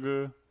it.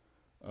 Sugar.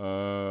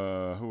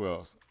 Who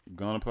else?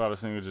 Gonna put out a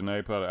single.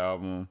 Janae put out an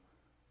album.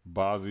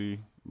 Bozzy,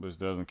 which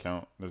doesn't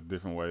count. That's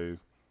different wave.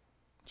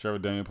 Trevor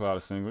Daniel put out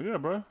a single. Yeah,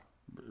 bro.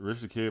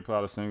 Rich the Kid put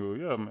out a single.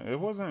 Yeah, man, it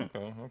wasn't.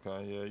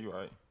 Okay. Yeah, you're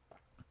right.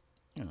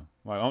 Yeah,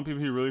 like only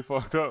people he really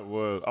fucked up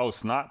was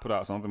Snot put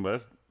out something,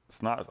 but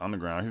Snot's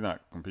underground. He's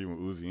not competing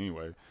with Uzi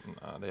anyway.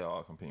 Nah, they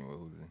all competing with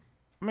Uzi.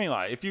 I mean,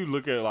 like, if you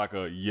look at like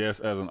as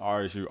an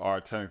artist, you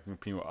are technically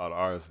competing with other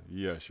artists.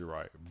 Yes, you're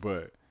right,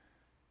 but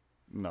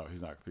no,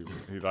 he's not competing.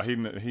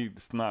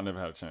 Snot never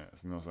had a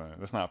chance. You know what I'm saying?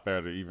 That's not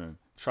fair to even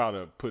try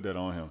to put that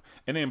on him.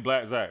 And then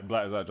Black Zack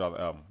dropped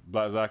the album.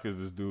 Black Zack is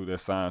this dude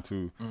that's signed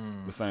to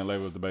the same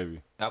label as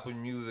DaBaby. Apple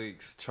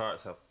Music's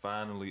charts have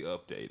finally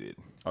updated.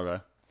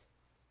 Okay.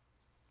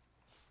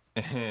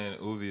 And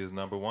Uzi is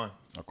number 1.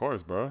 Of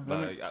course, bro.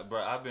 Like,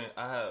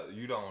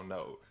 you don't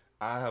know.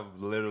 I have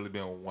literally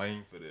been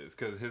waiting for this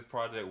because his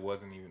project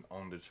wasn't even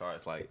on the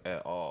charts like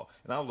at all,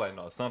 and I was like,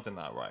 no, something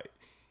not right.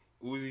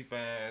 Uzi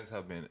fans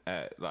have been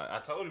I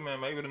told you, man,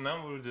 maybe the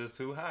number was just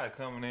too high,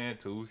 coming in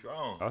too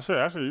strong.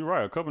 Actually, you're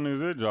right. A couple niggas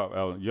did drop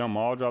album. Young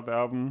Maul dropped the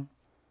album.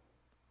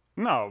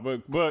 No,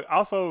 but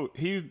also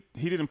he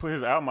didn't put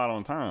his album out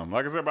on time.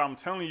 Like I said, but I'm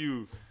telling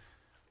you,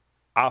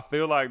 I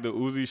feel like the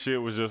Uzi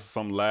shit was just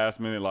some last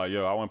minute, like,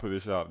 yo, I want to put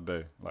this shit out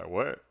today. Like,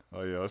 what?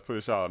 Oh yeah, let's put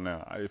this shit out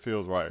now. It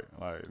feels right.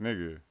 Like,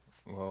 nigga.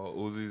 Well,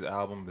 Uzi's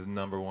album is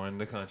 #1 in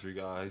the country,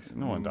 guys.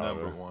 No one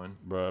doubted number one,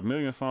 bro. A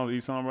million songs,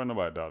 each song, bro.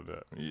 Nobody doubted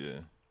that. Yeah.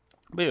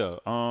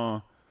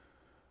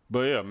 But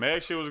yeah,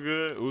 Meg shit was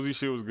good. Uzi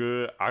shit was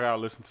good. I gotta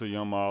listen to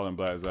Young Maul and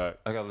Black Zack.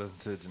 I gotta listen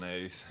to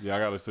Janae's. Yeah, I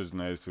gotta listen to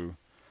Janae's too.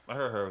 I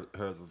heard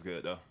hers was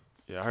good though.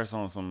 Yeah, I heard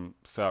some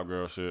South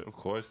Girl shit. Of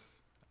course.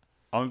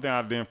 Only thing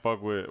I didn't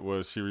fuck with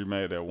was she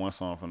remade that one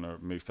song from the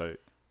mixtape,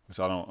 which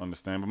I don't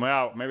understand.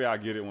 But maybe I'll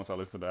get it once I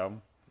listen to the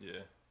album. Yeah.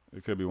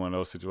 It could be one of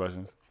those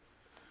situations.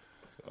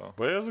 So.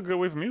 But it was a good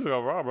week for music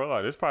overall, bro.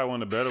 Like, this probably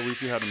one of the better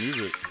weeks we had in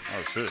music.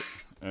 Oh, shit.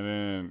 And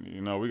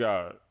then, we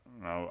got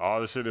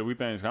all the shit that we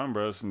think is coming,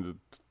 bro. Since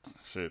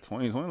shit,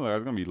 2020, like,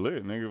 it's going to be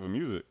lit, nigga, for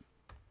music.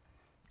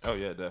 Oh,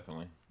 yeah,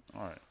 definitely.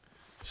 All right.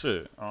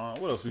 Shit.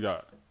 What else we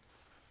got?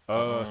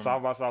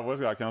 South by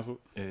Southwest got canceled.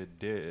 It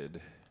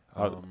did.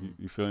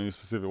 You feel any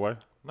specific way?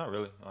 Not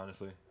really,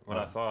 honestly. When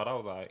I saw it, I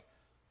was like,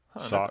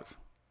 shocked.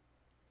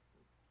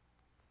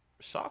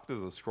 Shocked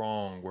is a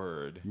strong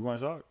word. You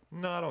weren't shocked?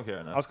 No, I don't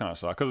care now. I was kind of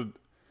shocked. Because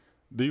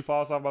do you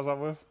follow South by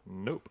Southwest?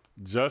 Nope.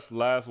 Just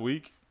last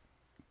week,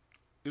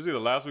 it was either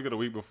last week or the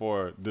week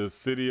before, the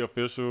city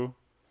official,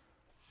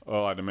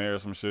 or like the mayor or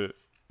some shit,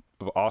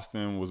 of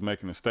Austin was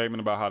making a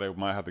statement about how they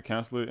might have to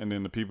cancel it, and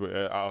then the people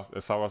at South by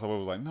Southwest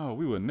was like, "No,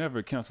 we would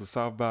never cancel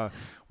South by.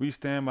 We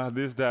stand by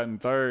this, that,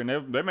 and third."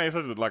 And they made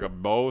such a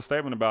bold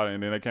statement about it,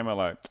 and then they came out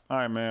like, "All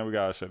right, man, we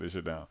gotta shut this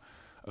shit down."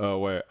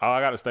 Wait, I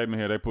got a statement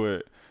here. They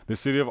put, the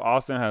city of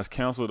Austin has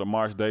canceled the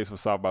March dates for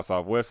South by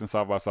Southwest and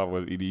South by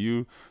Southwest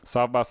EDU.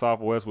 South by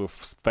Southwest will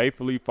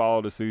faithfully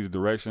follow the city's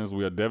directions.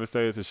 We are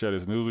devastated to share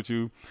this news with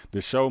you.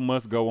 The show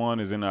must go on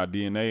is in our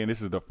DNA, and this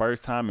is the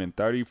first time in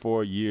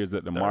 34 years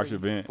that the March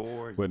event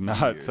would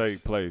not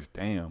take place.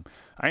 Damn.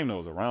 I didn't know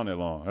it was around that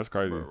long. That's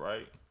crazy. Bro,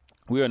 right.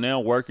 We are now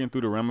working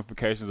through the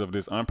ramifications of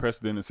this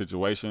unprecedented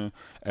situation.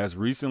 As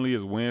recently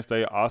as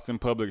Wednesday, Austin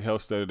Public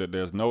Health stated that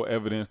there's no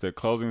evidence that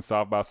closing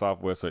South by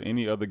Southwest or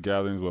any other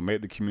gatherings will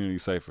make the community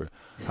safer.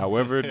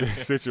 However,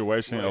 this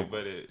situation...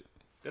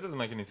 that doesn't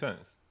make any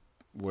sense.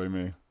 What do you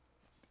mean?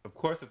 Of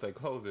course, if they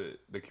close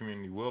it, the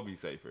community will be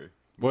safer.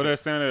 Well, they're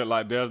saying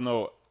that there's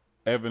no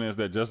evidence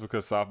that just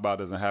because South by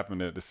doesn't happen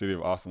that the city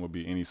of Austin will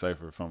be any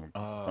safer from it.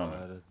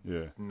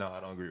 Yeah. No, I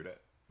don't agree with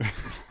that.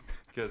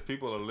 Because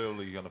people are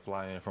literally going to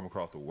fly in from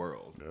across the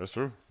world. Yeah, that's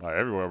true. Like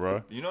everywhere,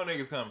 bro. You know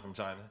niggas coming from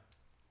China.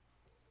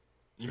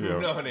 You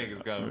know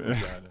niggas coming from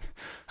China.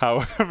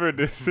 However,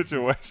 this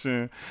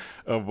situation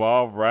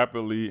evolved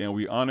rapidly, and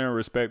we honor and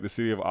respect the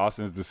city of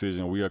Austin's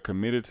decision. We are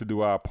committed to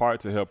do our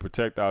part to help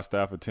protect our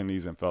staff,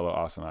 attendees, and fellow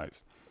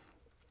Austinites.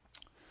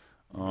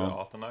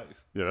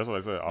 Austinites? Yeah, that's what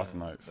I said,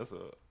 Austinites. That's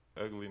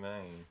a ugly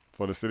name.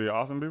 For the city of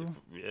Austin people?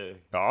 Yeah.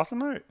 The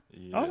Austinite?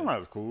 Yeah. Austinite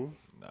is cool.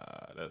 Nah,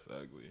 that's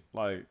ugly.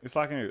 Like, it's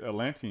like an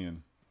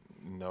Atlantean.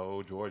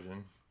 No,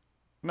 Georgian.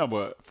 No,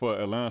 but for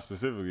Atlanta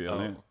specifically,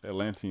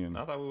 Atlantean.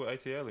 I thought we were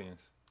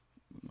AT-aliens.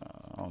 Nah,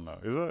 I don't know.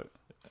 Is that?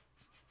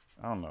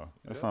 I don't know.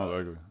 That sounds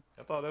ugly.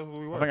 I thought that's what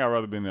we were. I think I'd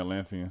rather be an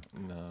Atlantean.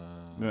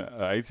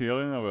 Nah.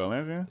 AT-alien over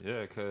Atlantean?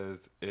 Yeah,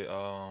 because it,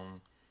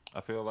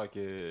 I feel like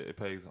it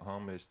pays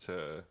homage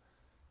to...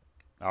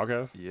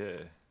 Outcast? Yeah.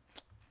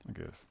 I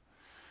guess.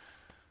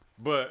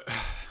 But...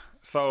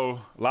 So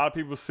a lot of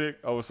people sick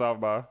over South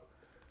by.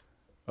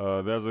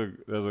 There's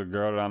a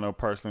girl that I know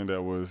personally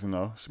that was,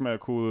 she made a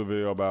cool little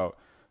video about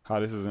how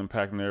this is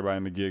impacting everybody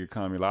in the gig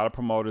economy. A lot of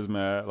promoters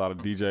mad, a lot of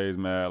DJs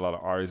mad, a lot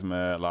of artists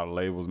mad, a lot of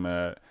labels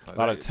mad, a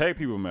lot of tech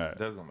people mad.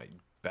 That's gonna make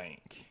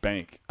bank.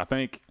 Bank. I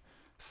think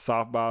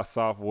South by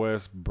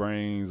Southwest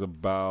brings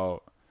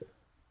about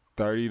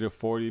 $30 to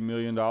 $40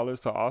 million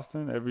to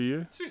Austin every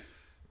year.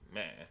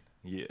 Man,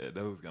 yeah,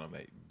 those gonna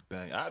make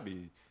bank.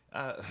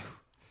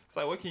 It's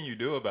like, what can you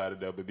do about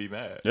it, though, but be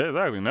mad? Yeah,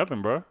 exactly.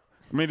 Nothing, bro. I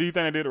mean, do you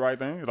think they did the right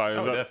thing?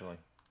 Definitely.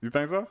 You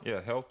think so? Yeah,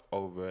 health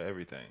over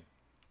everything.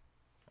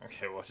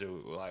 Okay,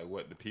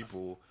 what the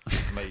people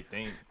may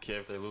think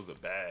if they lose a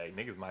bag,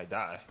 niggas might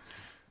die.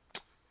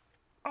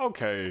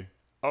 Okay,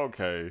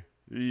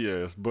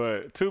 yes,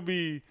 but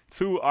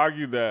to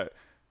argue that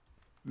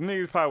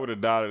niggas probably would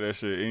have died of that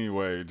shit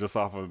anyway, just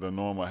off of the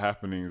normal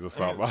happenings of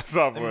South by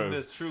Southwest. I mean,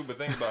 that's true, but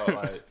think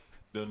about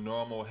the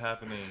normal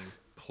happenings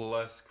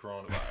plus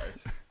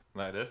coronavirus.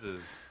 Like, this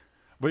is...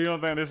 But you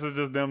don't think this is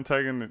just them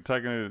taking it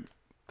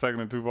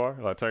too far?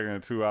 Like, taking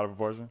it too out of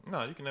proportion?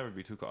 No, you can never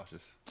be too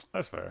cautious.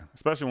 That's fair.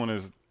 Especially when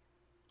there's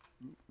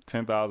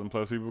 10,000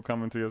 plus people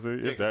coming to your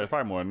city. It's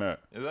probably more than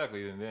that.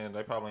 Exactly. And then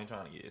they probably ain't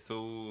trying to get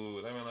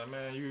sued. They mean, like,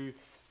 man,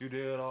 you you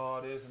did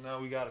all this and now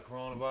we got a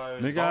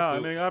coronavirus.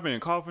 Nigga, I've been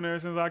coughing ever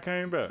since I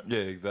came back. Yeah,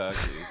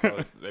 exactly.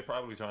 So they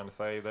probably trying to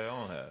save their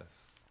own ass.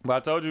 But I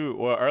told you,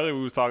 well, earlier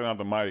we was talking off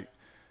the mic,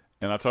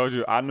 and I told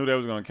you I knew they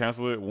was gonna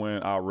cancel it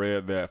when I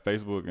read that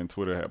Facebook and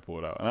Twitter had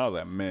pulled out, and I was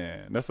like,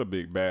 man, that's a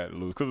big bad to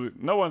lose, because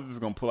no one's just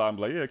gonna pull out and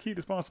be like, yeah, keep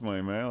the sponsor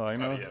money, man. Like,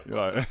 you know, you're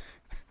like,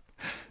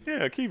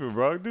 yeah, keep it,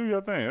 bro. Do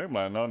your thing. They're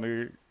like, no,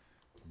 nigga,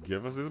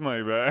 give us this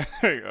money back.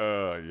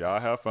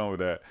 Y'all have fun with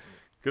that.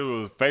 Because it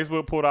was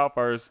Facebook pulled out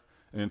first,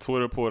 and then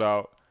Twitter pulled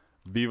out,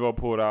 Vivo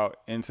pulled out,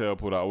 Intel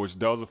pulled out, which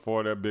those are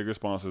four of their bigger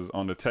sponsors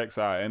on the tech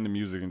side and the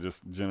music and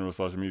just general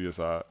social media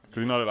side.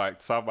 Because you know that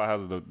like South by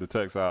has the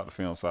tech side, the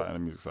film side, and the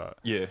music side.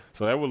 Yeah.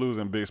 So they were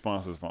losing big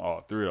sponsors from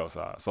all three of those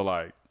sides. So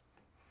like,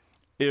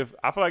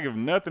 I feel like if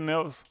nothing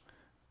else,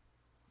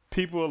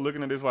 people are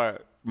looking at this like,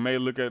 may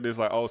look at this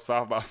like, oh,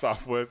 South by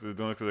Southwest is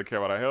doing this because they care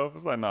about our health.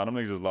 It's like, nah, them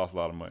niggas just lost a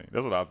lot of money.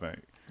 That's what I think.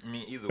 I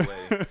mean, either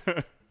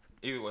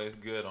way, it's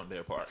good on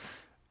their part.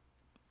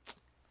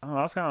 I don't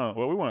know, I was kind of,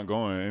 well, we weren't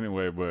going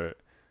anyway, but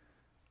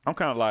I'm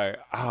kind of like,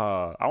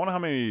 I wonder how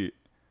many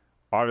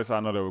artists I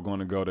know that were going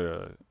to go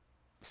to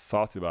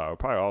Salty by,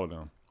 probably all of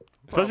them.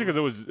 Especially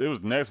because it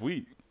was next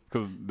week.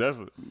 Because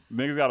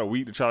niggas got a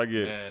week to try to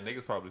get. Man,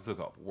 niggas probably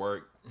took off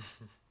work.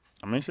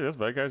 I mean, shit, that's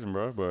vacation,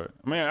 bro. But,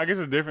 I mean, I guess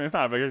it's different. It's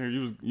not a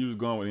vacation. You was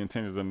going with the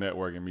intentions of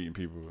networking, meeting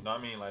people. No,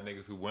 I mean like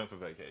niggas who went for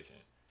vacation.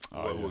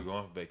 Oh, who were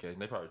going for vacation.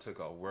 They probably took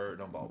off work,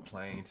 done bought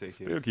plane tickets.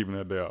 Still keeping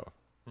that day off.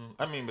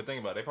 I mean, but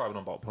think about it. They probably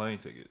done bought plane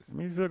tickets. I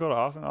mean, you still go to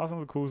Austin.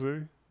 Austin's a cool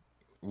city.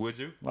 Would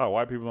you? A lot of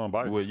white people on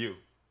bikes. Would you?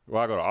 Will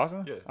I go to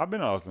Austin? Yeah. I've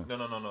been to Austin.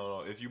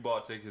 No. If you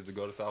bought tickets to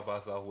go to South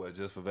by Southwest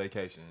just for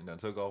vacation and then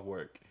took off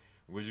work,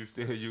 would you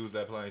still use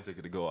that plane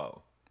ticket to go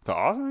out? To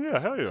Austin? Yeah,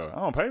 hell yeah.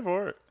 I don't pay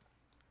for it.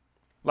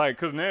 Like,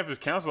 because now if it's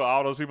canceled,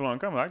 all those people aren't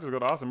coming. I can just go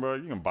to Austin, bro.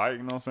 You can bike, you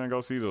know what I'm saying? Go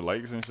see the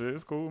lakes and shit.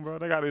 It's cool, bro.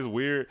 They got this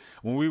weird,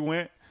 when we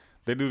went,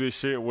 they do this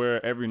shit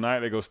where every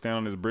night they go stand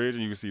on this bridge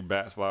and you can see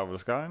bats fly over the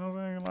sky. You know what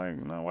I'm saying?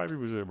 Like, not white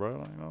people shit, bro.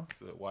 Like, you know?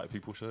 It's a white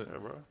people shit. Yeah,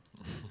 bro.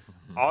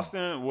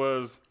 Austin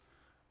was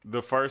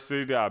the first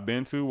city that I've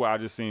been to where I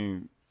just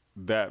seen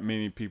that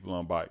many people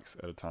on bikes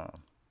at a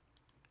time.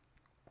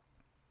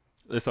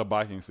 It's a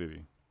biking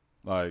city.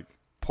 Like,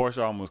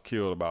 Porsche almost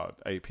killed about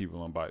 8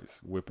 people on bikes,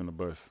 whipping the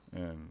bus,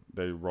 and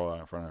they roll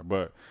out in front of her.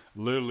 But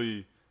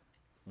literally,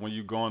 when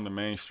you go on the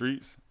main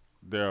streets,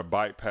 there are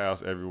bike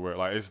paths everywhere.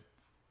 Like, it's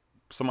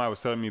somebody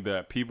was telling me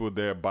that people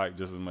there bike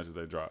just as much as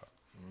they drive.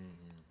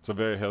 Mm-hmm. It's a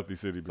very healthy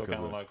city because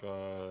kind of like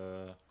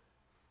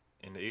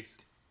in the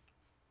East.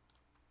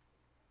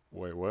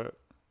 Wait, what?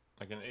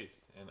 Like in the East,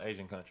 in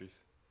Asian countries.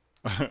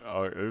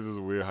 Oh, it's just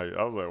weird how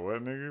I was like,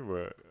 what, nigga?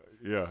 But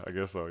yeah, I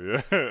guess so.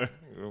 Yeah.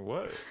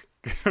 What?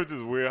 It's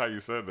just weird how you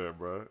said that,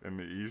 bro. In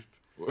the East.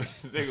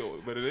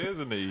 Nigga, but it is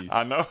in the East.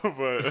 I know,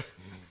 but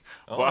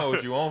I don't know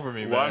what you want from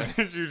me, man. Why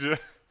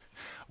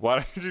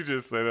didn't you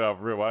just say that off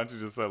real? Why didn't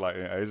you just say like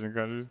in Asian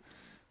countries?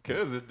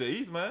 Cause it's the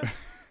East, man.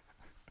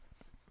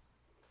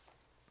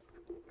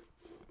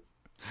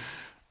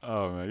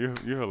 Oh man,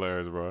 you're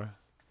hilarious, bro.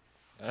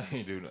 I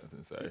ain't do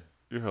nothing, sorry.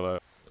 You're hilarious.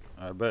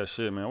 I bet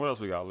shit, man. What else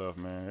we got left,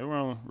 man? There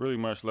wasn't really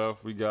much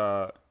left. We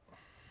got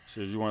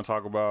shit. You want to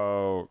talk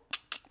about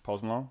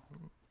Post Malone?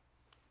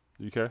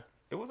 UK?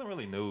 It wasn't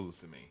really news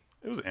to me.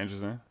 It was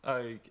interesting.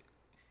 Like,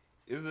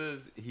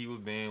 he was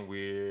being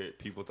weird.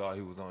 People thought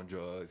he was on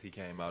drugs. He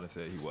came out and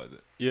said he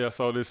wasn't. Yeah,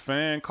 so this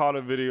fan caught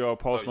a video of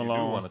Post Malone.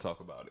 You do want to talk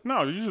about it?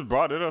 No, you just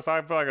brought it up. So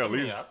I feel like at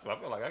least. I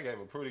feel like I gave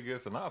a pretty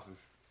good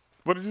synopsis.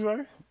 What did you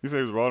say? You said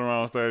he was rolling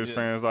around on stage. Yeah,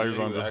 fans thought he was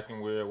on drugs.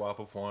 Acting weird while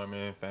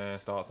performing.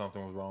 Fans thought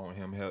something was wrong with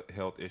him,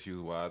 health issues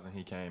wise, and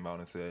he came out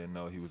and said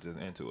no, he was just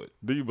into it.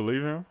 Do you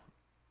believe him?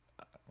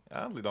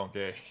 I honestly don't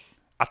care.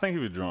 I think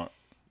he was drunk.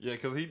 Yeah,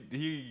 because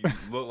he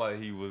looked like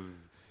he was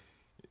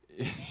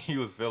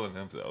feeling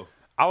himself.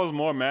 I was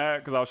more mad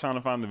because I was trying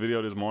to find the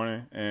video this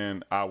morning,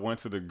 and I went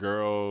to the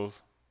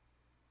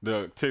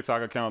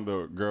TikTok account,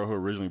 the girl who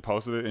originally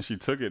posted it, and she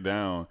took it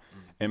down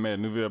and made a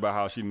new video about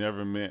how she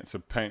never meant to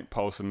paint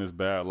Post in this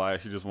bad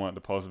light. She just wanted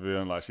to post a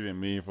video and like she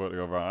didn't mean for it to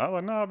go viral. I was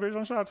like, nah, bitch,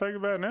 I'm trying to take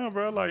it back now,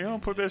 bro. Like, you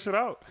don't put that shit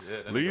out.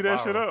 Yeah, leave that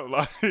shit up.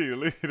 Like,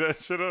 leave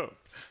that shit up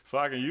so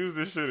I can use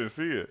this shit and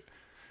see it.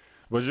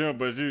 But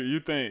you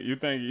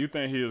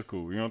think he is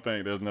cool. You don't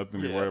think there's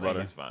nothing to be worried about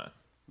him? He's fine.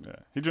 Yeah,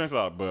 he drinks a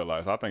lot of Bud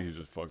Light, so I think he's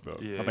just fucked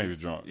up. Yeah, I think he's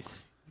drunk.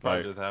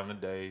 Probably just having a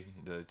day.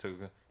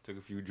 Took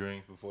a few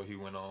drinks before he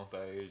went on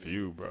stage.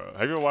 Bro.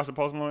 Have you ever watched the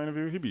Post Malone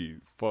interview? He be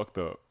fucked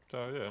up.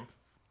 So yeah, I'm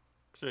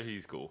sure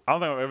he's cool. I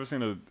don't think I've ever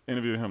seen an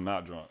interview of him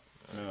not drunk.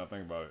 And then I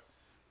think about it.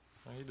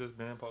 He just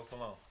been Post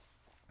Malone.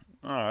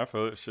 All right, I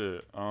feel it.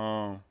 Shit.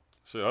 Other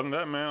than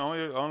that, man,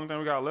 only thing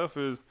we got left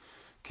is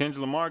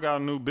Kendrick Lamar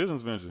got a new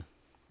business venture.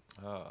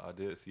 I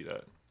did see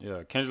that.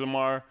 Yeah, Kendrick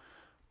Lamar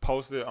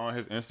posted on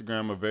his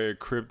Instagram a very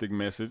cryptic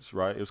message,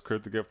 right? It was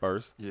cryptic at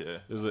first. Yeah.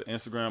 It was an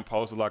Instagram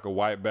post with like a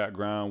white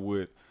background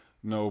with,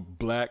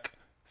 black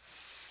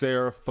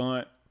serif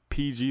font,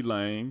 PG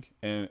Lang,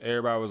 and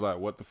everybody was like,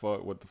 what the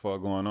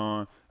fuck going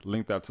on?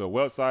 Linked out to a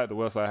website. The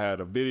website had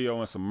a video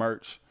and some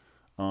merch.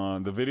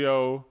 The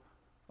video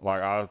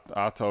Like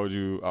I told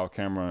you off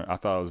camera, I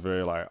thought it was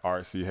very like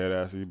artsy, head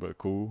assy, but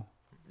cool.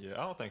 Yeah,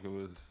 I don't think it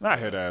was Not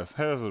head ass.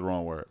 Head ass is the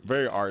wrong word.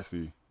 Very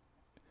artsy.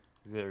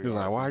 very. He's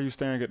like, artsy. why are you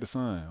staring at the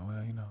sun?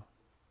 Well, you know.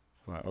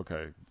 It's like,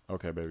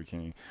 okay, baby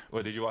king.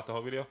 What, did you watch the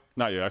whole video?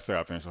 Not yet. I still got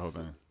to finish the whole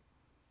thing.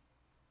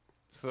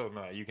 So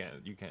no, you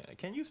can't.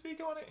 Can you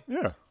speak on it?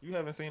 Yeah. You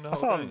haven't seen the I whole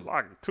saw thing.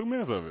 like 2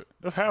 minutes of it.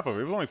 That's half of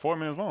it. It was only 4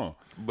 minutes long.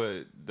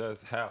 But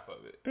that's half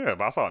of it. Yeah,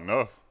 but I saw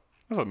enough.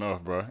 That's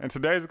enough, bro. In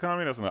today's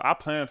economy, that's enough. I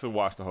plan to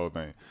watch the whole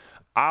thing.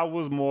 I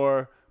was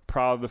more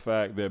proud of the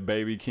fact that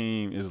Baby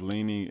Keem is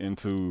leaning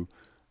into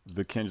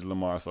the Kendrick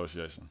Lamar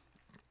Association.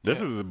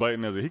 This is as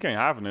blatant as it. He can't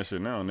hide from that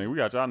shit now, nigga. We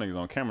got y'all niggas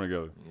on camera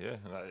together. Yeah,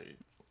 like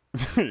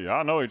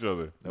Y'all know each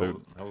other. I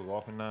was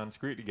walking down the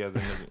street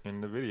together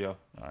in the video.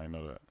 I didn't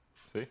know that.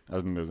 See? I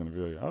just knew it was in the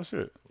video. Oh,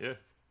 shit. Yeah.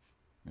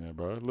 Yeah,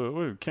 bro. Look,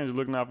 what is Kendrick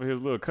looking out for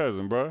his little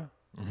cousin, bro?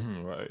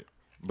 Right.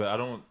 But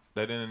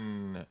they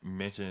didn't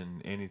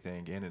mention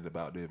anything in it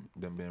about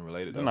them being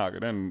related. They're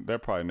Though. not. They're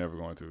probably never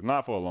going to.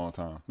 Not for a long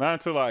time. Not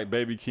until like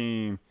Baby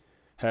Keem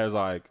has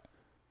like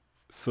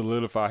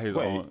solidified his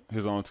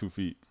own 2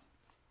 feet.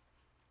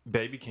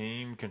 Baby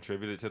Keem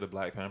contributed to the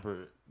Black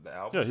Panther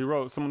album. Yeah, he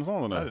wrote some of the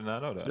songs on I there. did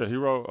not know that. Yeah, he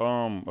wrote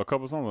a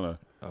couple songs on there.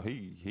 Oh,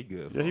 he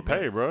good. Yeah, he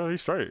paid, bro. He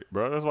straight,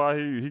 bro. That's why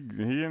he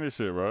in this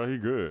shit, bro. He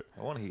good.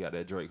 I wonder he got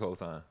that Drake whole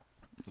time.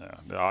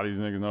 Yeah, all these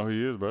niggas know who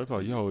he is, bro. It's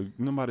like, yo, you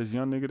know about this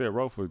young nigga that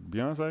wrote for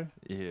Beyonce?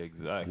 Yeah,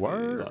 exactly.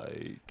 Word.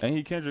 Like, Ain't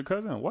he Kendrick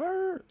cousin?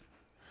 Word.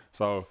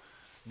 So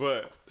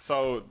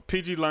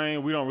PG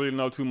Lane, we don't really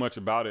know too much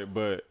about it,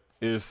 but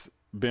it's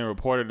been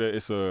reported that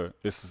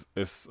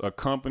it's a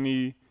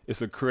company. It's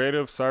a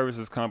creative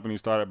services company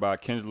started by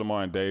Kendrick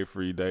Lamar and Dave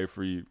Free. Dave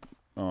Free,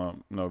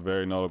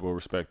 very notable,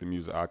 respected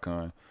music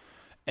icon,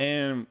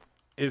 and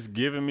it's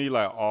giving me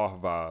like Awe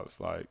vibes.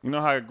 Like, you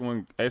know how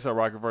when A$AP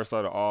Rocky first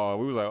started Awe,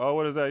 we was like, oh,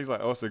 what is that? He's like,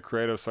 oh, it's a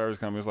creative service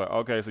company. It's like,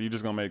 okay, so you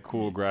just gonna make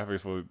cool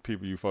graphics for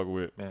people you fuck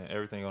with. man,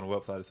 everything on the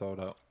website is sold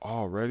out.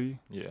 Already?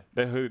 Yeah.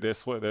 That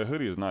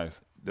hoodie is nice.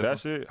 That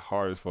shit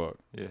hard as fuck.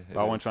 Yeah.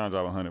 I wasn't trying to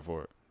drop 100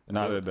 for it.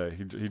 Not that day.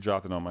 He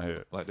dropped it on my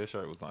head. Like, this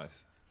shirt was nice.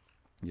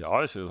 Yeah,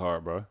 all this shit is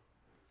hard, bro.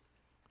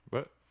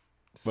 But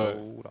But-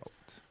 sold out.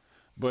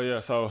 But yeah,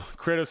 so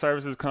creative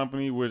services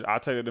company, which I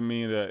take it to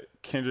mean that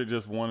Kendrick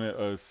just wanted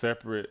a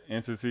separate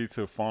entity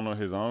to funnel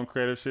his own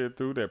creative shit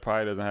through that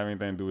probably doesn't have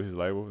anything to do with his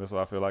label. That's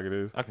what I feel like it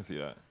is. I can see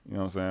that. You know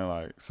what I'm saying?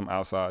 Like some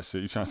outside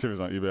shit. You trying to see if it's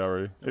on eBay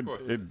already? Of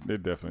course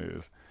It definitely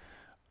is.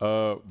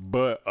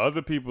 But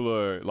other people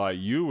are like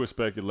you were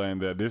speculating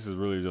that this is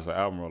really just an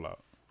album rollout.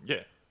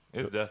 Yeah.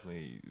 It's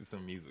definitely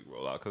some music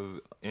rollout because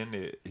in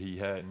it he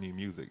had new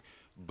music.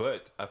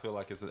 But I feel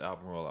like it's an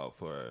album rollout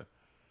for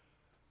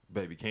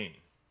Baby Keem.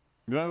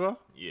 You know what I'm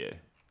Yeah.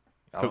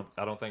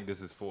 I don't think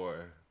this is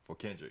for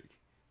Kendrick.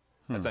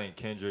 I think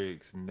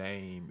Kendrick's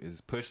name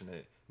is pushing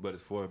it, but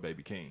it's for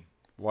Baby Keem.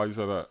 Why you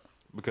said that?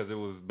 Because it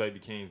was Baby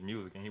Keem's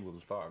music and he was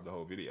the star of the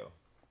whole video.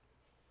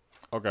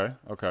 Okay.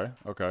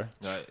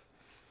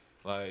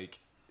 Like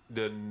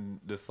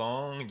the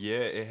song, yeah,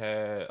 it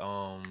had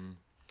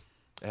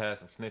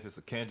some snippets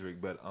of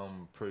Kendrick, but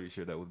I'm pretty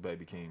sure that was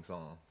Baby Keem's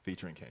song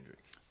featuring Kendrick.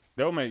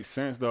 That would make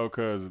sense though,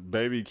 cause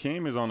Baby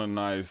Keem is on a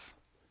nice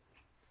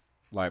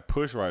like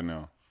push right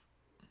now.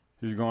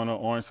 He's going up.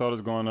 Orange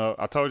Soda's going up.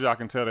 I told you I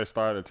can tell they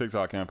started a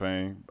TikTok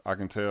campaign. I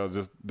can tell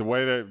just the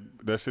way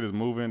that shit is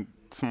moving.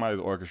 Somebody's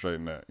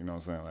orchestrating that. You know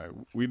what I'm saying? Like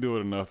we do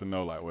it enough to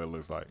know like what it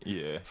looks like.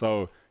 Yeah.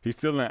 So he's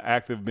still in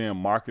active being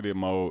marketed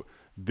mode.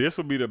 This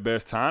would be the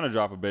best time to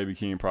drop a Baby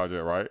Keem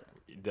project, right?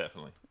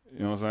 Definitely. You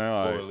know what I'm saying?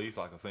 Like, Or at least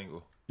like a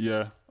single.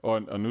 yeah, or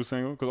a new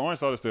single. Cause Orange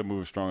Soda's still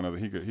moving strong enough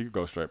that he could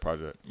go straight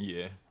project.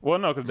 Yeah. Well,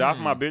 no, cause Die For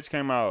My Bitch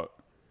came out.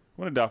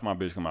 When did Die For My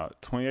Bitch come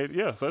out? 28.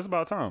 Yeah, so it's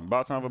about time.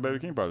 About time for Baby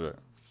Keem project.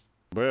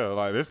 But yeah,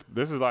 like this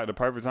is like the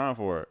perfect time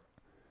for it.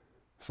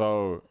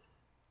 So,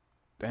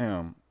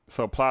 damn.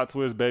 So plot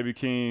twist, Baby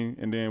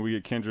Keem, and then we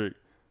get Kendrick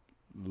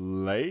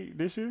late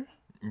this year.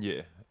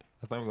 Yeah.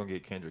 I think we're gonna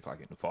get Kendrick like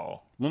in the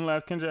fall. When the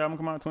last Kendrick album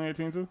come out?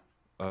 2018 too.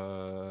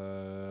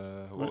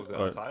 What was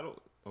that?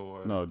 Untitled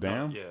or no?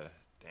 Damn. Yeah.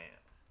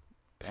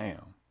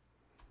 Damn.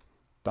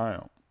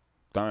 Damn.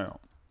 I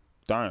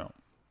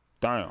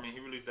mean, he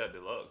released that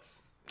deluxe.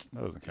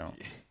 That doesn't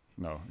count.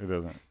 No, it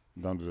doesn't.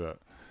 Don't do that.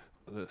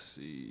 Let's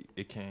see.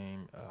 It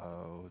came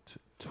out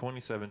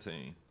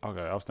 2017.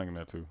 Okay, I was thinking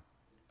that too.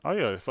 Oh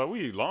yeah, so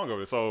we long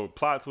over it. So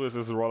plot twist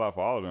is a rollout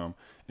for all of them,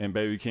 and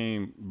Baby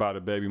Keem by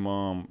the baby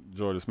mom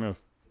Jordan Smith.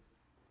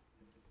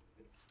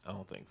 I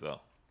don't think so.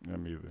 Yeah,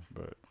 me either.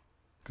 But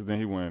because then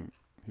he wouldn't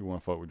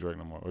fuck with Drake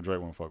no more, or Drake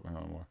wouldn't fuck with him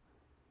no more.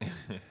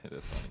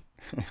 That's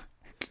funny.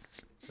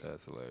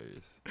 That's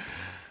hilarious.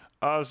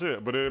 Oh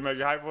shit! But did it make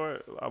you hype for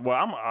it?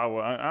 Well,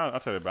 I'll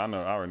tell you, but I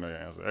already know your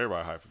answer.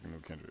 Everybody hype for new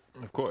Kendrick.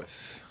 Of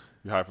course.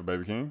 You hype for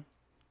Baby Keem?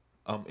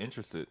 I'm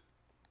interested.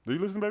 Do you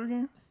listen to Baby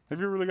Keem? Have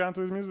you really gotten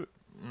to his music?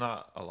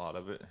 Not a lot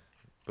of it,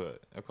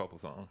 but a couple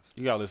songs.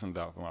 You gotta listen to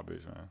Die For My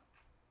Bitch, man.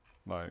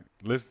 Like,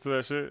 listen to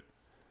that shit,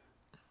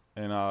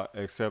 and I'll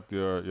accept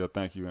your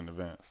thank you in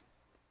advance.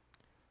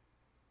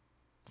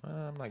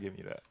 I'm not giving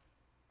you that.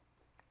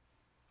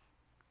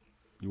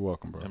 You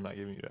welcome, bro. I'm not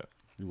giving you that.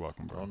 You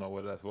welcome, I bro. don't know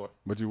what that's for.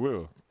 But you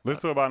will.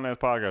 Listen to it about next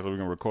podcast so we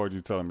can record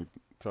you telling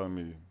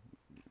me,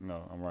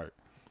 no, I'm right.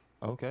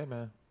 Okay,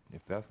 man.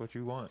 If that's what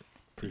you want,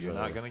 Appreciate you're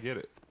not it. gonna get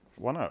it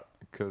Why not?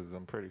 because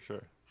I'm pretty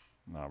sure.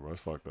 Nah, bro,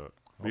 it's fucked up.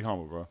 Be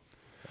humble, bro.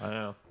 I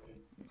am.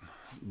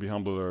 Be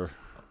humbler.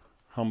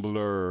 I'm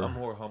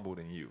more humble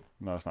than you.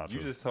 No, it's not true.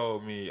 You just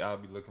told me I'll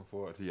be looking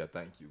forward to your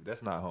thank you.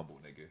 That's not humble,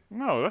 nigga.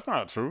 No, that's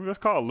not true. That's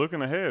called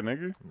looking ahead,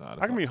 nigga. Nah,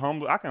 I can be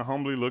humble. I can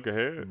humbly look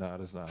ahead. Nah,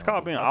 that's not. It's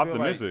called being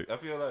optimistic. I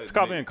feel like It's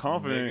called being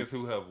confident. Niggas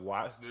who have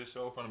watched this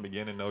show from the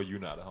beginning know you're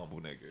not a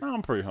humble nigga. No,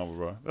 I'm pretty humble,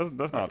 bro.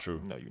 That's not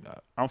true. No, you're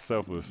not. I'm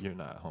selfless. You're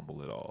not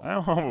humble at all. I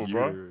am humble,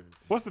 bro. You're-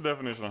 What's the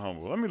definition of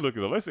humble? Let me look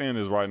it up. Let's end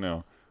this right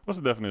now. What's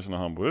the definition of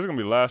humble? This is gonna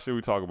be the last shit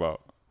we talk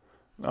about.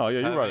 Oh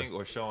yeah, you're right. Having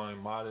or showing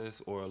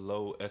modest or a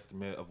low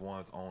estimate of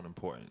one's own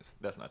importance.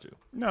 That's not you.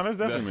 No, that's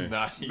definitely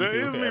That's me. not That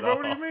you is me, at bro.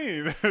 What do all. you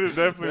mean? That is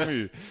definitely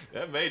me.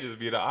 That may just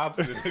be the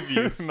opposite of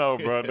you. No,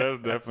 bro, that's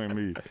definitely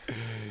me.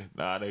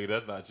 Nah, nigga,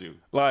 that's not you.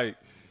 Like,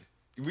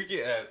 We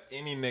can ask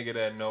any nigga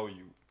that know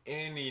you.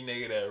 Any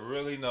nigga that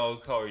really knows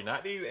Corey.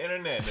 Not these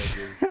internet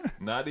niggas.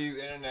 Not these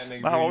internet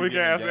niggas. nah, who why you we get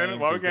can't ask in the game internet?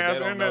 Why we to, can't 'cause ask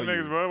they the don't know internet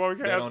niggas, you. bro? Why we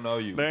can't They ask don't know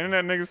you. the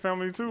internet niggas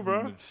family too,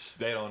 bro?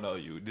 They don't know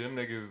you. Them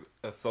niggas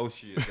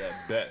associates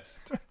at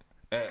best.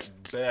 At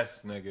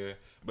best, nigga.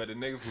 But the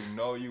niggas who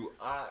know you,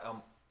 I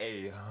am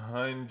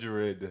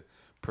 100%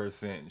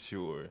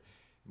 sure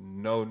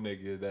no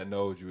nigga that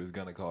knows you is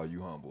gonna call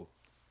you humble.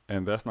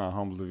 And that's not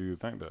humble of you to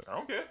think that. I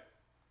don't care.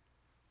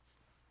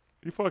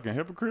 You fucking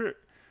hypocrite.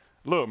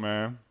 Look,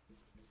 man,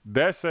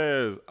 that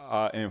says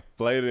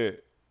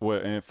inflated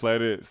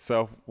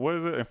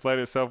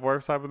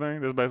self-worth type of thing.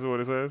 That's basically what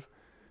it says.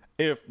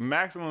 If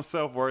maximum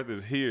self-worth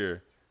is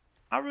here,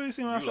 I really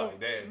see myself.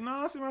 like that. No,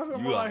 I see myself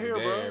You more like like here,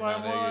 bro. that, Like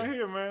my more like nigga.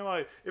 here, man.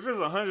 Like if it's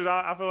 100,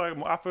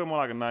 I feel more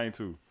like a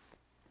 92.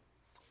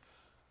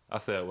 I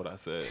said what I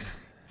said.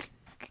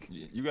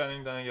 You got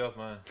anything else,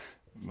 man?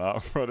 Nah,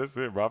 bro, that's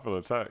it, bro. I feel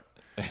attacked.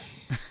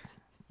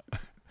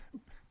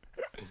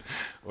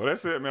 Well,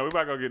 that's it, man. We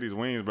about to go get these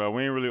wings, bro.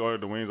 We ain't really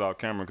ordered the wings off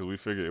camera because we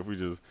figured if we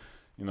just,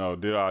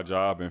 did our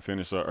job and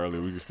finished up early,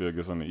 we could still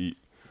get something to eat.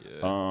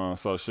 Yeah.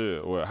 So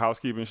shit,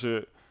 housekeeping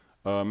shit.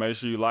 Make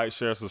sure you like,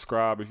 share,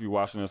 subscribe if you're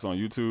watching us on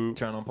YouTube.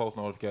 Turn on post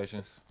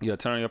notifications. Yeah,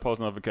 turn on your post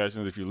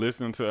notifications. If you're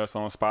listening to us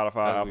on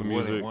Spotify, Apple We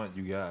Music, wouldn't want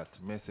you guys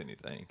to miss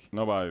anything.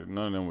 none of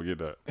them will get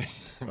that.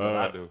 But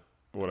I do.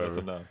 Whatever.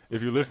 That's enough.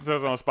 If you listen to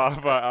us on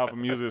Spotify, Apple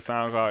Music,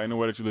 SoundCloud,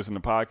 anywhere that you listen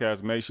to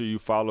podcasts, make sure you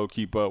follow,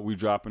 keep up. We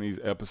dropping these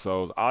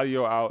episodes.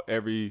 Audio out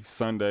every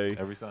Sunday.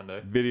 Every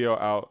Sunday. Video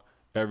out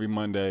every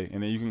Monday.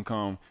 And then you can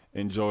come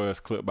enjoy us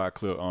clip by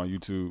clip on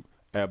YouTube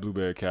at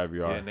Blueberry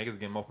Caviar. Yeah, niggas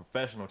getting more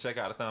professional. Check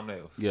out the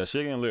thumbnails. Yeah,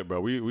 shit getting lit,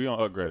 bro. We don't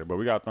upgrade it, but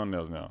we got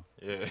thumbnails now.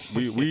 Yeah.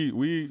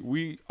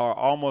 we are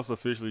almost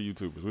officially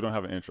YouTubers. We don't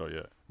have an intro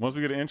yet. Once we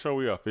get an intro,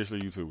 we are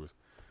officially YouTubers.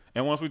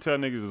 And once we tell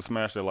niggas to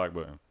smash that like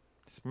button,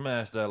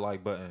 Smash that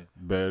like button.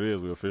 bet it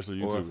is. We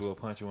officially Or else YouTubers. we'll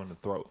punch you in the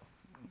throat.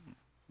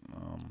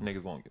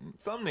 Niggas won't get.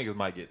 Some niggas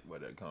might get where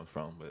that comes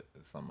from, but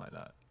some might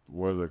not.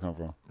 Where does that come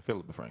from?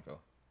 Philip DeFranco.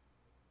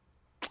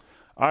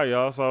 All right,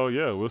 y'all. So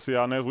yeah, we'll see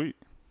y'all next week.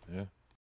 Yeah.